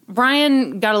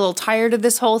 Brian got a little tired of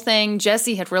this whole thing.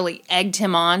 Jessie had really egged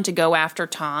him on to go after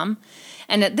Tom.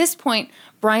 And at this point,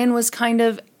 Brian was kind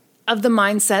of the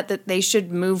mindset that they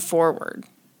should move forward.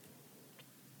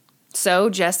 So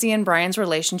Jessie and Brian's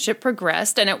relationship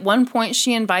progressed, and at one point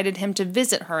she invited him to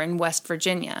visit her in West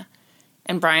Virginia.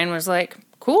 And Brian was like,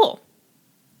 cool.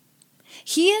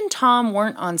 He and Tom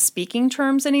weren't on speaking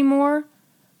terms anymore,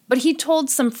 but he told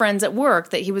some friends at work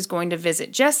that he was going to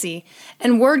visit Jessie,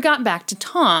 and word got back to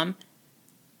Tom,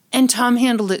 and Tom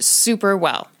handled it super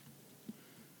well.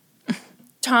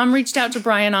 Tom reached out to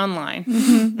Brian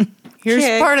online.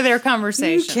 Here's part of their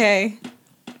conversation. Okay.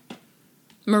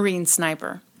 Marine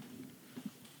sniper.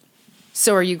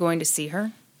 So are you going to see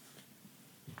her?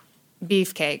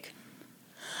 Beefcake.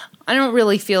 I don't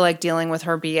really feel like dealing with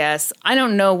her BS. I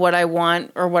don't know what I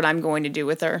want or what I'm going to do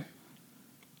with her.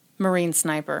 Marine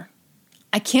Sniper,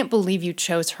 I can't believe you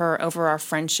chose her over our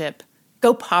friendship.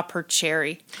 Go pop her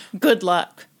cherry. Good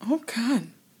luck. Oh, God.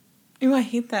 Ew, I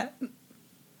hate that.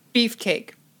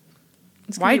 Beefcake.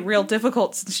 It's going to be real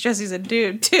difficult since Jesse's a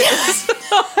dude, too.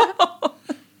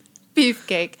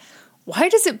 Beefcake. Why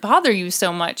does it bother you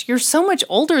so much? You're so much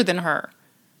older than her.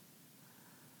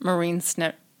 Marine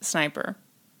Sniper.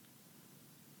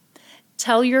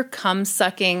 Tell your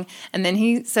cum-sucking, and then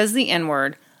he says the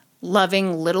N-word,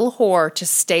 loving little whore to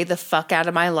stay the fuck out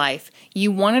of my life.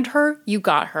 You wanted her, you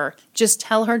got her. Just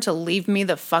tell her to leave me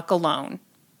the fuck alone.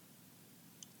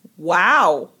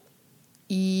 Wow.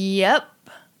 Yep.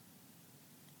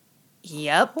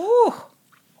 Ooh.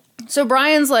 So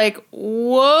Brian's like,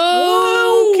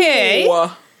 whoa, okay.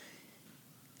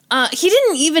 He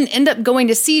didn't even end up going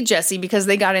to see Jessie because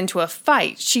they got into a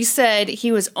fight. She said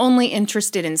he was only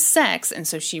interested in sex, and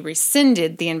so she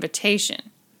rescinded the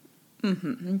invitation.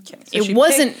 Mm-hmm. Okay. So It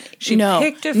wasn't. She no,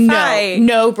 picked a fight.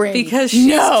 No, Brandy. Because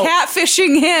she's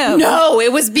catfishing him. No,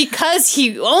 it was because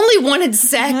he only wanted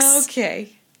sex. Okay.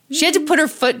 She had to put her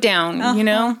foot down, you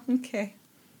know? Okay.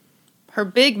 Her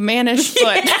big mannish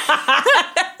foot.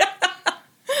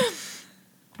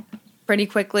 Pretty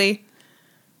quickly,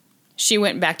 she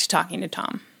went back to talking to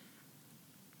Tom.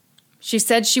 She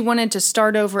said she wanted to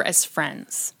start over as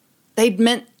friends. They'd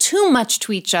meant too much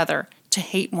to each other to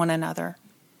hate one another.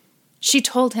 She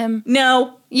told him...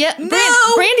 No. Yeah,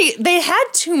 No. Brandy, they had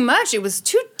too much. It was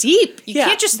too deep. You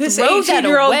can't just this throw that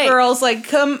 18-year-old away. girl's like,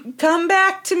 come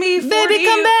back to me, 40, Baby,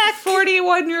 come back.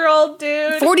 41-year-old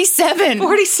dude. 47.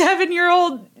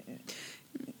 47-year-old.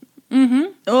 Mm-hmm.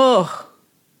 Oh.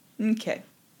 Okay.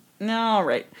 All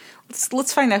right.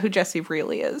 Let's find out who Jessie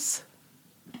really is.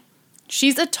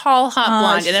 She's a tall, hot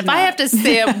blonde. And if I have to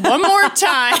say it one more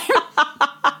time,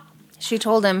 she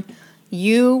told him,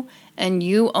 you and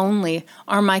you only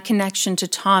are my connection to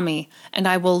Tommy, and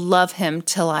I will love him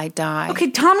till I die. Okay,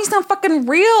 Tommy's not fucking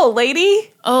real,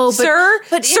 lady. Oh,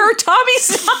 but Sir,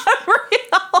 Tommy's not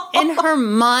real. In her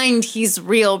mind, he's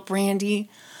real, Brandy.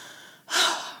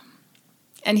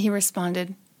 And he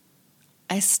responded,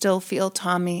 I still feel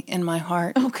Tommy in my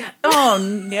heart. Oh, God. Oh,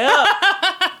 no.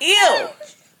 Ew.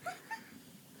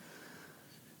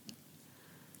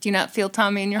 Do you not feel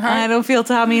Tommy in your heart? I don't feel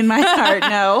Tommy in my heart,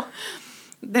 no.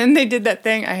 Then they did that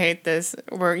thing, I hate this,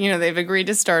 where, they've agreed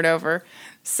to start over.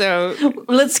 So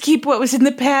let's keep what was in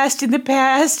the past,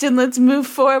 and let's move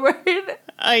forward.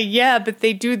 Yeah, but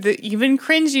they do the even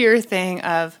cringier thing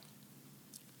of,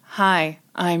 hi,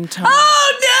 I'm Tom.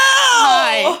 Oh, no!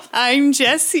 Hi, I'm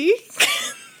Jessie.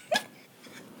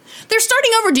 They're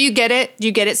starting over. Do you get it? Do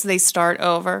you get it? So they start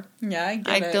over. Yeah, I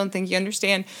get it. I don't think you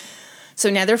understand. So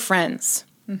now they're friends,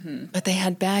 but they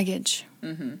had baggage.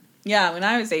 Mm-hmm. Yeah, when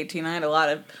I was 18, I had a lot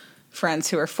of friends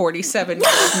who were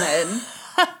 47-year-old men.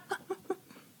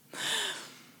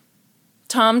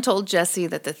 Tom told Jessie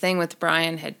that the thing with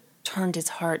Brian had turned his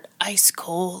heart ice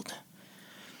cold.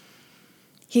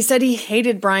 He said he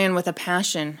hated Brian with a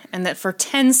passion and that for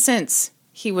 10 cents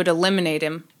he would eliminate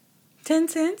him. 10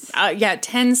 cents? Yeah,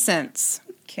 10 cents.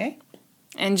 Okay.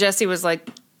 And Jessie was like,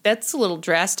 that's a little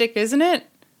drastic, isn't it?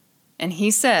 And he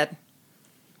said,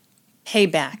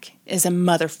 payback is a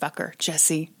motherfucker,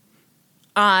 Jessie.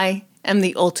 I am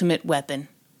the ultimate weapon.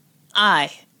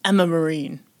 I am a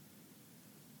Marine.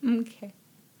 Okay.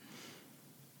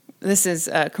 This is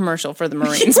a commercial for the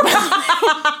Marines.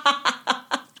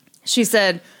 She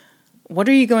said, what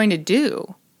are you going to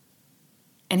do?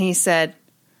 And he said,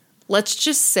 let's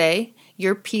just say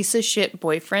your piece of shit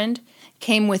boyfriend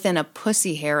came within a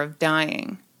pussy hair of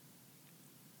dying.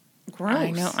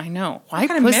 Gross. I know. Why what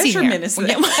kind of pussy measurement hair? is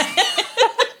that?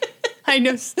 I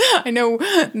know.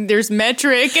 There's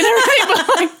metric and everything, but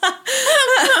like,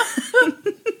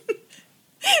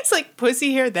 it's like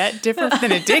pussy hair that different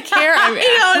than a dick hair. I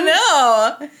don't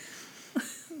know.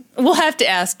 We'll have to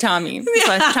ask Tommy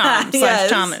slash Tom slash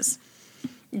Thomas.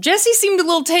 Jessie seemed a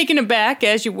little taken aback,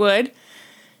 as you would.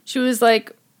 She was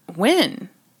like, when?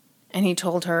 And he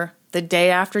told her, the day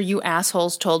after you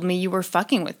assholes told me you were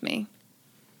fucking with me.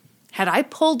 Had I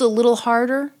pulled a little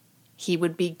harder, he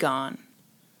would be gone.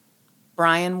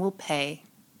 Brian will pay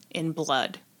in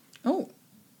blood. Oh.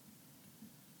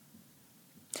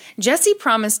 Jessie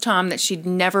promised Tom that she'd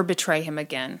never betray him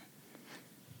again.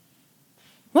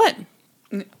 What?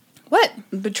 What?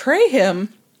 Betray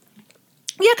him?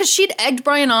 Yeah, because she'd egged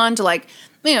Brian on to,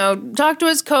 talk to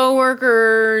his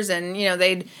coworkers, and,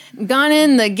 they'd gone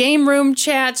in the game room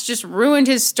chats, just ruined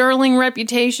his sterling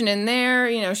reputation in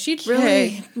there. She'd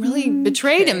really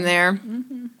betrayed him there.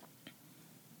 Mm-hmm.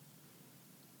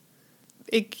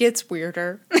 It gets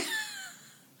weirder.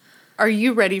 Are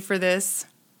you ready for this?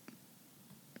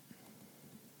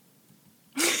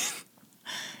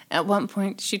 At one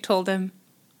point, she told him,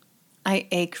 I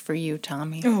ache for you,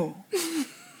 Tommy. Oh.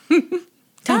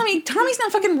 Tommy's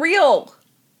not fucking real.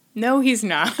 No, he's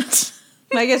not.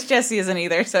 I guess Jesse isn't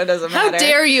either, so it doesn't matter. How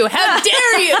dare you? How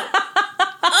dare you?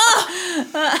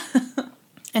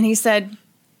 And he said,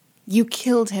 you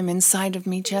killed him inside of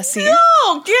me, Jesse.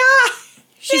 Oh, God.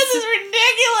 This is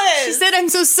ridiculous. She said, I'm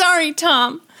so sorry,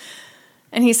 Tom.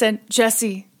 And he said,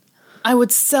 Jesse, I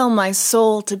would sell my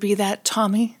soul to be that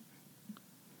Tommy.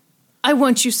 I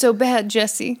want you so bad,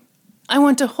 Jesse. I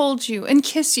want to hold you and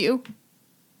kiss you.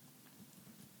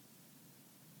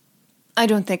 I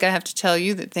don't think I have to tell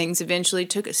you that things eventually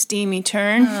took a steamy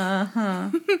turn. Uh-huh.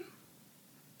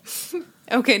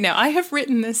 Okay, now I have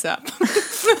written this up.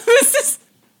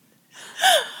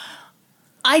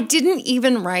 I didn't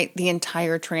even write the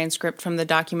entire transcript from the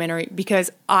documentary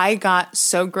because I got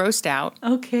so grossed out.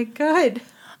 Okay, good.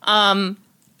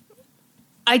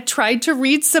 I tried to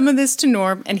read some of this to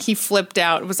Norm, and he flipped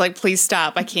out. It was like, please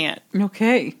stop. I can't.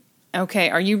 Okay. Okay,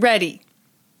 are you ready?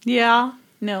 Yeah.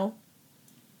 No.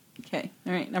 Okay.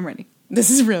 All right, I'm ready. This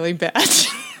is really bad.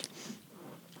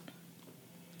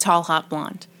 Tall, hot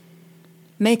blonde.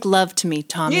 Make love to me,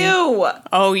 Tommy. Ew.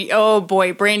 Oh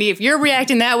boy, Brandy, if you're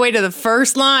reacting that way to the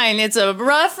first line, it's a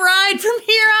rough ride from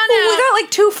here on out. We got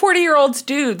like 2 40-year-old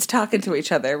dudes talking to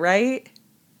each other, right?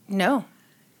 No.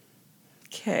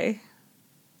 Okay.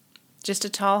 Just a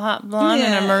tall, hot blonde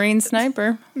and a Marine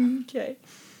sniper. Okay.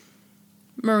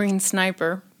 Marine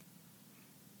sniper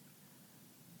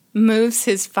moves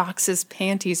his fox's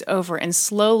panties over and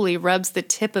slowly rubs the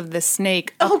tip of the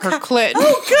snake up her clit.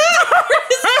 Oh, God!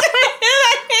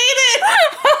 I hate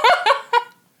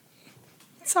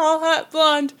it! Tall, hot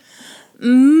blonde.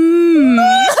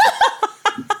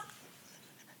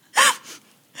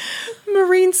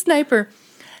 Marine sniper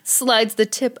slides the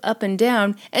tip up and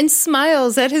down and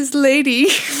smiles at his lady.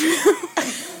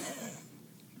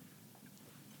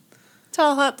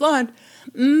 Tall, hot blonde.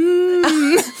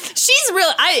 She's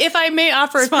real. If I may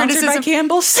offer a Sponsored criticism. by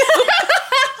Campbell's.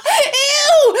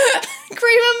 Ew!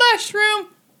 Cream of mushroom.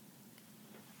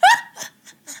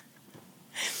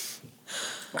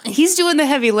 He's doing the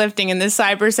heavy lifting in this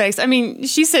cyber sex. I mean,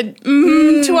 she said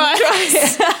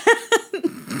twice.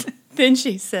 Then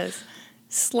she says,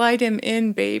 slide him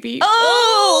in, baby.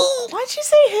 Oh! Why'd you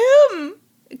say him?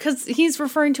 Because he's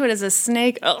referring to it as a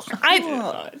snake. Oh, I don't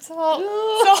know. It's all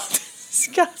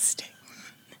disgusting.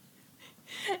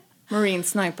 Marine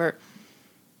sniper.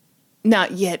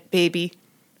 Not yet, baby.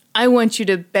 I want you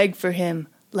to beg for him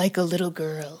like a little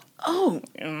girl. Oh.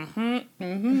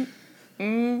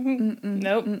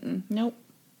 Nope. Nope.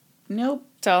 Nope.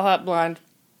 Tall, hot blonde.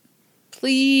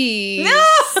 Please. No!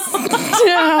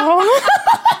 No.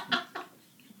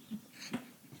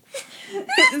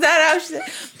 Is that how she said?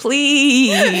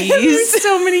 Please. There's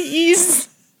so many E's.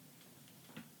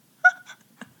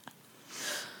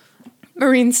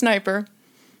 Marine sniper.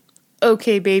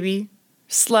 Okay, baby.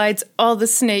 Slides all the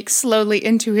snakes slowly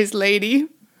into his lady.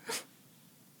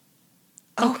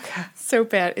 Okay. So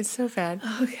bad. It's so bad.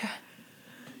 Okay.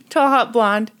 Tall, hot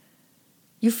blonde.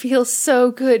 You feel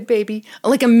so good, baby.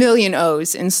 Like a million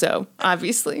O's in so,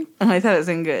 obviously. Oh, I thought it was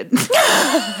in good. Good.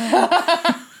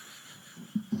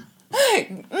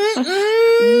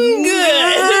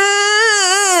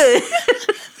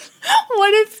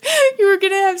 What if you were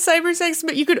going to have cyber sex,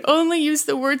 but you could only use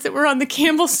the words that were on the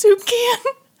Campbell soup can?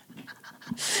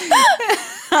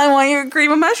 I want your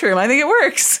cream of mushroom. I think it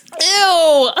works.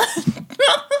 Ew.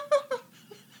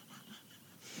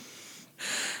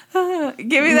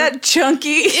 Give me that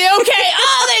chunky. Okay.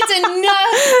 Oh, that's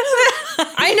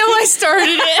enough. I know I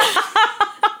started it.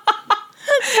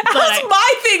 How's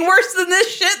my thing worse than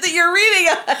this shit that you're reading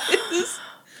us?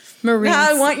 Marine. Now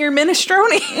I want your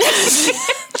minestrone.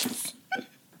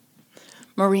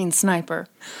 Marine sniper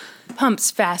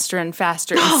pumps faster and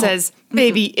faster and says,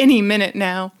 baby, any minute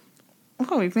now.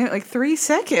 Oh, we've made it like 3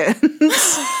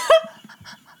 seconds.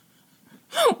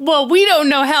 Well, we don't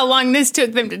know how long this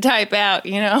took them to type out,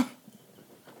 you know?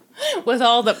 With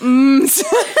all the mms.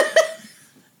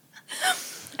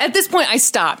 At this point, I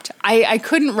stopped. I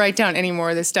couldn't write down any more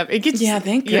of this stuff. It gets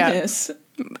thank goodness.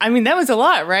 Yeah. I mean, that was a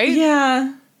lot, right?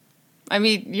 Yeah. I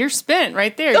mean, you're spent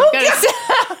right there.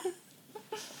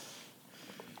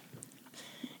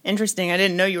 Interesting. I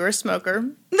didn't know you were a smoker.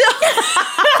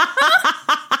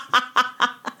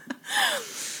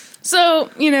 So,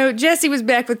 Jesse was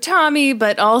back with Tommy,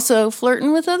 but also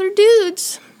flirting with other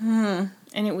dudes. And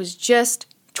it was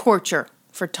just torture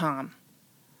for Tom.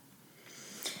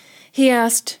 He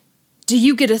asked, do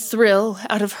you get a thrill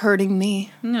out of hurting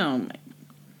me? No.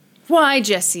 Why,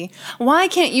 Jesse? Why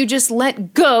can't you just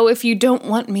let go if you don't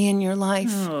want me in your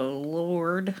life? Oh,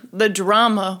 Lord. The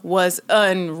drama was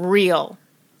unreal.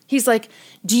 He's like,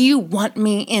 do you want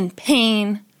me in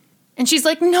pain? And she's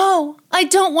like, no, I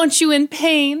don't want you in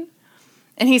pain.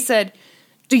 And he said,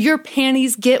 do your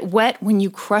panties get wet when you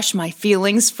crush my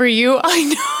feelings for you? I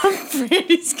know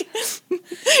panties get...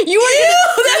 You are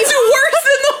That's worse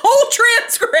than the whole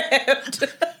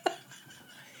transcript.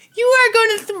 You are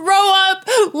going to throw up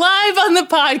live on the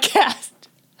podcast.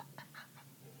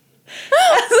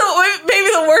 That's maybe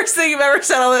the worst thing you've ever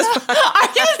said on this podcast.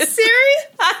 Are you serious?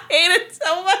 I hate it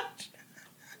so much.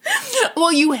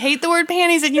 Well, you hate the word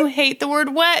panties and you hate the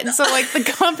word wet. And so, like, the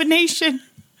combination.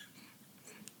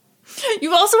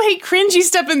 You also hate cringy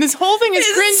stuff, and this whole thing is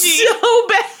cringy. So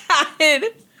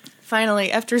bad.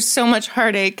 Finally, after so much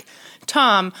heartache,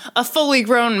 Tom, a fully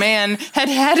grown man, had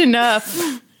had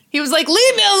enough. He was like,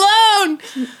 leave me alone!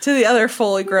 To the other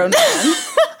fully grown man.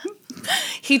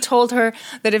 He told her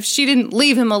that if she didn't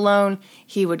leave him alone,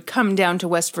 he would come down to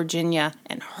West Virginia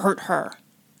and hurt her.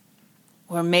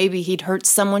 Or maybe he'd hurt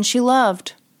someone she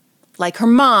loved, like her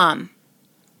mom.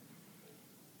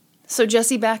 So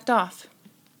Jessie backed off.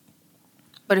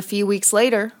 But a few weeks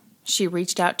later, she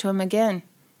reached out to him again.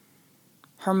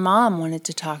 Her mom wanted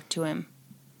to talk to him.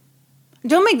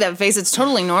 Don't make that face. It's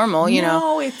totally normal, you know.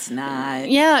 No, it's not.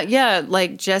 Yeah.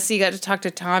 Like, Jessie got to talk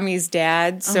to Tommy's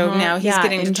dad, so now he's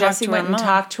getting to talk Jessie to went her and mom.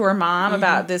 talked to her mom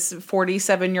about this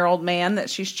 47-year-old man that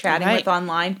she's chatting Right. with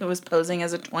online who was posing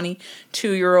as a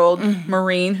 22-year-old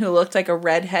Marine who looked like a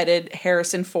redheaded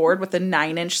Harrison Ford with a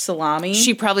 9-inch salami.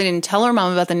 She probably didn't tell her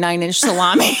mom about the 9-inch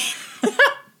salami.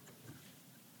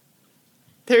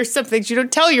 There's some things you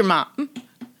don't tell your mom.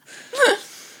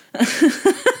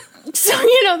 So,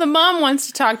 you know, the mom wants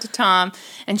to talk to Tom,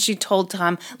 and she told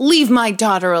Tom, leave my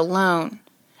daughter alone.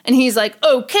 And he's like,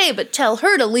 okay, but tell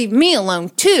her to leave me alone,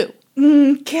 too.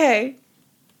 Okay.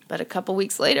 But a couple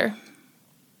weeks later,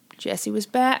 Jessie was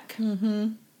back. Mm-hmm.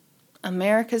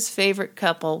 America's favorite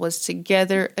couple was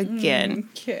together again.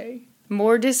 Okay.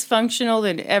 More dysfunctional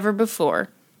than ever before.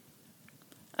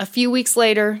 A few weeks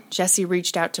later, Jessie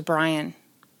reached out to Brian.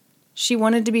 She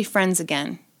wanted to be friends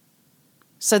again.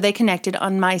 So they connected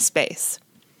on MySpace.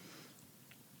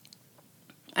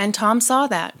 And Tom saw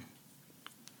that.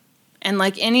 And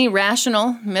like any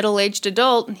rational, middle-aged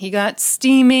adult, he got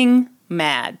steaming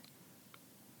mad.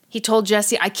 He told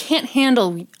Jessie, I can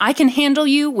handle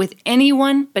you with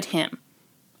anyone but him.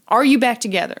 Are you back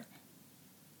together?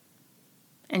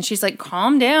 And she's like,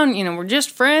 calm down, you know, we're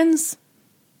just friends.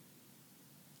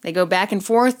 They go back and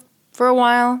forth for a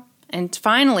while, and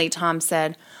finally Tom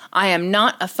said, I am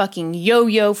not a fucking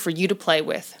yo-yo for you to play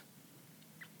with.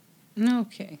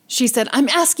 Okay. She said, I'm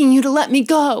asking you to let me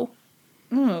go.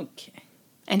 Okay.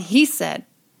 And he said,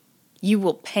 you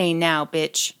will pay now,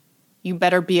 bitch. You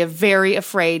better be very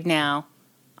afraid now.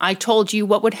 I told you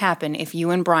what would happen if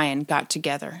you and Brian got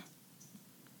together.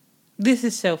 This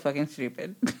is so fucking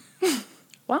stupid.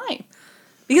 Why?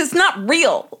 Because it's not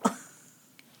real.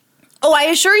 Oh, I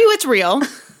assure you it's real.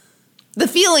 The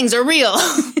feelings are real.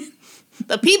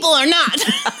 The people are not.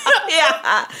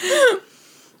 Yeah.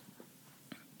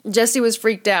 Jessie was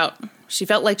freaked out. She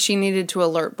felt like she needed to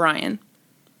alert Brian.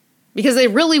 Because they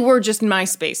really were just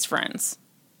MySpace friends.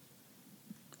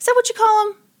 Is that what you call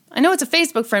them? I know it's a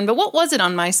Facebook friend, but what was it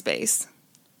on MySpace?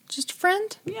 Just a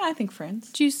friend? Yeah, I think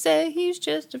friends. Did you say he's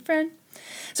just a friend?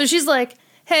 So she's like,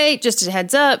 hey, just a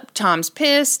heads up, Tom's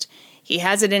pissed. He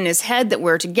has it in his head that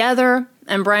we're together.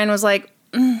 And Brian was like,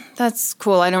 that's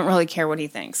cool. I don't really care what he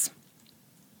thinks.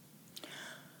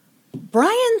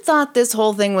 Brian thought this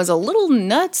whole thing was a little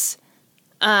nuts.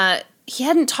 He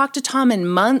hadn't talked to Tom in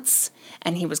months,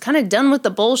 and he was kind of done with the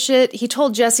bullshit. He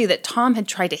told Jessie that Tom had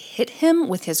tried to hit him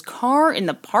with his car in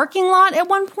the parking lot at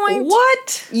one point.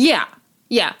 What? Yeah.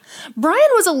 Brian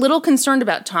was a little concerned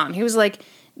about Tom. He was like,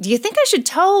 do you think I should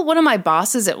tell one of my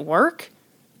bosses at work?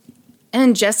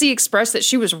 And Jessie expressed that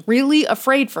she was really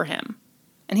afraid for him.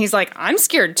 And he's like, I'm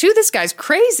scared too. This guy's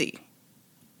crazy.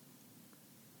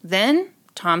 Then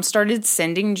Tom started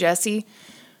sending Jessie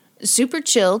super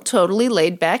chill, totally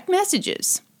laid back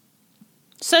messages.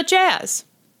 Such as,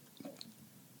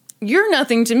 you're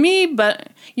nothing to me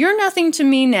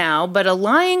now but a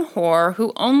lying whore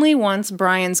who only wants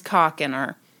Brian's cock in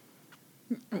her.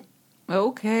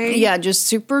 Okay. Yeah, just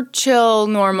super chill,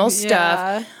 normal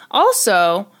stuff.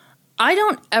 Also, I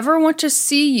don't ever want to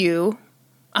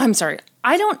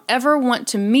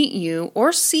meet you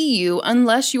or see you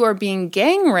unless you are being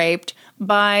gang raped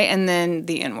by, and then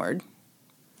the N-word.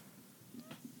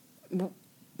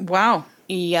 Wow.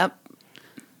 Yep.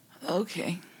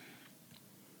 Okay.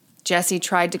 Jesse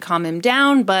tried to calm him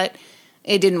down, but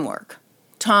it didn't work.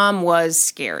 Tom was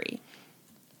scary.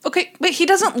 Okay, but he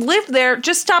doesn't live there.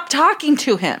 Just stop talking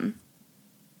to him.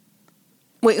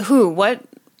 Wait, who? What?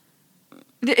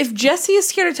 If Jesse is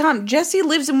scared of Tom, Jesse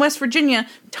lives in West Virginia.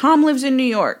 Tom lives in New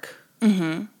York.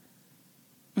 Can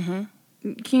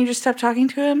you just stop talking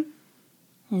to him?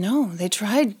 No, they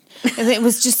tried. It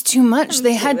was just too much.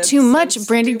 They had too much. so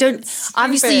Brandy,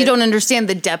 obviously you don't understand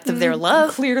the depth of their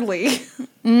love. Clearly.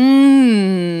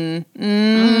 Mm.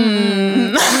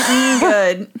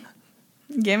 Good.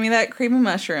 Give me that creamy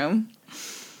mushroom.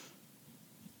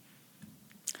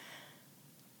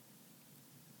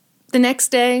 The next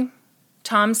day,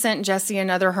 Tom sent Jessie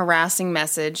another harassing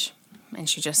message, and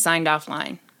she just signed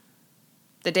offline.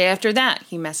 The day after that,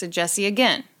 he messaged Jessie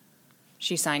again.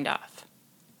 She signed off.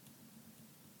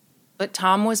 But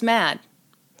Tom was mad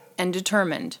and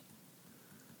determined.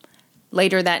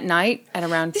 Later that night, at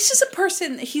around... This is a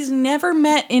person he's never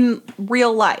met in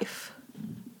real life.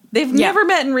 They've never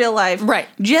met in real life. Right.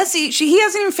 Jesse, he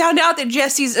hasn't even found out that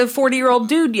Jesse's a 40-year-old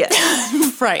dude yet.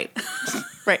 Right.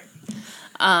 Right.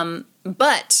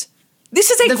 But... This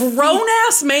is a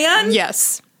grown-ass man?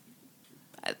 Yes.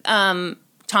 Tom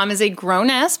is a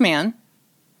grown-ass man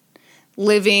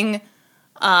living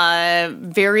a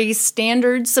very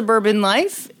standard suburban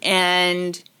life,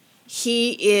 and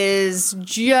he is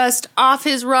just off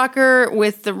his rocker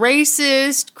with the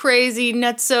racist, crazy,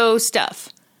 nutso stuff.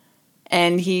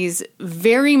 And he's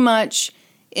very much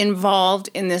involved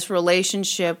in this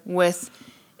relationship with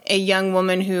a young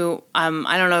woman who,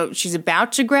 I don't know, she's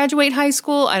about to graduate high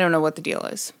school. I don't know what the deal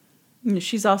is.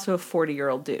 She's also a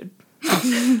 40-year-old dude.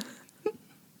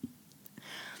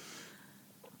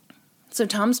 So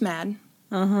Tom's mad.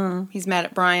 Uh-huh. He's mad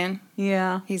at Brian.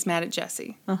 Yeah. He's mad at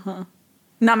Jesse. Uh-huh.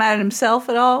 Not mad at himself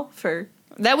at all for...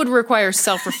 That would require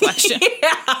self-reflection.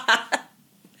 Yeah.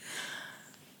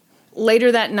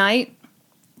 Later that night,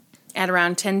 at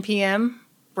around 10 p.m.,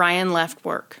 Brian left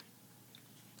work.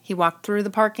 He walked through the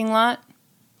parking lot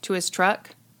to his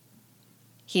truck.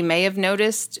 He may have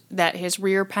noticed that his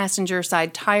rear passenger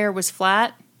side tire was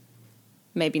flat.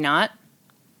 Maybe not.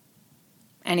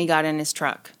 And he got in his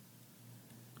truck.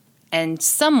 And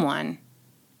someone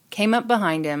came up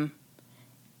behind him,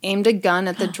 aimed a gun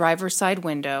at the driver's side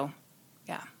window,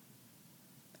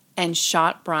 and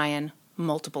shot Brian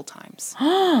multiple times.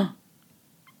 Oh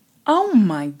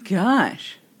my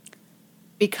gosh.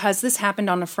 Because this happened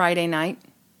on a Friday night,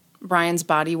 Brian's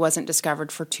body wasn't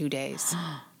discovered for 2 days.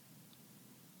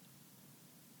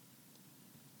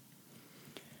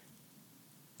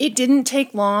 It didn't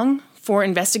take long for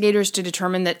investigators to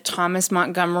determine that Thomas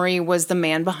Montgomery was the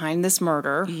man behind this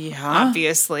murder. Yeah.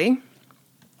 Obviously.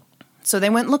 So they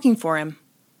went looking for him.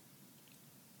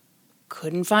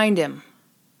 Couldn't find him.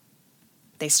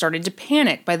 They started to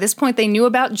panic. By this point, they knew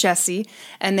about Jessie,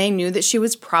 and they knew that she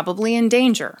was probably in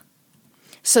danger.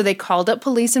 So they called up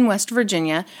police in West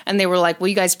Virginia, and they were like, will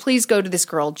you guys please go to this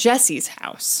girl Jessie's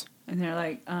house? And they're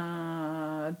like,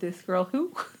 this girl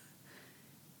who?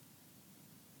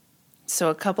 So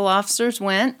a couple officers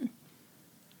went.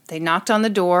 They knocked on the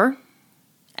door,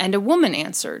 and a woman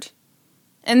answered.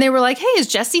 And they were like, hey, is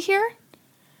Jessie here?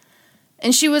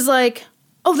 And she was like,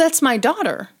 oh, that's my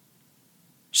daughter.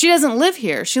 She doesn't live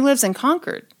here. She lives in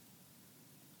Concord.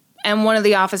 And one of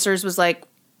the officers was like,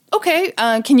 okay,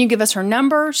 can you give us her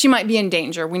number? She might be in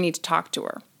danger. We need to talk to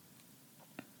her.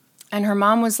 And her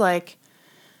mom was like,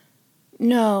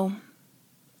 no,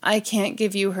 I can't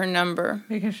give you her number.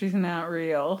 Because she's not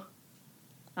real.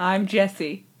 I'm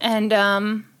Jessie. And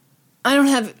I don't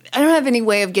have any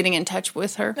way of getting in touch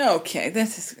with her. Okay,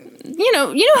 this is... You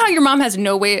know how your mom has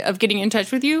no way of getting in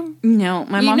touch with you? No,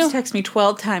 my mom's texted me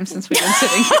 12 times since we've been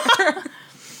sitting here.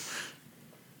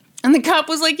 And the cop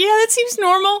was like, yeah, that seems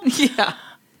normal. Yeah.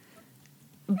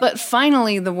 But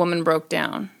finally, the woman broke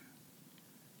down.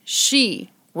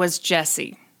 She was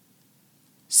Jessie.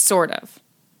 Sort of.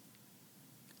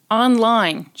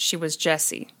 Online, she was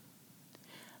Jessie.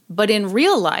 But in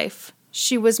real life,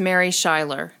 she was Mary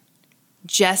Schuyler,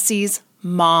 Jessie's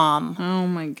mom. Oh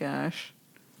my gosh.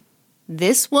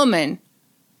 This woman,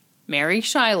 Mary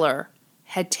Schuyler,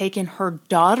 had taken her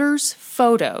daughter's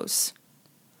photos,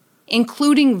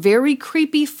 including very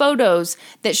creepy photos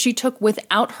that she took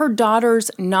without her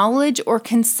daughter's knowledge or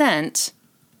consent,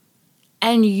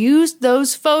 and used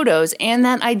those photos and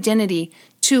that identity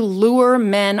to lure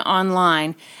men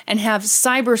online and have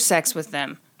cyber sex with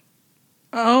them.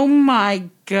 Oh my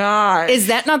gosh. Is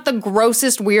that not the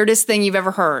grossest, weirdest thing you've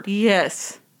ever heard?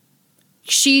 Yes.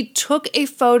 She took a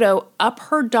photo up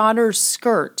her daughter's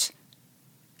skirt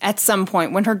at some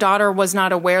point when her daughter was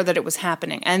not aware that it was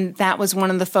happening. And that was one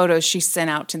of the photos she sent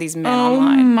out to these men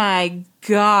online. Oh my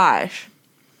gosh.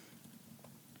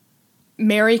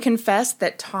 Mary confessed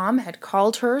that Tom had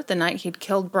called her the night he'd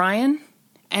killed Brian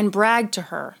and bragged to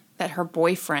her that her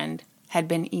boyfriend had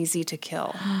been easy to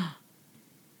kill.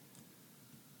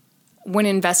 When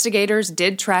investigators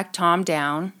did track Tom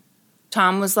down,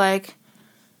 Tom was like,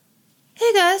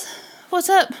 "Hey guys, what's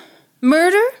up?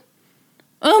 Murder?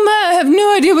 Oh my, I have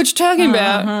no idea what you're talking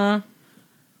about."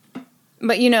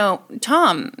 But you know,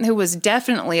 Tom, who was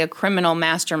definitely a criminal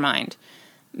mastermind,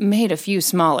 made a few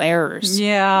small errors.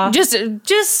 Yeah.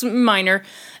 Just minor.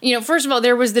 You know, first of all,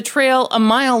 there was the trail a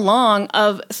mile long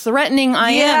of threatening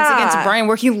IMs against Brian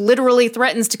where he literally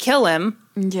threatens to kill him.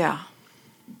 Yeah.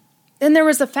 Then there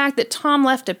was the fact that Tom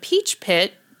left a peach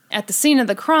pit at the scene of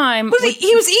the crime.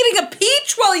 He was eating a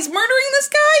peach while he's murdering this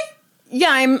guy?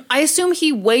 Yeah, I assume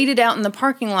he waited out in the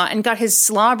parking lot and got his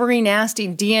slobbery, nasty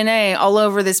DNA all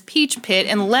over this peach pit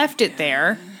and left it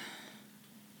there.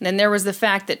 Then there was the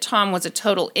fact that Tom was a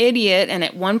total idiot and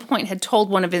at one point had told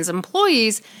one of his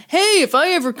employees, "Hey, if I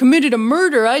ever committed a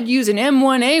murder, I'd use an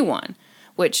M1A1,"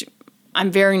 which I'm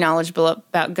very knowledgeable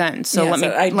about guns, so let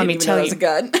me tell you. It was a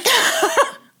gun.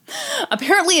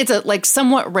 Apparently it's a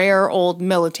somewhat rare old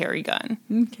military gun.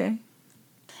 Okay.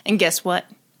 And guess what?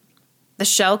 The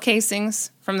shell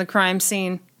casings from the crime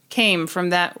scene came from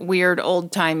that weird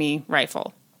old-timey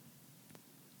rifle.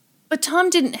 But Tom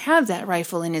didn't have that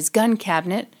rifle in his gun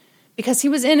cabinet because he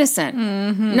was innocent,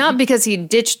 not because he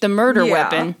ditched the murder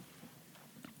weapon.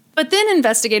 But then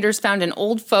investigators found an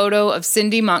old photo of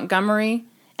Cindy Montgomery,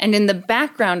 and in the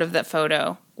background of that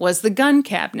photo was the gun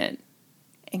cabinet.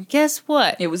 And guess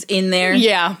what? It was in there?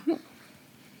 Yeah.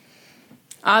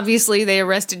 Obviously, they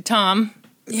arrested Tom.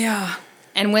 Yeah.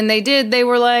 And when they did, they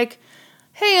were like,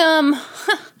 "Hey,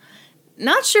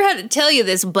 not sure how to tell you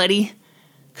this, buddy."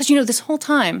 Because, you know, this whole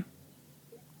time,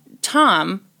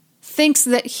 Tom thinks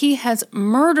that he has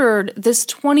murdered this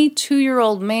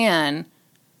 22-year-old man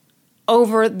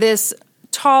over this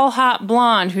tall, hot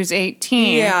blonde who's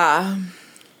 18. Yeah.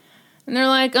 And they're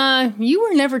like, you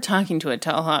were never talking to a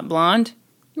tall, hot blonde.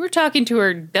 You were talking to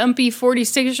her dumpy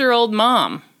 46-year-old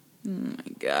mom. Oh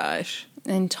my gosh.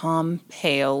 And Tom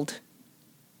paled.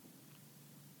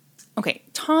 Okay,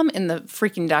 Tom in the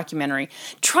freaking documentary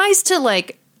tries to,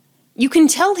 you can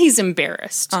tell he's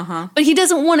embarrassed, but he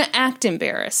doesn't want to act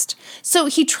embarrassed. So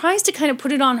he tries to kind of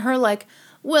put it on her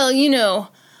well, you know,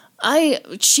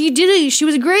 she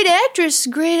was a great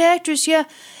actress, yeah.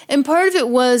 And part of it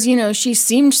was, you know, she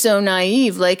seemed so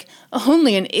naive,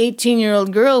 only an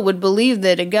 18-year-old girl would believe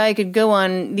that a guy could go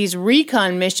on these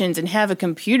recon missions and have a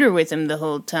computer with him the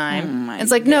whole time. Oh my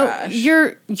it's no, gosh.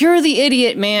 you're the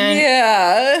idiot, man.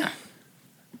 Yeah.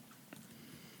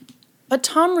 But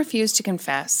Tom refused to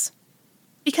confess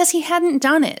because he hadn't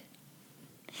done it.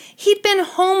 He'd been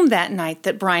home that night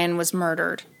that Brian was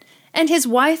murdered, and his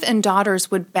wife and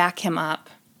daughters would back him up.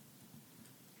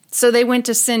 So they went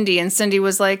to Cindy, and Cindy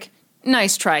was like,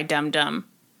 "Nice try, dum-dum."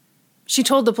 She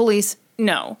told the police,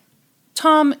 no,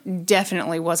 Tom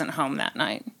definitely wasn't home that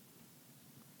night.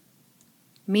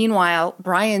 Meanwhile,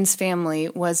 Brian's family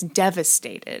was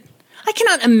devastated. I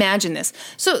cannot imagine this.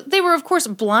 So they were, of course,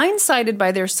 blindsided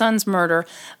by their son's murder,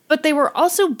 but they were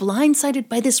also blindsided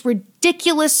by this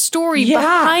ridiculous story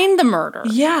behind the murder.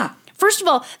 Yeah. First of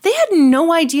all, they had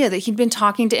no idea that he'd been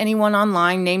talking to anyone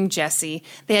online named Jesse.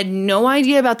 They had no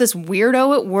idea about this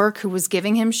weirdo at work who was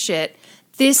giving him shit.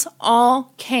 This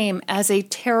all came as a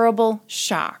terrible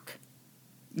shock.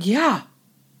 Yeah.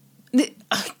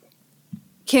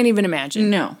 Can't even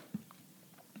imagine. No.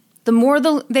 The more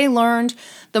they learned,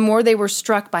 the more they were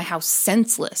struck by how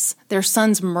senseless their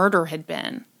son's murder had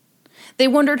been. They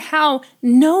wondered how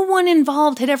no one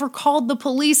involved had ever called the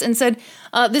police and said,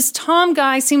 this Tom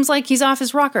guy seems like he's off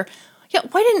his rocker. Yeah,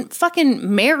 why didn't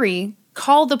fucking Mary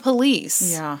call the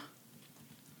police? Yeah.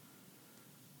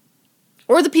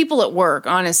 Or the people at work,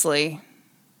 honestly.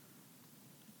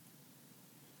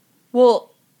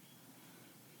 Well,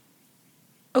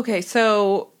 okay,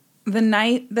 so the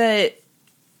night that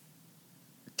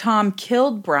Tom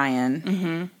killed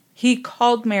Brian, he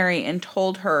called Mary and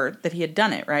told her that he had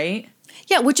done it, right?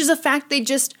 Yeah, which is a fact they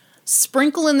just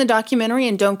sprinkle in the documentary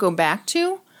and don't go back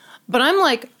to. But I'm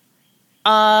like,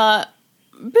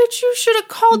 bitch, you should have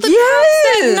called the cops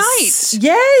that night.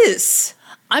 Yes.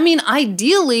 I mean,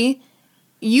 ideally,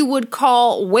 you would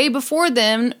call way before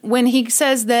then when he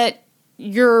says that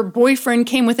your boyfriend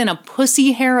came within a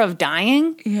pussy hair of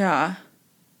dying. Yeah.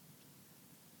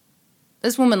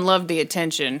 This woman loved the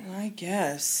attention. I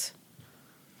guess.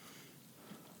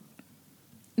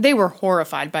 They were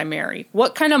horrified by Mary.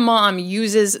 What kind of mom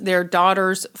uses their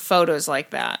daughter's photos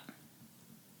like that?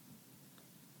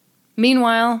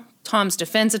 Meanwhile, Tom's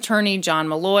defense attorney, John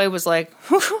Malloy, was like,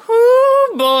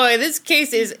 boy, this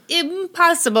case is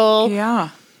impossible. Yeah.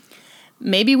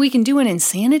 Maybe we can do an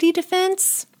insanity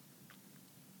defense?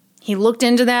 He looked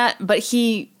into that, but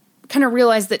he kind of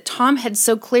realized that Tom had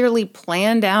so clearly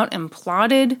planned out and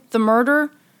plotted the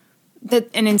murder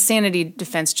that an insanity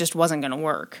defense just wasn't going to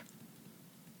work.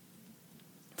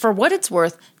 For what it's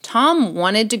worth, Tom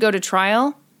wanted to go to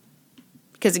trial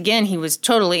because, again, he was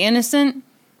totally innocent.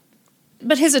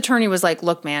 But his attorney was like,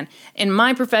 look, man, in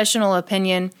my professional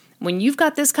opinion, when you've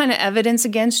got this kind of evidence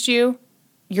against you,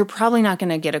 you're probably not going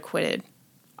to get acquitted.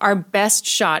 Our best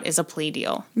shot is a plea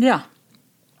deal. Yeah.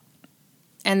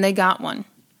 And they got one.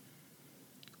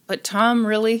 But Tom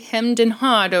really hemmed and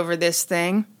hawed over this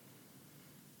thing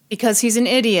because he's an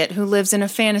idiot who lives in a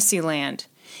fantasy land.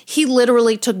 He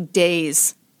literally took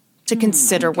days to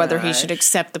consider whether he should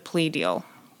accept the plea deal.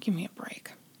 Give me a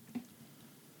break.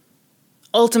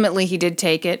 Ultimately, he did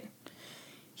take it.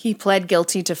 He pled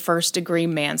guilty to first-degree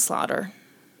manslaughter.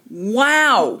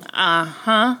 Wow.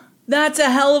 Uh-huh. That's a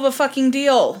hell of a fucking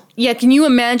deal. Yeah, can you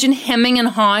imagine hemming and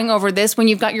hawing over this when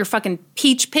you've got your fucking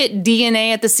Peach Pit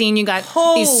DNA at the scene? You got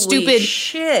Holy these stupid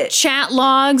shit. chat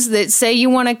logs that say you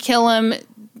want to kill him.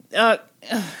 Ugh.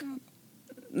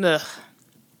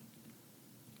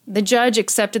 The judge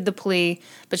accepted the plea,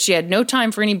 but she had no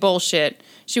time for any bullshit.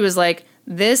 She was like,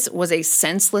 this was a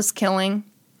senseless killing.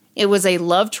 It was a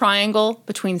love triangle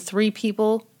between three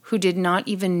people who did not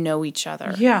even know each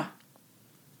other. Yeah.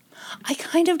 I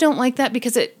kind of don't like that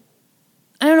because it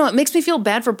makes me feel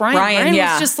bad for Brian. Brian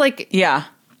yeah. was just like, yeah.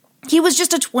 He was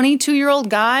just a 22-year-old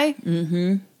guy.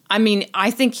 Mm-hmm. I mean, I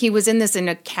think he was in this in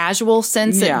a casual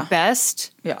sense at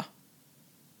best. Yeah.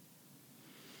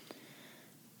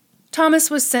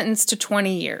 Thomas was sentenced to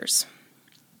 20 years.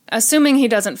 Assuming he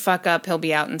doesn't fuck up, he'll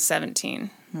be out in 17.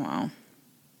 Wow.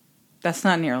 That's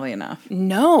not nearly enough.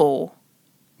 No.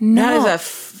 That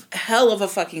is a hell of a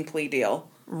fucking plea deal.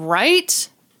 Right?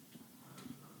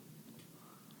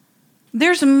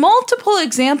 There's multiple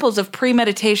examples of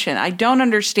premeditation. I don't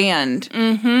understand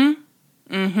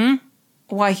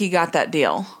why he got that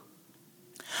deal.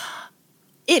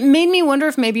 It made me wonder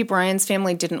if maybe Brian's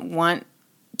family didn't want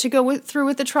to go through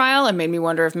with the trial. It made me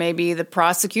wonder if maybe the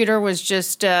prosecutor was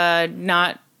just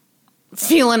not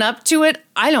feeling up to it.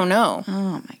 I don't know.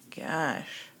 Oh, my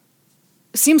gosh.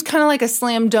 Seems kind of like a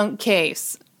slam dunk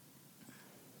case.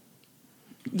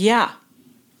 Yeah.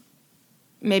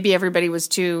 Maybe everybody was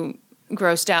too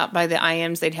grossed out by the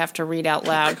IMs they'd have to read out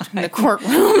loud in the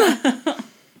courtroom.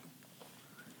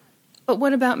 But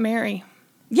what about Mary?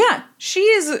 Yeah, she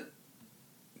is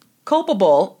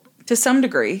culpable to some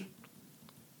degree.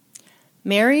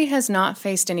 Mary has not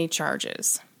faced any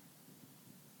charges.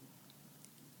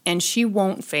 And she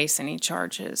won't face any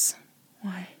charges.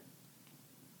 Why?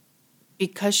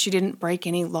 Because she didn't break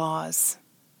any laws.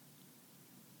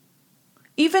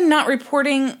 Even not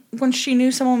reporting when she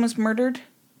knew someone was murdered?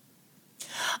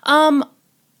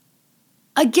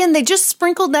 Again, they just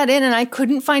sprinkled that in and I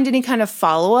couldn't find any kind of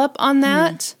follow-up on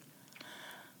that.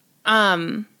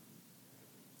 The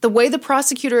way the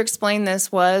prosecutor explained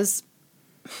this was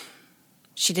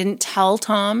she didn't tell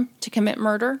Tom to commit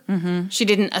murder. Mm-hmm. She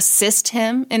didn't assist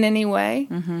him in any way.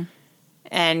 Mm-hmm.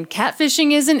 And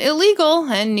catfishing isn't illegal,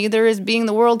 and neither is being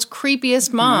the world's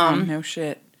creepiest mom. No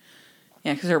shit.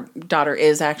 Yeah, because her daughter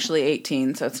is actually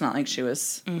 18, so it's not like she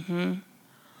was... Mm-hmm.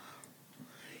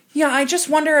 Yeah, I just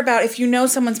wonder about if you know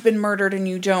someone's been murdered and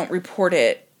you don't report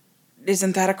it,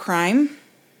 isn't that a crime?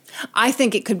 I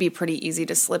think it could be pretty easy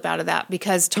to slip out of that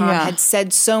because Tom had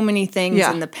said so many things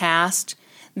in the past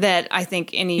that I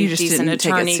think any decent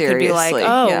attorney could be like,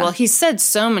 oh, well, he said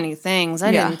so many things.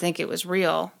 I didn't think it was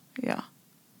real. Yeah.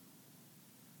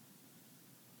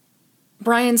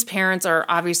 Brian's parents are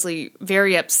obviously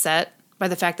very upset by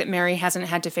the fact that Mary hasn't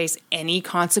had to face any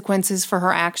consequences for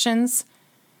her actions.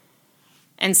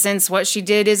 And since what she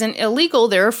did isn't illegal,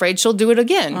 they're afraid she'll do it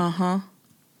again. Uh-huh.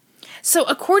 So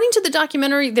according to the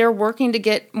documentary, they're working to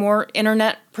get more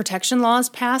internet protection laws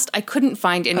passed. I couldn't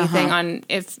find anything on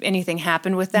if anything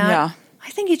happened with that. Yeah. I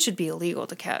think it should be illegal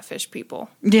to catfish people.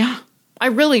 Yeah. I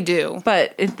really do.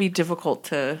 But it'd be difficult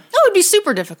to... Oh, it'd be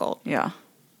super difficult. Yeah.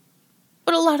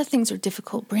 But a lot of things are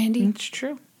difficult, Brandy. It's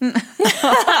true.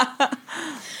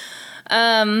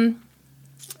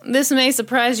 This may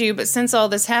surprise you, but since all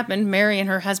this happened, Mary and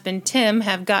her husband Tim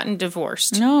have gotten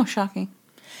divorced. No, shocking.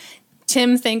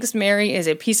 Tim thinks Mary is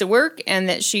a piece of work and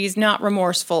that she's not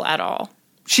remorseful at all.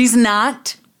 She's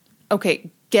not?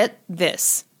 Okay, get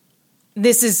this.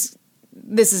 This is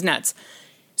nuts.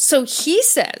 So he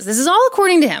says, this is all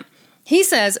according to him, he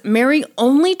says Mary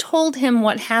only told him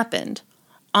what happened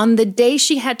on the day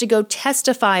she had to go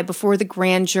testify before the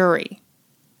grand jury.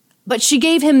 But she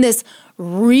gave him this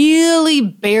really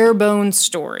bare-bones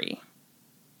story.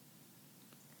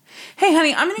 Hey,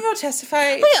 honey, I'm going to go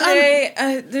testify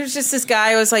today. There's just this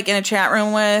guy I was, like, in a chat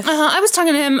room with. I was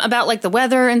talking to him about, like, the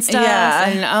weather and stuff. Yeah.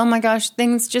 And, oh, my gosh,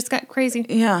 things just got crazy.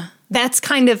 Yeah. That's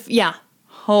kind of, yeah.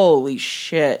 Holy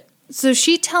shit. So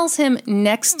she tells him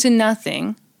next to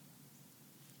nothing.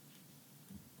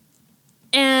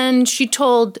 And she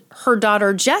told her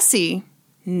daughter, Jessie,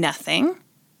 nothing.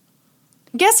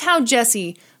 Guess how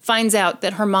Jessie finds out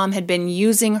that her mom had been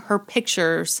using her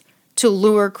pictures to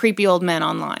lure creepy old men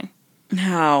online?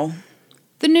 How?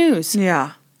 The news.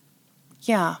 Yeah.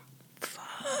 Yeah.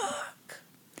 Fuck.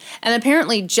 And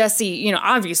apparently Jessie,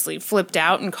 obviously flipped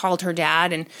out and called her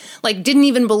dad and, like, didn't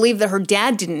even believe that her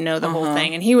dad didn't know the whole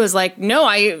thing. And he was like, no,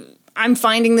 I'm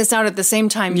finding this out at the same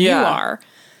time you are.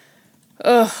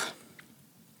 Ugh.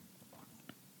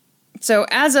 So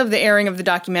as of the airing of the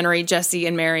documentary, Jessie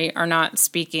and Mary are not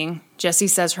speaking. Jessie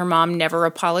says her mom never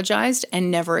apologized and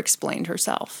never explained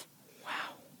herself.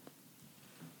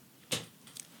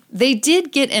 They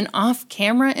did get an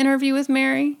off-camera interview with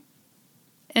Mary,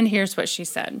 and here's what she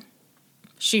said.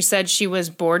 She said she was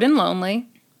bored and lonely,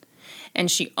 and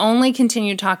she only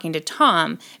continued talking to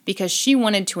Tom because she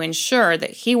wanted to ensure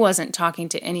that he wasn't talking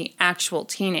to any actual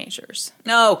teenagers.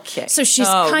 Okay. So she's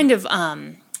kind of,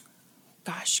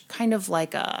 kind of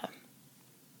like an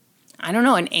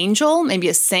angel, maybe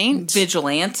a saint.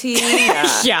 Vigilante.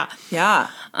 Yeah. Yeah.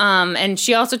 And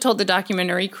she also told the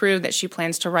documentary crew that she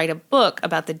plans to write a book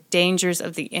about the dangers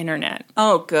of the internet.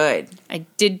 Oh, good. I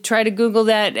did try to Google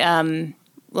that.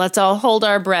 Let's all hold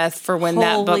our breath for when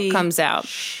that book comes out.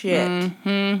 Shit.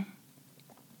 Mm-hmm.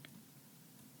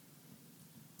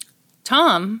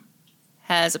 Tom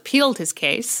has appealed his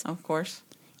case. Of course.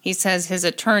 He says his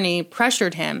attorney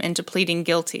pressured him into pleading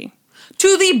guilty.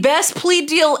 To the best plea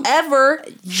deal ever.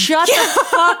 Shut the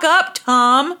fuck up,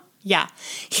 Tom. Yeah.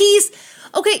 He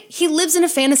lives in a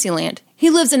fantasy land. He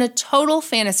lives in a total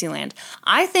fantasy land.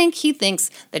 I think he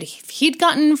thinks that if he'd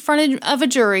gotten in front of a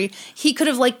jury, he could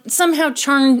have, like, somehow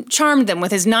charmed them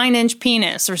with his 9-inch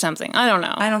penis or something. I don't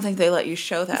know. I don't think they let you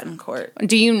show that in court.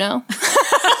 Do you know?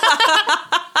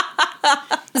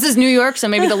 This is New York, so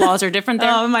maybe the laws are different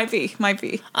there. Oh, it might be.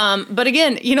 But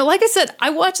again, like I said, I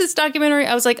watched this documentary.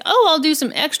 I was like, I'll do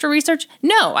some extra research.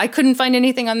 No, I couldn't find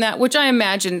anything on that, which I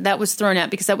imagine that was thrown out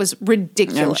because that was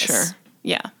ridiculous. I'm sure.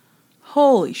 Yeah.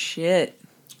 Holy shit.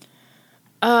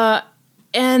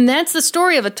 And that's the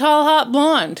story of a tall, hot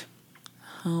blonde.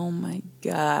 Oh, my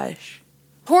gosh.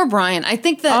 Poor Brian. I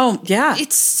think that... Oh, yeah.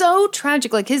 It's so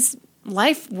tragic. Like, his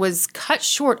life was cut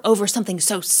short over something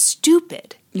so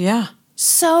stupid. Yeah.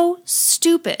 So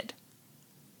stupid.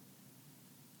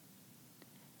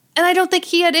 And I don't think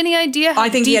he had any idea how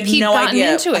deep he'd gotten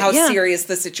into it. How serious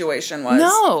the situation was.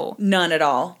 No. None at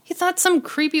all. He thought some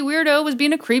creepy weirdo was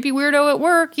being a creepy weirdo at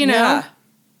work, Yeah.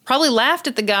 Probably laughed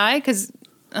at the guy because,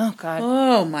 oh, God.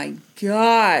 Oh, my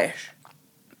gosh.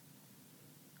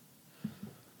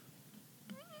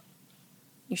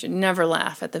 You should never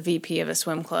laugh at the VP of a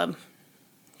swim club.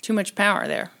 Too much power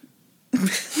there.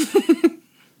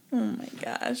 Oh, my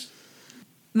gosh.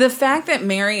 The fact that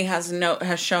Mary has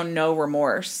shown no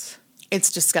remorse.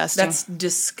 It's disgusting. That's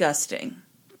disgusting.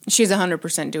 She's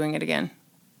 100% doing it again.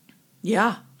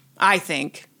 Yeah. I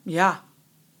think. Yeah.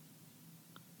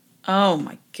 Oh,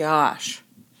 my gosh.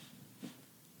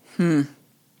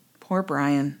 Poor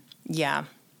Brian. Yeah.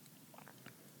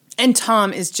 And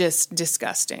Tom is just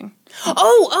disgusting.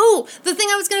 Oh, the thing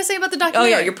I was going to say about the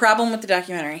documentary. Oh, yeah, your problem with the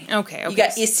documentary. Okay. You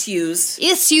got issues.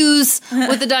 Issues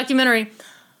with the documentary.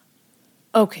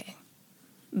 Okay.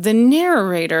 The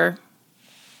narrator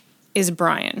is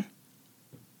Brian,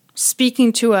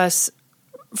 speaking to us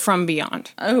from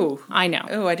beyond. Oh. I know.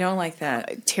 Oh, I don't like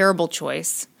that. Terrible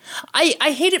choice.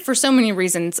 I hate it for so many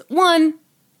reasons. One,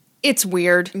 it's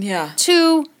weird. Yeah.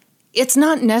 Two, it's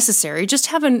not necessary. Just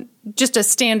have just a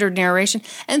standard narration.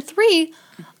 And three,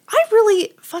 I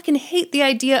really fucking hate the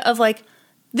idea of, like,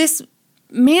 this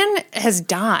man has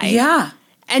died. Yeah.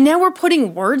 And now we're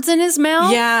putting words in his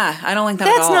mouth? Yeah, I don't like that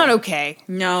at all. That's not okay.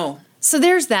 No. So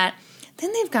there's that.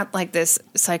 Then they've got, like, this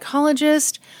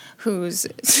psychologist who's,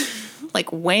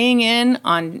 like, weighing in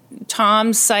on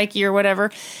Tom's psyche or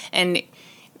whatever. And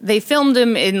they filmed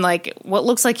him in, like, what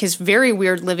looks like his very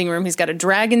weird living room. He's got a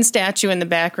dragon statue in the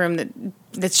back room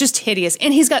that's just hideous.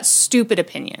 And he's got stupid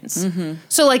opinions. Mm-hmm.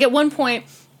 So, like, at one point,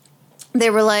 they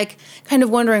were, like, kind of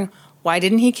wondering, why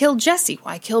didn't he kill Jesse?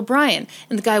 Why kill Brian?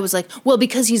 And the guy was like, well,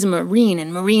 because he's a Marine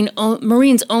and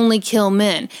Marines only kill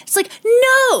men. It's like,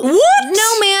 no. What?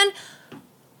 No, man.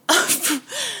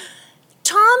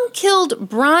 Tom killed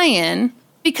Brian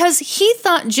because he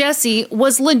thought Jesse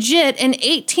was legit an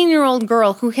 18-year-old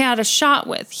girl who he had a shot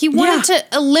with. He wanted to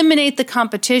eliminate the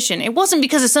competition. It wasn't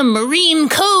because of some Marine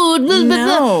code. Blah,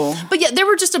 blah, blah. But yeah, there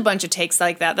were just a bunch of takes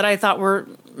like that I thought were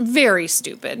very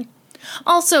stupid.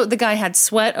 Also, the guy had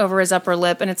sweat over his upper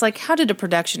lip, and it's like, how did a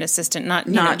production assistant not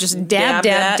just dab?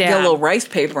 Get a little rice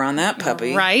paper on that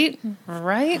puppy. Right?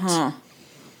 Huh.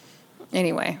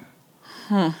 Anyway.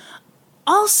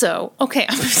 Also, okay,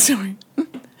 I'm sorry.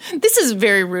 This is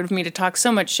very rude of me to talk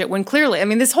so much shit when clearly, I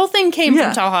mean, this whole thing came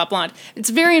from Tall Hot Blonde. It's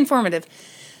very informative.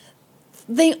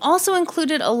 They also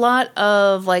included a lot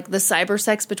of, like, the cyber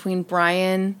sex between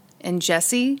Brian and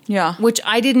Jesse. Yeah. Which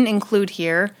I didn't include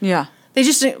here. Yeah.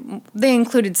 They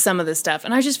included some of the stuff,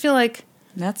 and I just feel like...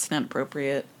 That's not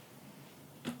appropriate.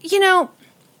 You know,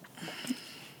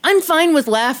 I'm fine with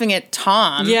laughing at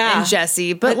Tom and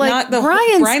Jesse, but like,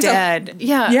 Brian's dead.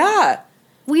 Yeah.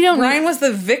 Brian was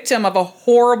the victim of a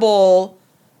horrible...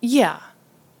 Yeah.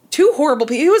 Two horrible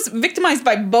people. He was victimized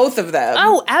by both of them.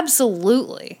 Oh,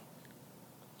 absolutely.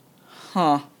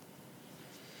 Huh.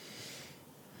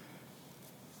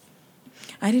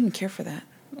 I didn't care for that.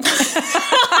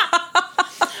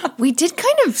 We did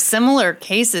kind of similar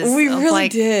cases. We really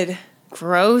did.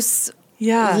 Gross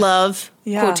love.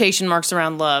 Yeah. Quotation marks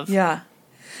around love. Yeah.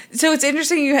 So it's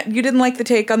interesting you didn't like the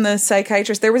take on the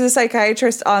psychiatrist. There was a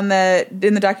psychiatrist in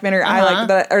the documentary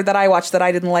that I watched that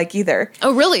I didn't like either.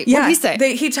 Oh, really? Yeah. What did he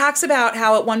say? He talks about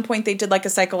how at one point they did like a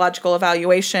psychological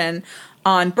evaluation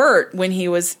on Bert when he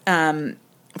was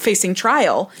facing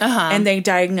trial, and they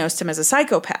diagnosed him as a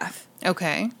psychopath.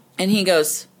 Okay. And he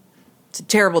goes, it's a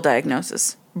terrible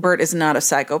diagnosis. Bert is not a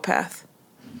psychopath.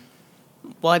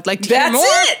 Well, I'd like to hear more.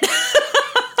 That's it!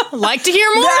 I'd like to hear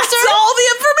more, That's sir. all the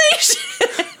information.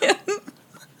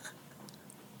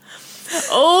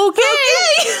 Okay.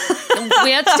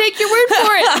 We have to take your word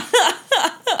for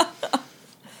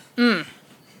it.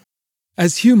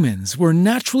 As humans, we're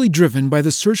naturally driven by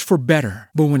the search for better.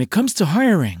 But when it comes to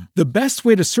hiring, the best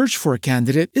way to search for a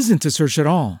candidate isn't to search at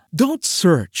all. Don't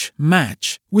search,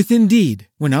 match with Indeed.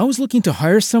 When I was looking to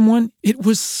hire someone, it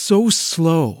was so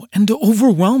slow and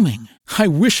overwhelming. I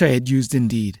wish I had used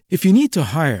Indeed. If you need to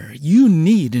hire, you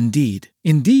need Indeed.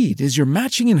 Indeed is your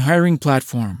matching and hiring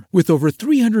platform with over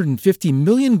 350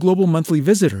 million global monthly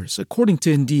visitors, according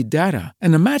to Indeed data,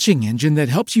 and a matching engine that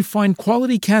helps you find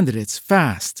quality candidates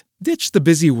fast. Ditch the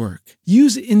busy work.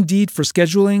 Use Indeed for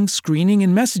scheduling, screening,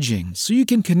 and messaging so you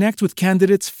can connect with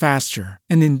candidates faster.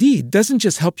 And Indeed doesn't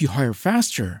just help you hire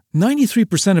faster.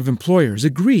 93% of employers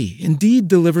agree Indeed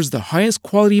delivers the highest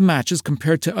quality matches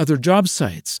compared to other job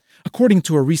sites, according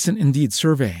to a recent Indeed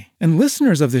survey. And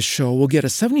listeners of this show will get a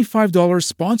 $75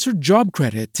 sponsored job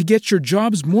credit to get your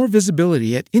jobs more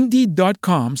visibility at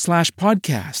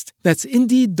Indeed.com/podcast. That's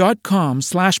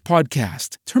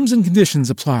Indeed.com/podcast. Terms and conditions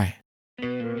apply.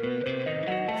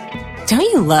 Don't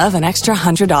you love an extra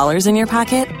 $100 in your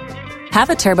pocket? Have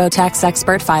a TurboTax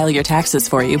expert file your taxes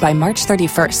for you by March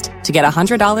 31st to get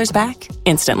 $100 back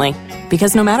instantly.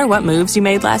 Because no matter what moves you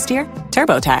made last year,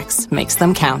 TurboTax makes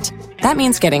them count. That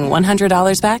means getting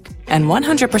 $100 back and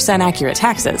 100% accurate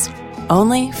taxes,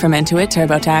 only from Intuit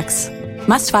TurboTax.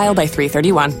 Must file by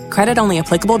 3/31. Credit only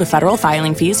applicable to federal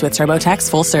filing fees with TurboTax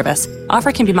full service.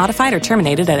 Offer can be modified or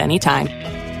terminated at any time.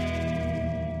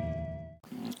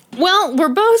 Well, we're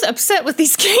both upset with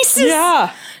these cases.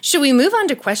 Yeah. Should we move on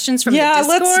to questions from the Discord?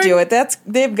 Yeah, let's do it.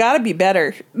 They've got to be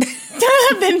better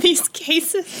than these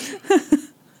cases.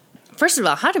 First of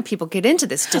all, how do people get into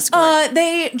this Discord?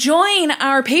 They join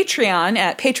our Patreon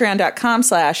at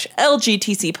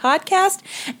patreon.com/LGTC podcast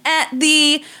at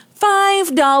the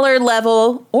 $5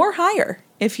 level or higher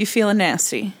if you feeling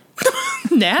nasty.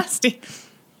 Nasty.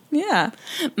 Yeah.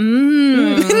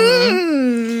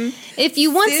 If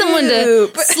you want someone to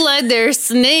slide their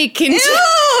snake into...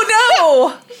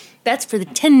 No! That's for the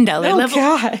 $10 level.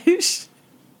 Oh, gosh.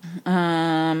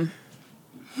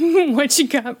 What you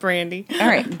got, Brandy? All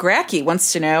right. Gracky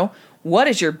wants to know, what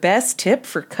is your best tip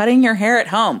for cutting your hair at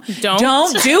home?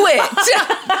 Don't do it.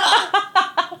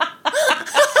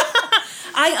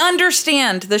 I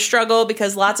understand the struggle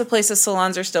because lots of places,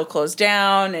 salons are still closed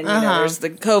down and, you know, there's the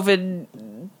COVID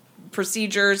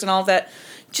procedures and all that.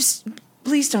 Just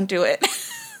please don't do it.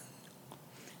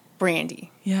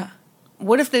 Brandy. Yeah.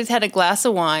 What if they've had a glass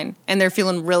of wine and they're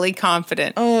feeling really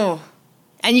confident? Oh.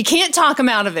 And you can't talk them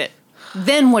out of it.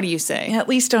 Then what do you say? Yeah, at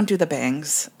least don't do the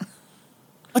bangs.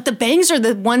 But the bangs are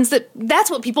the ones that's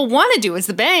what people want to do is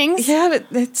the bangs. Yeah, but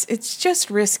it's just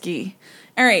risky.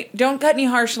 All right, don't cut any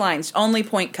harsh lines. Only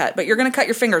point cut. But you're going to cut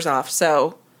your fingers off,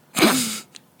 so...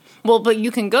 Well, but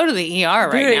you can go to the ER right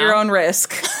now. Do it at your own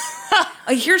risk.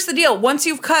 Here's the deal. Once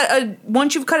you've cut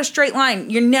a straight line,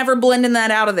 you're never blending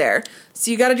that out of there.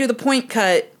 So you got to do the point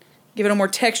cut, give it a more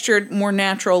textured, more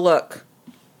natural look.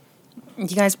 You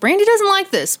guys, Brandy doesn't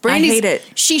like this. I hate it.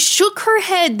 She shook her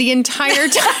head the entire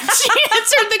time she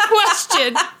answered the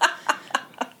question.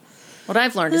 What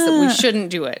I've learned is that we shouldn't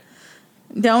do it.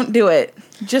 Don't do it.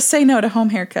 Just say no to home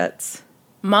haircuts.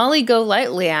 Molly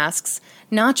Golightly asks,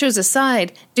 nachos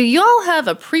aside, do y'all have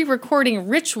a pre-recording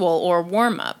ritual or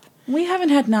warm-up? We haven't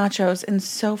had nachos in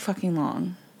so fucking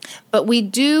long. But we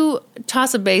do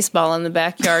toss a baseball in the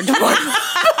backyard to warm up.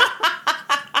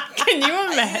 Can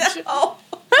you imagine? Oh.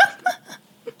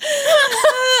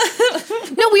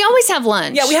 No, we always have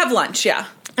lunch. Yeah, we have lunch, yeah.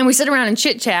 And we sit around and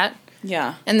chit-chat.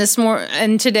 Yeah.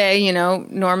 And today,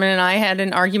 Norman and I had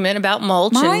an argument about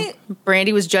mulch, and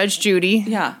Brandy was Judge Judy.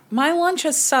 Yeah. My lunch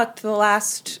has sucked the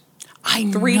last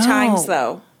 3 times,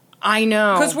 though. I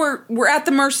know. Because we're at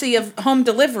the mercy of home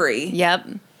delivery. Yep.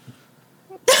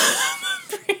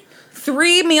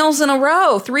 3 meals in a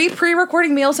row, 3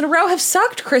 pre-recording meals in a row have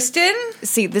sucked, Kristen.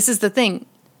 See, this is the thing.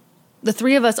 The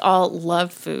 3 of us all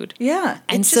love food. Yeah.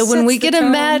 And so when we get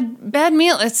a bad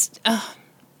meal, it's...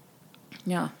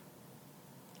 yeah.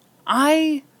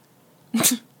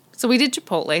 So we did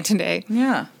Chipotle today.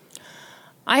 Yeah.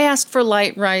 I asked for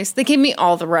light rice. They gave me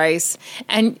all the rice.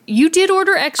 And you did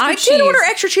order extra cheese. I did order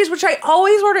extra cheese, which I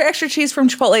always order extra cheese from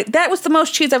Chipotle. That was the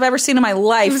most cheese I've ever seen in my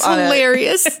life. It was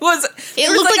hilarious. It was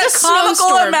looked like a comical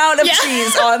snowstorm. amount of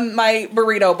cheese on my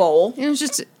burrito bowl. It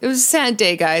was a sad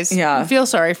day, guys. Yeah. I feel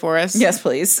sorry for us. Yes,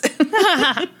 please.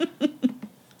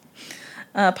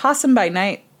 Possum by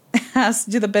Night asks,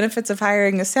 do the benefits of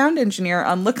hiring a sound engineer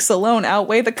on looks alone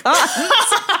outweigh the cons?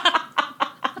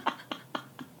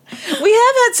 We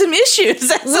have had some issues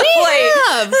as of late.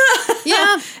 Have.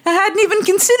 Yeah. I hadn't even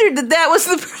considered that was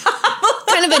the problem.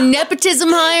 Kind of a nepotism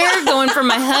hire going for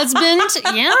my husband.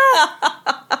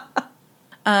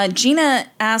 Yeah. Gina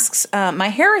asks, my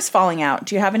hair is falling out.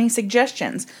 Do you have any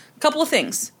suggestions? A couple of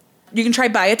things. You can try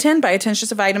biotin. Biotin's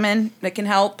just a vitamin that can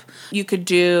help. You could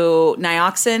do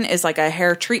Nioxin is like a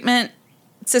hair treatment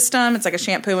system. It's like a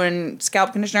shampoo and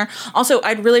scalp conditioner. Also,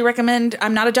 I'd really recommend,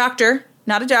 I'm not a doctor,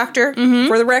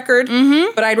 for the record,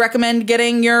 but I'd recommend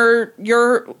getting your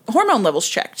hormone levels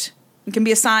checked. It can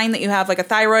be a sign that you have like a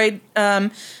thyroid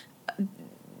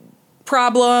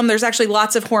problem. There's actually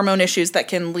lots of hormone issues that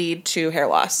can lead to hair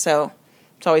loss. So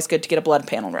it's always good to get a blood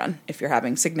panel run if you're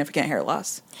having significant hair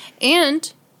loss.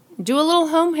 And do a little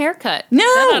home haircut. No!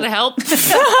 That ought to help.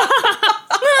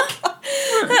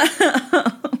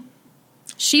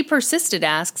 She Persisted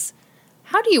asks,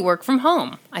 how do you work from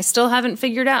home? I still haven't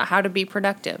figured out how to be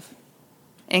productive.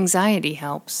 Anxiety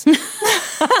helps.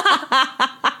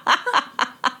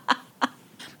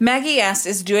 Maggie asks,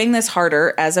 is doing this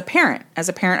harder as a parent? As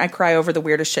a parent, I cry over the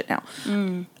weirdest shit now.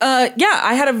 Yeah,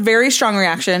 I had a very strong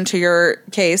reaction to your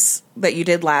case that you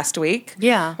did last week.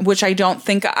 Yeah. Which I don't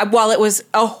think, while it was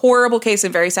a horrible case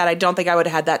and very sad, I don't think I would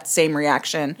have had that same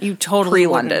reaction. You totally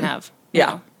pre-London. wouldn't have. Yeah.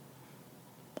 No.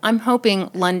 I'm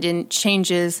hoping London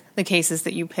changes the cases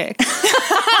that you pick.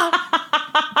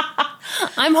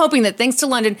 I'm hoping that thanks to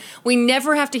London, we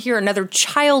never have to hear another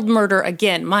child murder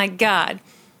again. My God.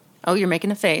 Oh, you're making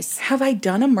a face. Have I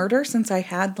done a murder since I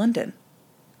had London?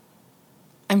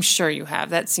 I'm sure you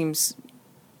have. That seems...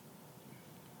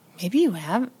 Maybe you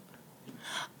have.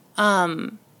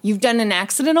 You've done an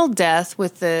accidental death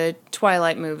with the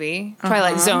Twilight movie.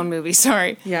 Twilight Zone movie,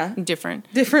 sorry. Yeah. Different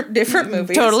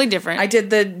movies. Totally different. I did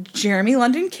the Jeremy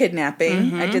London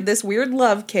kidnapping. I did this weird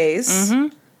love case.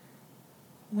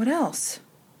 What else?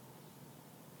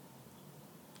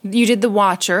 You did The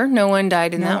Watcher. No one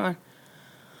died in that one.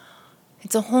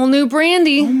 It's a whole new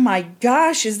Brandy. Oh my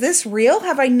gosh, is this real?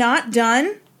 Have I not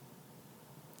done?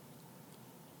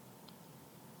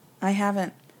 I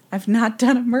haven't. I've not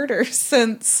done a murder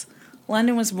since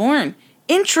London was born.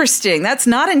 Interesting. That's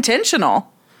not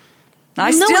intentional.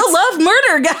 I still love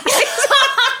murder, guys.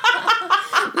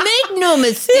 Make no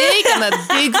mistake, I'm a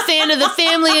big fan of the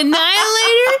Family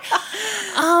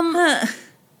Annihilator.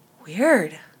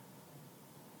 Weird.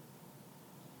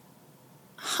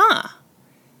 Huh.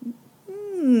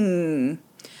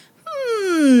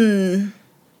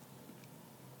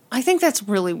 I think that's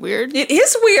really weird. It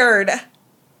is weird.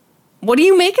 What do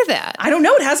you make of that? I don't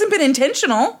know. It hasn't been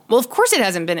intentional. Well, of course it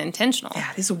hasn't been intentional.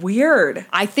 Yeah, it is weird.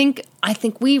 I think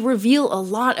we reveal a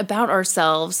lot about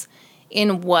ourselves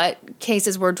in what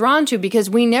cases we're drawn to because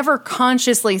we never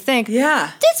consciously think,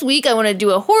 this week I want to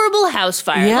do a horrible house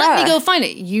fire. Yeah. Let me go find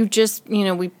it. You just,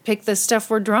 we pick the stuff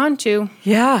we're drawn to.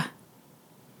 Yeah.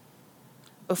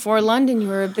 Before London, you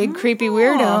were a big creepy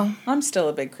weirdo. I'm still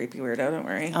a big creepy weirdo, don't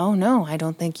worry. Oh, no, I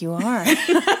don't think you are.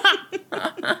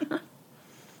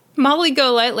 Molly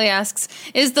Golightly asks,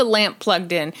 is the lamp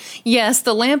plugged in? Yes,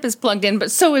 the lamp is plugged in, but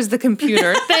so is the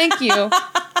computer. Thank you.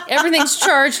 Everything's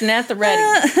charged and at the ready.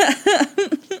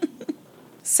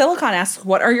 Silicon asks,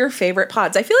 what are your favorite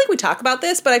pods? I feel like we talk about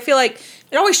this, but I feel like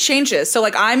it always changes. So,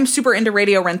 like, I'm super into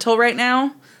Radio Rental right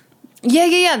now.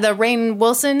 Yeah. The Rainn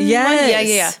Wilson one?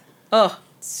 Yeah. Oh,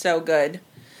 so good.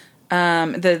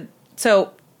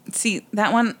 See,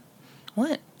 that one...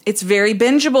 What? It's very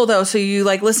bingeable, though, so you,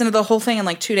 like, listen to the whole thing in,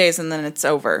 like, 2 days, and then it's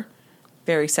over.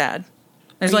 Very sad.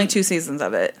 There's only 2 seasons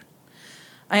of it.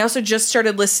 I also just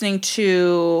started listening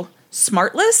to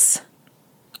Smartless.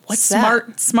 What's that?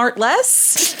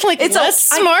 Smartless? Like, it's less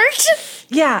smart?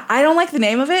 Yeah, I don't like the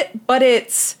name of it, but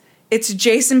it's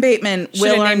Jason Bateman,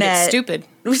 Will Arnett. Stupid.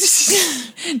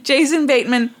 Jason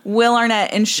Bateman, Will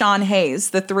Arnett, and Sean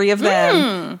Hayes, the 3 of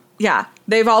them. Yeah,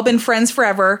 they've all been friends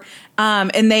forever,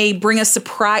 and they bring a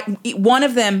surprise. One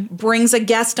of them brings a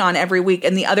guest on every week,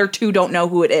 and the other 2 don't know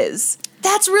who it is.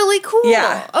 That's really cool.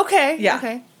 Yeah. Okay. Yeah.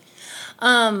 Okay.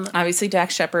 Obviously,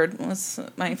 Dax Shepard was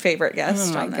my favorite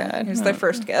guest. Oh my God. He was their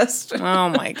first guest. Oh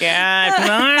my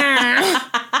God.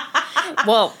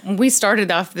 Well, we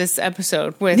started off this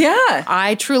episode with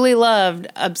I truly loved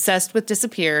Obsessed with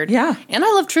Disappeared. Yeah. And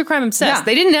I love True Crime Obsessed. Yeah.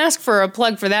 They didn't ask for a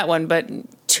plug for that one, but too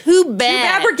bad. Too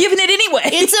bad we're giving it anyway.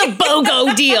 It's a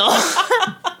BOGO deal.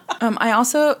 I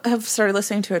also have started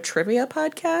listening to a trivia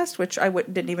podcast, which I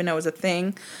didn't even know was a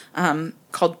thing,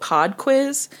 called Pod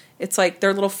Quiz. It's like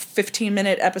their little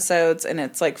 15-minute episodes, and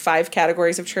it's like 5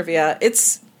 categories of trivia.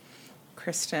 It's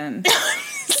Kristen.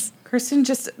 Kristen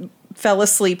just fell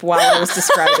asleep while I was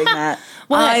describing that.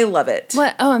 I love it.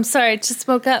 What? Oh, I'm sorry. I just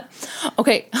woke up.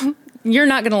 Okay. You're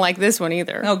not going to like this one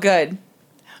either. Oh, good.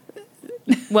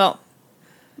 Well,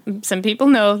 some people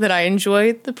know that I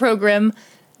enjoy the program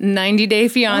 90 Day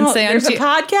Fiancé. There's a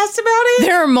podcast about it?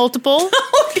 There are multiple.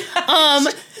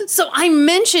 So I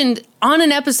mentioned on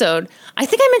an episode, I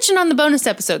think I mentioned on the bonus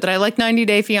episode that I like 90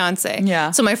 Day Fiancé.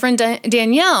 Yeah. So my friend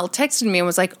Danielle texted me and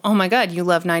was like, oh my God, you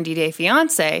love 90 Day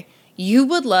Fiancé. You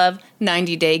would love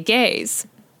 90 Day Gays.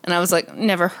 And I was like,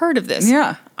 never heard of this.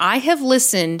 Yeah. I have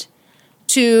listened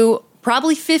to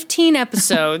probably 15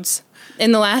 episodes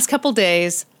in the last couple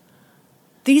days.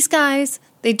 These guys,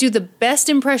 they do the best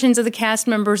impressions of the cast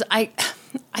members. I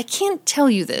can't tell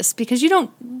you this because you're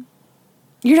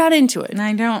not into it.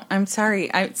 I don't. I'm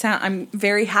sorry. I'm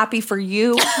very happy for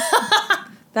you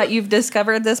that you've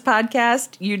discovered this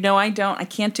podcast. You know I don't. I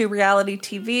can't do reality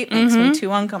TV. It makes me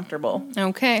too uncomfortable.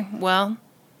 Okay, well.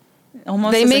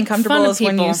 Almost they as make uncomfortable fun of as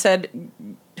when people. you said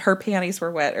her panties were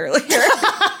wet earlier.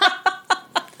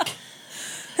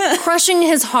 Crushing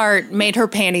his heart made her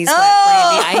panties wet,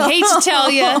 Brandy. I hate to tell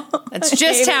you. That's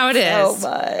just how it is. So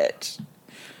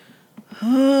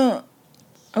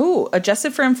much.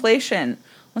 Adjusted for Inflation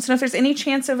wants to know if there's any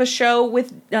chance of a show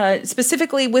with,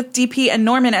 specifically with DP and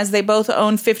Norman, as they both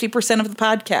own 50% of the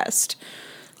podcast.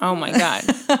 Oh my God.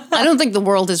 I don't think the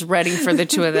world is ready for the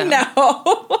two of them.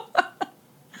 No.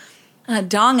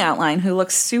 Dong Outline, who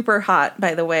looks super hot,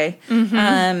 by the way,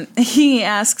 he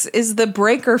asks, is the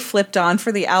breaker flipped on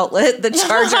for the outlet the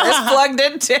charger is plugged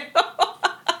into?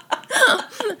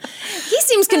 He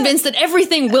seems convinced that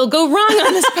everything will go wrong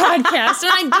on this podcast,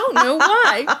 and I don't know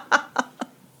why.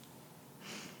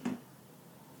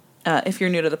 If you're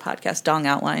new to the podcast, Dong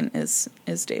Outline is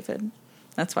David.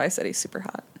 That's why I said he's super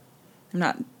hot. I'm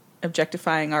not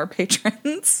objectifying our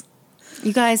patrons.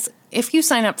 You guys, if you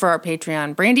sign up for our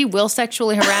Patreon, Brandy will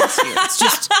sexually harass you. It's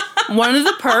just one of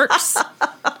the perks.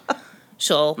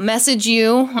 She'll message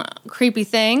you creepy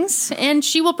things, and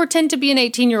she will pretend to be an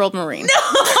 18-year-old Marine.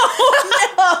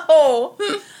 No.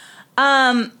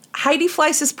 Heidi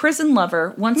Fleiss's prison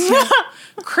lover wants to know,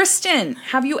 Kristen,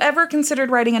 have you ever considered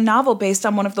writing a novel based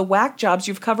on one of the whack jobs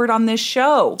you've covered on this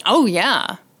show? Oh,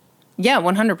 yeah. Yeah,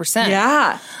 100%.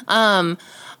 Yeah.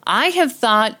 I have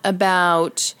thought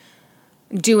about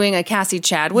doing a Cassie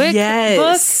Chadwick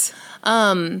book.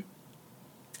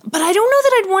 But I don't know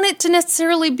that I'd want it to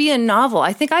necessarily be a novel.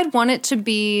 I think I'd want it to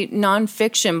be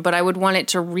nonfiction, but I would want it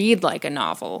to read like a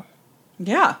novel.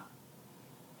 Yeah.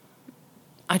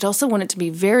 I'd also want it to be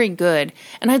very good,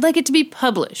 and I'd like it to be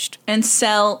published. And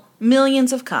sell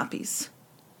millions of copies.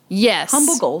 Yes.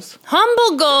 Humble goals.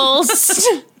 Humble goals.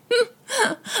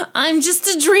 I'm just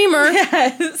a dreamer.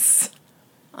 Yes.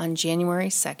 On January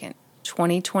 2nd,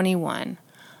 2021,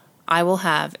 I will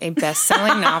have a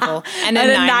best-selling novel and a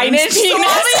 9-inch penis.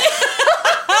 salami.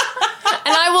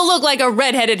 And I will look like a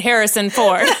redheaded Harrison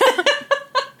Ford.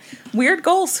 Weird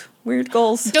goals.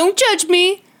 Don't judge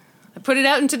me. I put it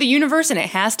out into the universe, and it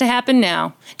has to happen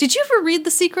now. Did you ever read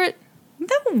The Secret?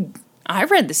 No. I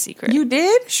read The Secret. You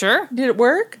did? Sure. Did it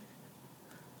work?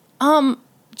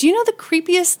 Do you know the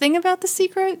creepiest thing about The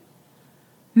Secret?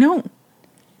 No.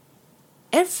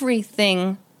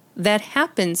 Everything that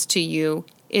happens to you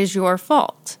is your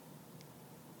fault.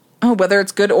 Oh, whether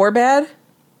it's good or bad?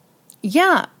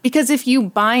 Yeah, because if you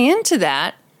buy into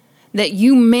that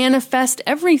you manifest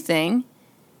everything,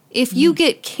 if you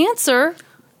get cancer,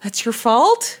 That's your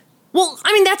fault? well,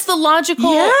 I mean, that's the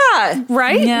logical... Yeah.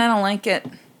 Right? Yeah, I don't like it.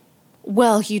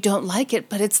 Well, you don't like it,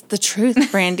 but it's the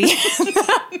truth, Brandy.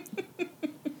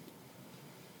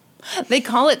 They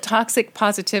call it toxic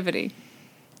positivity.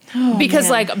 Because,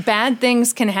 like, bad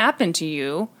things can happen to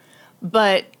you,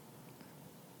 but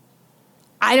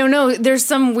I don't know. There's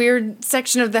some weird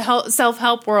section of the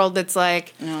self-help world that's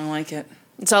like... I don't like it.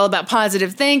 It's all about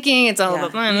positive thinking. It's all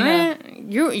about...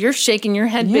 You're shaking your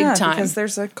head big time. Because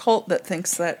there's a cult that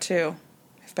thinks that, too.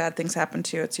 If bad things happen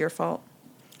to you, it's your fault.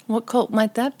 What cult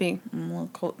might that be? A little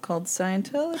cult called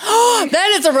Scientology. That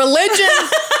is a religion!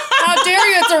 How dare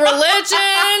you? It's a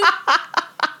religion!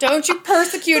 Don't you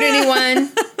persecute anyone.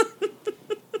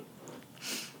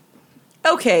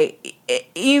 Okay.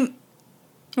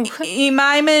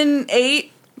 Imaiman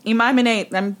 8. Imaiman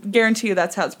 8. I'm guarantee you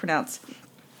that's how it's pronounced.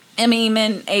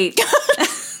 Imaiman 8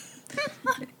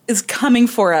 is coming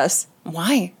for us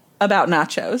Why? about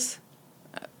nachos.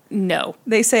 No.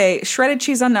 They say shredded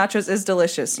cheese on nachos is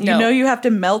delicious. No. You know you have to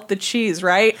melt the cheese,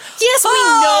 right? Yes, we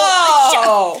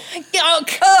Oh!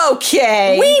 know.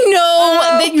 Okay. We know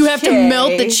that you have to Okay.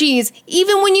 melt the cheese.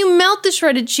 Even when you melt the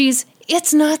shredded cheese,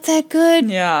 it's not that good.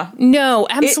 Yeah. No,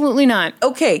 absolutely not.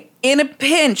 Okay, in a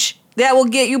pinch, that will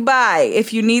get you by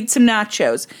if you need some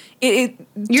nachos. It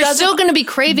You're doesn't- still going to be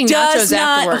craving does nachos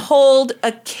not afterward. hold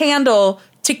a candle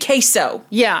to queso.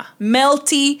 Yeah.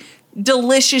 Melty,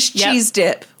 delicious Yep. cheese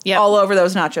dip Yep. all over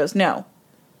those nachos. No.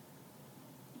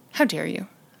 How dare you?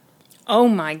 Oh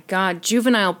my God.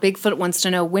 Juvenile Bigfoot wants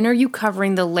to know, when are you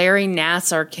covering the Larry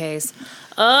Nassar case?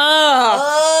 A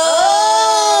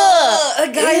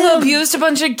guy who abused a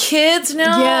bunch of kids? No.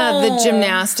 Yeah, the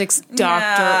gymnastics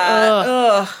doctor.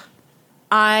 Ugh.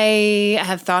 I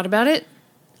have thought about it.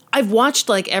 I've watched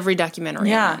like every documentary.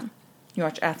 Yeah. on it. You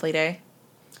watch Athlete A?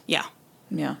 Yeah.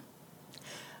 Yeah.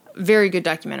 Very good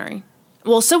documentary.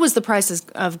 Well, so was The Price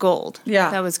of Gold. Yeah.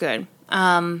 That was good.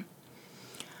 I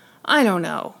don't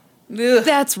know. Ugh.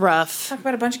 That's rough. Talk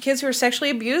about a bunch of kids who are sexually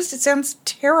abused. It sounds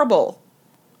terrible.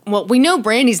 Well, we know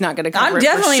Brandy's not going to cover it. I'm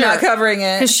definitely not covering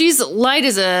it. Because she's light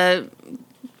as a...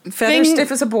 Feather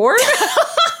stiff as a board?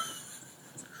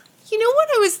 You know what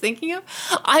I was thinking of?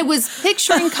 I was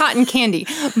picturing cotton candy,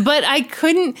 but I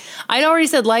couldn't... I'd already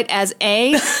said light as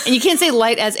a, and you can't say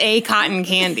light as a cotton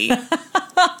candy.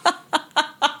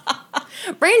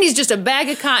 Brandy's just a bag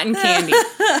of cotton candy.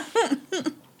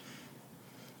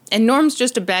 And Norm's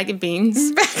just a bag of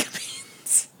beans. Bag of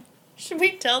beans. Should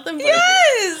we tell them? What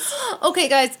Yes! Okay,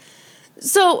 guys.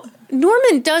 So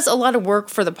Norman does a lot of work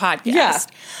for the podcast. Yeah.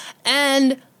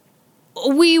 And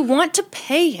we want to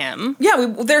pay him.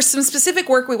 Yeah, there's some specific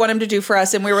work we want him to do for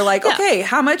us, and we were like, Yeah. okay,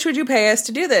 how much would you pay us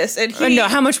to do this? And he, No,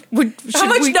 how much would... how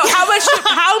much? we, No,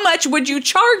 how much would you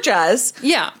charge us?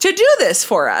 Yeah. To do this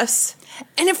for us?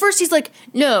 And at first he's like,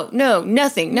 no,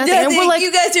 nothing. And we're like...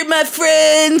 you guys are my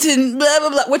friends, and blah blah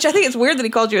blah. Which I think it's weird that he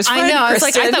called you his friend. I know. I was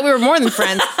like, I Kristen. thought we were more than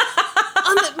friends.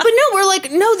 But no, we're like,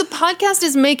 no, the podcast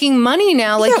is making money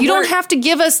now. Like, Yeah, you don't we're- have to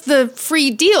give us the free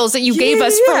deals that you gave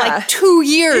us for Yeah. like 2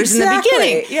 years in the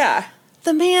beginning. Yeah.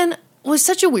 The man was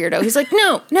such a weirdo. He's like,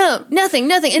 no,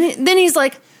 nothing. And then he's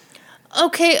like,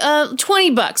 okay,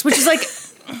 $20, which is like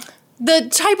the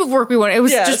type of work we want. It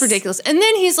was Yes. just ridiculous. And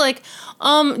then he's like,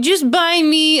 just buy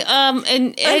me an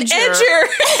edger. An edger.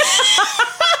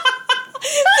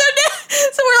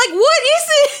 So we're like, what is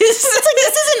this? It's like,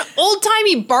 this isn't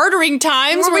old-timey bartering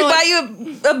times. Where we We're like, buy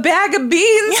you a bag of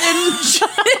beans in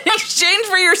exchange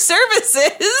for your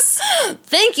services.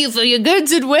 thank you for your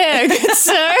goods and wear, good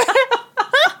sir.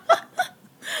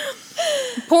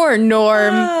 Poor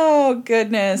Norm. Oh,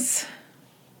 goodness.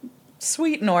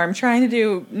 Sweet Norm trying to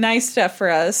do nice stuff for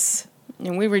us.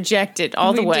 And we reject it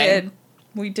all the way.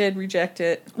 We did reject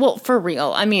it. Well, for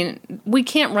real. I mean, we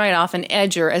can't write off an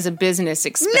edger as a business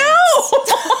expense. No!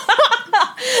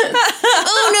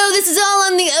 Oh no, this is all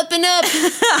on the up and up.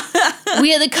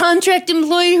 We had a contract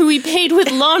employee who we paid with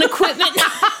lawn equipment.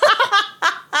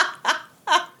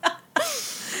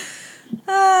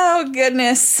 Oh,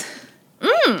 goodness.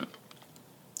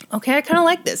 Okay, I kind of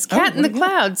like this. Cat in the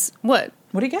Clouds. What?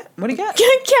 What do you got? What do you got?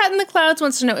 Cat in the Clouds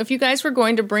wants to know, if you guys were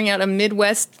going to bring out a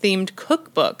Midwest-themed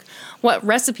cookbook, what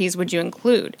recipes would you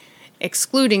include?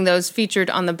 Excluding those featured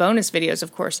on the bonus videos,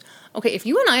 of course. Okay, if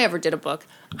you and I ever did a book,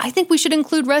 I think we should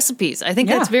include recipes. I think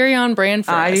that's very on brand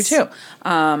for us. I do too.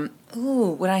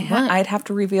 Would I I'd have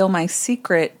to reveal my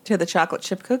secret to the chocolate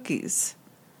chip cookies.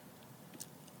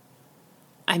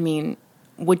 I mean,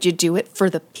 would you do it for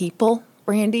the people,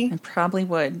 Brandy? I probably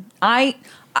would.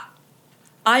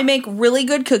 I make really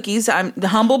good cookies. I'm the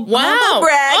humble brag.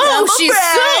 Oh, she's so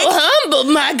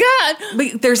humble. My God.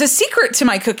 But there's a secret to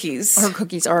my cookies. Her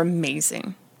cookies are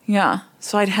amazing. Yeah.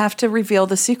 So I'd have to reveal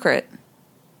the secret.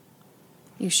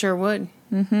 You sure would.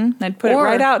 Mm-hmm. I'd put it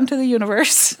right out into the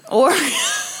universe. Or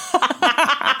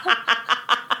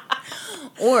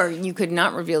you could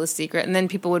not reveal the secret, and then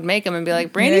people would make them and be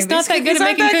like, Brandy's not that good at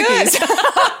making cookies.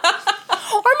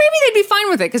 Or maybe they'd be fine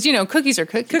with it, because, cookies are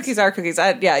cookies. Cookies are cookies.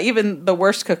 Even the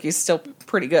worst cookies still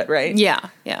pretty good, right? Yeah.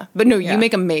 But no, you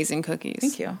make amazing cookies.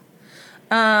 Thank you.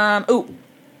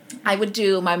 I would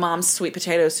do my mom's sweet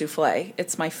potato souffle.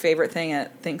 It's my favorite thing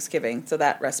at Thanksgiving, so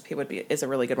that recipe is a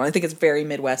really good one. I think it's very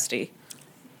Midwesty.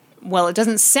 Well, it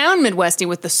doesn't sound Midwesty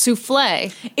with the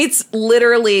souffle. It's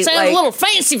literally sounds a little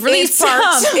fancy for these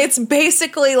parts. It's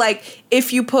basically like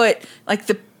if you put like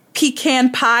the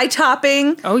pecan pie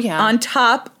topping on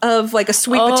top of like a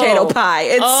sweet potato pie.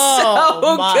 It's so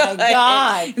good.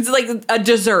 God. It's like a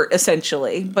dessert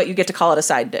essentially, but you get to call it a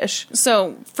side dish.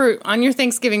 So on your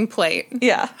Thanksgiving plate,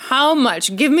 how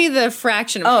much? Give me the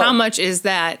fraction of how much is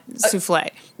that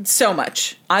souffle? So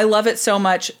much. I love it so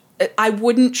much. I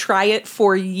wouldn't try it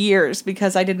for years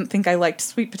because I didn't think I liked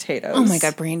sweet potatoes. Oh my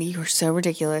God, Brandy, you're so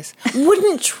ridiculous.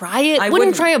 Wouldn't try it? I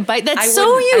wouldn't try a bite? That's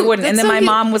so you. I wouldn't. And then my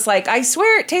mom was like, I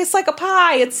swear it tastes like a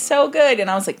pie. It's so good. And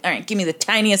I was like, all right, give me the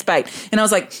tiniest bite. And I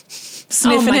was like,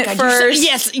 sniffing it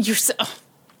first. You're so...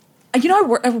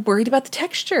 I'm worried about the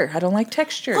texture. I don't like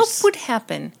textures. What would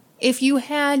happen if you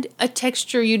had a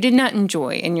texture you did not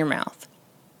enjoy in your mouth?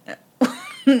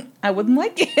 I wouldn't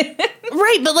like it.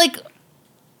 Right, but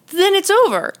then it's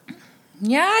over.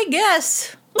 Yeah, I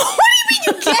guess. What do you mean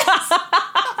you guess?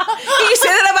 Can you say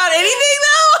that about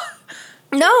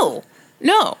anything, though?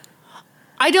 No.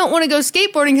 I don't want to go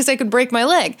skateboarding because I could break my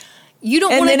leg. You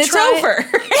don't want to try. And then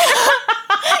it's over.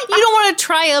 You don't want to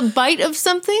try a bite of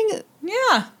something?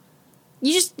 Yeah.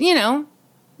 You just,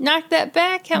 knock that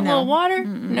back, have a little water?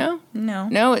 Mm-mm. No?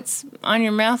 No, it's on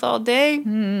your mouth all day?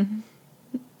 Mm.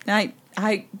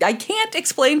 I can't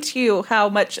explain to you how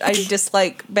much I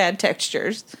dislike bad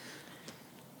textures.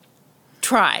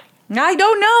 Try. I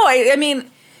don't know. I mean,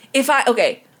 if I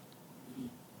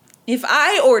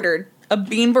ordered a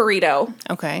bean burrito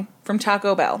from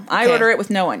Taco Bell, I order it with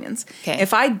no onions. Okay.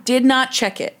 If I did not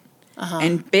check it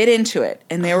and bit into it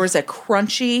and there was a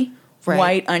crunchy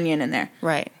white onion in there,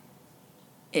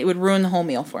 it would ruin the whole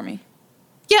meal for me.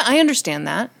 Yeah, I understand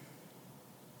that.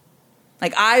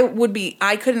 Like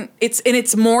I couldn't,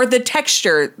 it's more the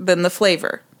texture than the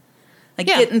flavor. Like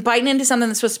biting into something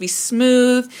that's supposed to be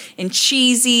smooth and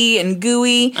cheesy and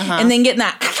gooey and then getting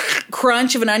that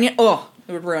crunch of an onion. Oh,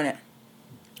 it would ruin it.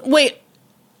 Wait.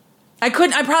 I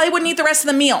probably wouldn't eat the rest of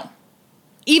the meal.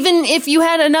 Even if you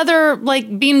had another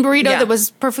bean burrito that was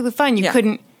perfectly fine, you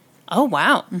couldn't. Oh,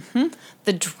 wow. Mm-hmm.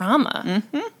 The drama.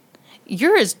 Mm-hmm.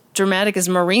 You're as dramatic as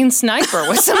Marine Sniper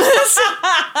with some of this.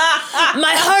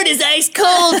 My heart is ice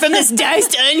cold from this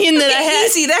diced onion that I had.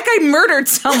 Easy, that guy murdered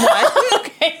someone.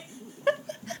 Okay.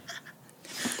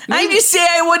 I just say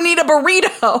I wouldn't eat a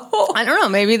burrito. I don't know.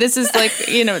 Maybe this is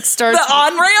it starts... The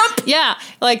on-ramp? Yeah.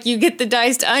 You get the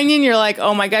diced onion, you're like,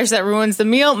 oh my gosh, that ruins the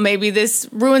meal. Maybe this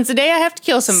ruins the day. I have to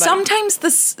kill somebody.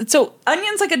 Sometimes so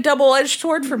onion's like a double-edged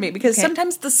sword for me because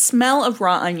sometimes the smell of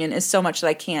raw onion is so much that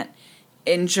I can't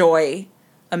enjoy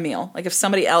a meal. Like if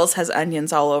somebody else has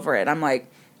onions all over it, I'm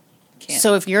like, can't.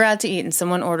 So if you're out to eat and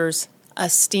someone orders a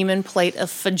steaming plate of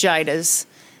fajitas...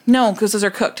 No, because those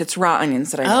are cooked. It's raw onions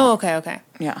that I want. Oh, okay.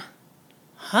 Yeah.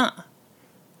 Huh.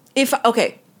 If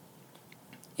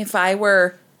I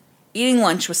were eating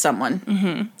lunch with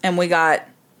someone and we got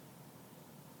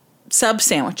sub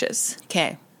sandwiches.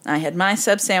 Okay. I had my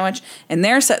sub sandwich and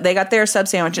they got their sub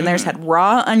sandwich and theirs had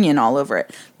raw onion all over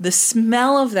it. The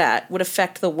smell of that would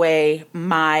affect the way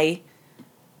my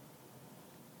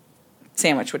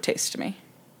sandwich would taste to me.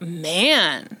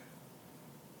 Man.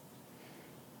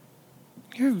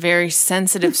 You're a very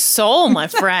sensitive soul, my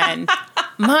friend.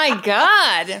 My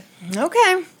God.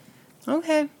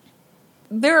 Okay.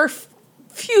 There are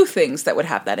few things that would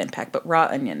have that impact, but raw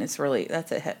onion is really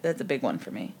that's a big one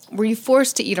for me. Were you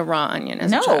forced to eat a raw onion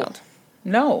as a child?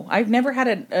 No, I've never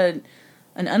had an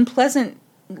unpleasant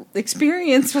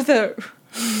experience with a...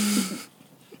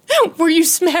 Were you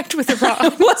smacked with a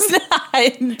rod? was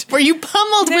not. Were you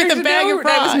pummeled with a bag of rod?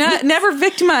 I was never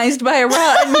victimized by a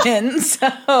raw onion,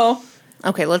 so...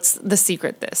 Okay, the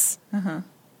secret this.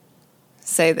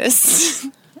 Say this.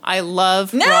 I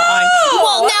love raw onion.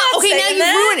 Well, now, okay,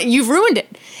 now you've ruined it. You've ruined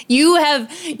it. You have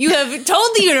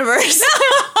told the universe.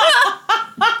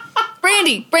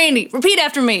 Brandy, repeat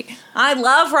after me. I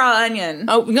love raw onion.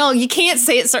 Oh, no, you can't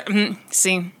say it.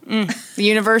 See, the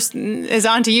universe is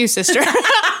on to you, sister.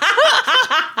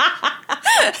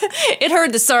 It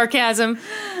heard the sarcasm.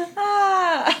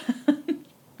 Are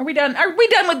we done? Are we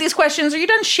done with these questions? Are you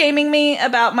done shaming me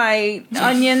about my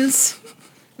onions?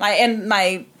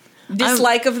 My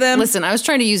dislike of them? Listen, I was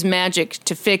trying to use magic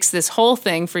to fix this whole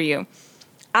thing for you.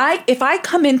 If I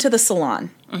come into the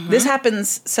salon, this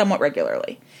happens somewhat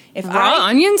regularly. If raw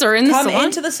onions are in the salon? Come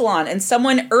into the salon and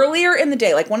someone earlier in the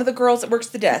day, like one of the girls that works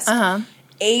the desk,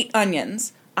 ate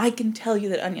onions, I can tell you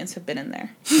that onions have been in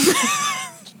there.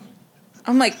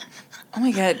 I'm like, oh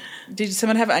my God, did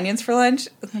someone have onions for lunch?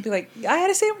 I'll be like, I had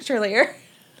a sandwich earlier.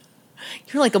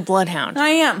 You're like a bloodhound. I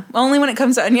am. Only when it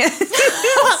comes to onions.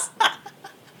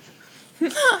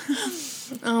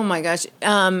 Oh my gosh.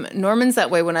 Norman's that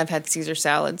way when I've had Caesar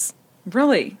salads.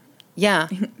 Really? Yeah.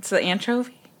 It's the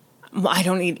anchovy? Well, I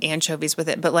don't eat anchovies with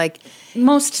it, but like...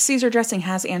 Most Caesar dressing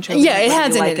has anchovies. Yeah, it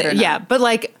has like in it. Yeah, but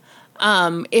like,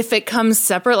 if it comes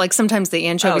separate, like sometimes the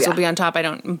anchovies will be on top.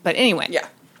 But anyway. Yeah.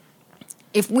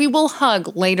 If we will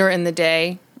hug later in the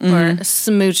day, or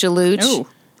smooch-a-looch,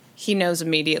 he knows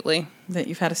immediately. That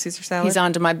you've had a Caesar salad? He's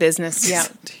on to my business. Yeah.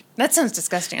 That sounds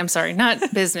disgusting. I'm sorry.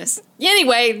 Not business.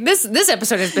 Anyway, this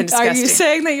episode has been disgusting. Are you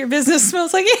saying that your business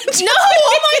smells like anchovies? No!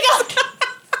 Oh my God!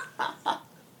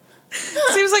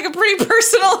 Seems like a pretty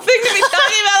personal thing to be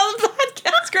talking about on the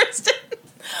podcast, Kristen.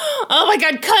 Oh my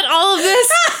God, cut all of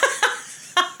this.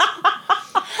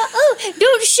 Oh,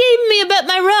 don't shame me about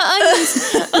my raw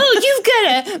onions. Oh, you've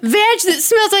got a vag that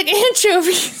smells like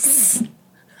anchovies.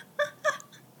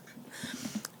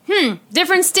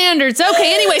 Different standards.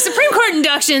 Okay, anyway, Supreme Court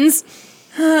inductions.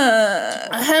 How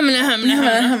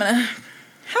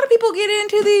do people get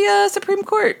into the Supreme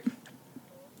Court?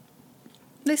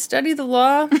 They study the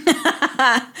law.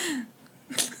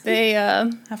 They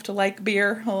have to like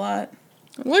beer a lot.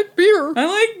 I like beer. I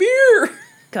like beer.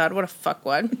 God, what a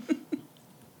fuckwad.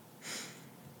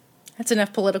 That's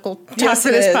enough political talk for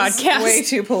this podcast. Way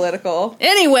too political.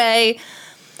 Anyway,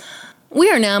 we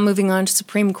are now moving on to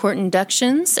Supreme Court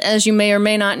inductions. As you may or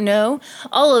may not know,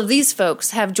 all of these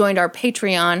folks have joined our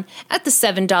Patreon at the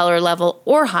 $7 level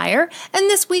or higher, and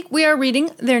this week we are reading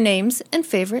their names and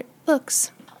favorite books.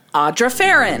 Audra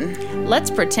Farron.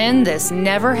 Let's Pretend This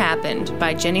Never Happened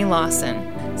by Jenny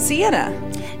Lawson. Sienna.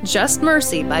 Just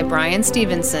Mercy by Brian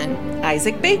Stevenson.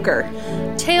 Isaac Baker.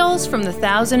 Tales from the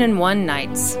 1001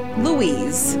 Nights.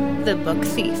 Louise. The Book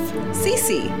Thief.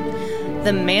 Cece.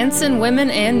 The Manson Women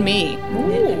and Me.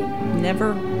 Ooh,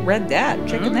 never read that.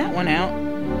 Checking that one out.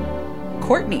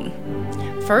 Courtney.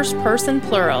 First Person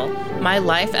Plural. My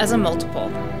Life as a Multiple.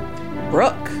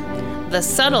 Brooke. The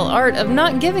Subtle Art of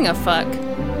Not Giving a Fuck.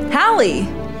 Hallie.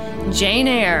 Jane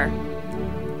Eyre.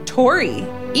 Tori.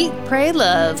 Eat, Pray,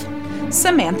 Love.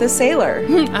 Samantha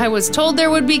Saylor. I Was Told There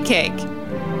Would Be Cake.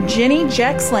 Ginny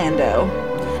Jexlando.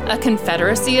 A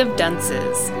Confederacy of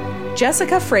Dunces.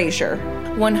 Jessica Frazier.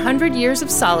 100 Years of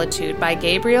Solitude by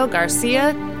Gabriel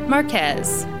Garcia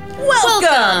Marquez.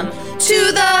 Welcome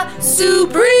to the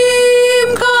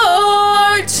Supreme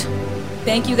Court!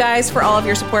 Thank you guys for all of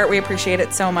your support. We appreciate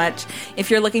it so much. If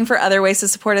you're looking for other ways to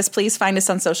support us, please find us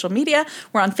on social media.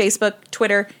 We're on Facebook,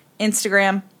 Twitter,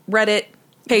 Instagram, Reddit,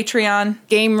 Patreon.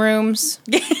 Game rooms.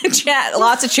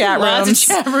 Lots of chat rooms. Lots of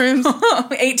chat rooms.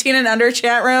 18 and under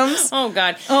chat rooms. Oh,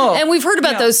 God. Oh, and we've heard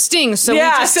about those stings, so we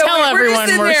just tell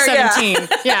everyone we're 17.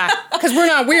 Yeah, because we're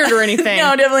not weird or anything.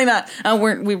 No, definitely not.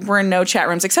 We're in no chat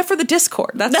rooms, except for the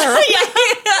Discord. That's all right.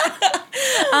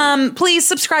 Please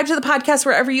subscribe to the podcast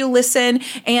wherever you listen,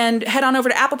 and head on over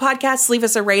to Apple Podcasts, leave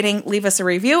us a rating, leave us a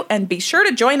review, and be sure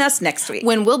to join us next week,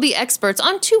 when we'll be experts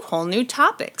on 2 whole new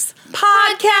topics.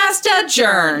 Podcast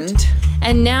adjourned.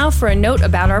 And now for a note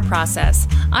about our process.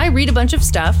 I read a bunch of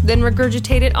stuff, then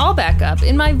regurgitate it all back up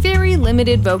in my very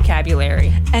limited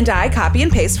vocabulary. And I copy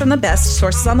and paste from the best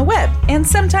sources on the web, and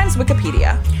sometimes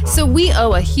Wikipedia. So we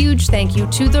owe a huge thank you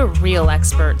to the real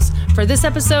experts. For this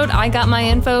episode, I got my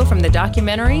info from the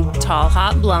documentary Tall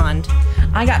Hot Blonde.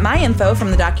 I got my info from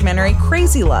the documentary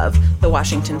Crazy Love, The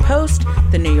Washington Post,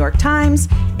 The New York Times,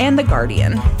 and The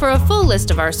Guardian. For a full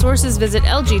list of our sources, visit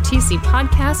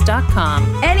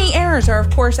lgtcpodcast.com. Any errors are, of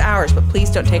course, ours, but please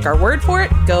don't take our word for it.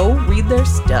 Go read their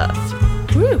stuff.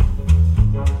 Woo!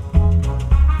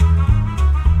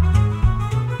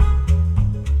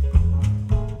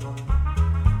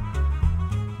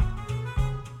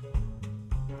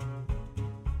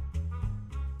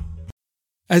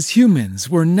 As humans,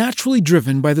 we're naturally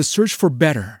driven by the search for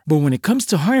better. But when it comes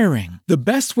to hiring, the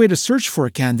best way to search for a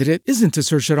candidate isn't to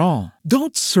search at all.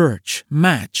 Don't search,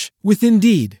 match with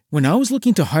Indeed. When I was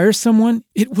looking to hire someone,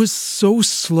 it was so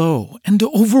slow and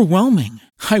overwhelming.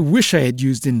 I wish I had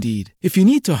used Indeed. If you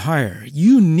need to hire,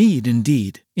 you need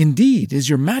Indeed. Indeed is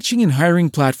your matching and hiring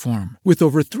platform with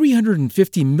over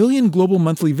 350 million global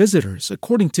monthly visitors,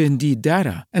 according to Indeed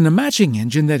data, and a matching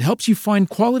engine that helps you find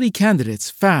quality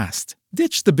candidates fast.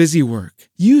 Ditch the busy work.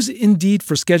 Use Indeed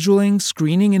for scheduling,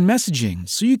 screening, and messaging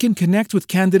so you can connect with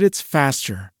candidates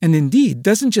faster. And Indeed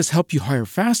doesn't just help you hire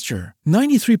faster.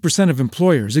 93% of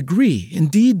employers agree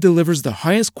Indeed delivers the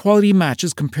highest quality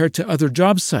matches compared to other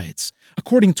job sites,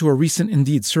 according to a recent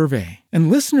Indeed survey.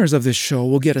 And listeners of this show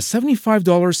will get a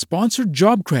 $75 sponsored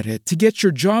job credit to get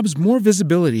your jobs more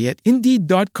visibility at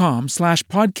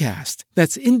Indeed.com/podcast.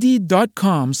 That's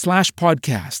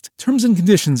Indeed.com/podcast. Terms and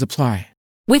conditions apply.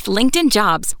 With LinkedIn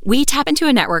Jobs, we tap into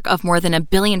a network of more than 1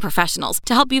 billion professionals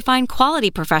to help you find quality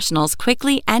professionals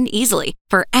quickly and easily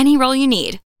for any role you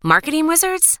need. Marketing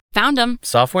wizards? Found them.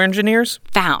 Software engineers?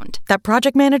 Found. That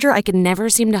project manager I could never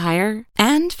seem to hire?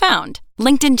 And found.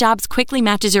 LinkedIn Jobs quickly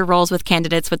matches your roles with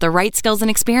candidates with the right skills and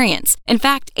experience. In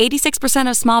fact, 86%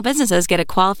 of small businesses get a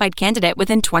qualified candidate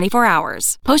within 24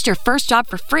 hours. Post your first job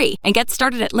for free and get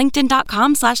started at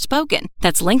linkedin.com/spoken.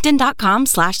 That's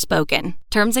linkedin.com/spoken.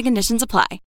 Terms and conditions apply.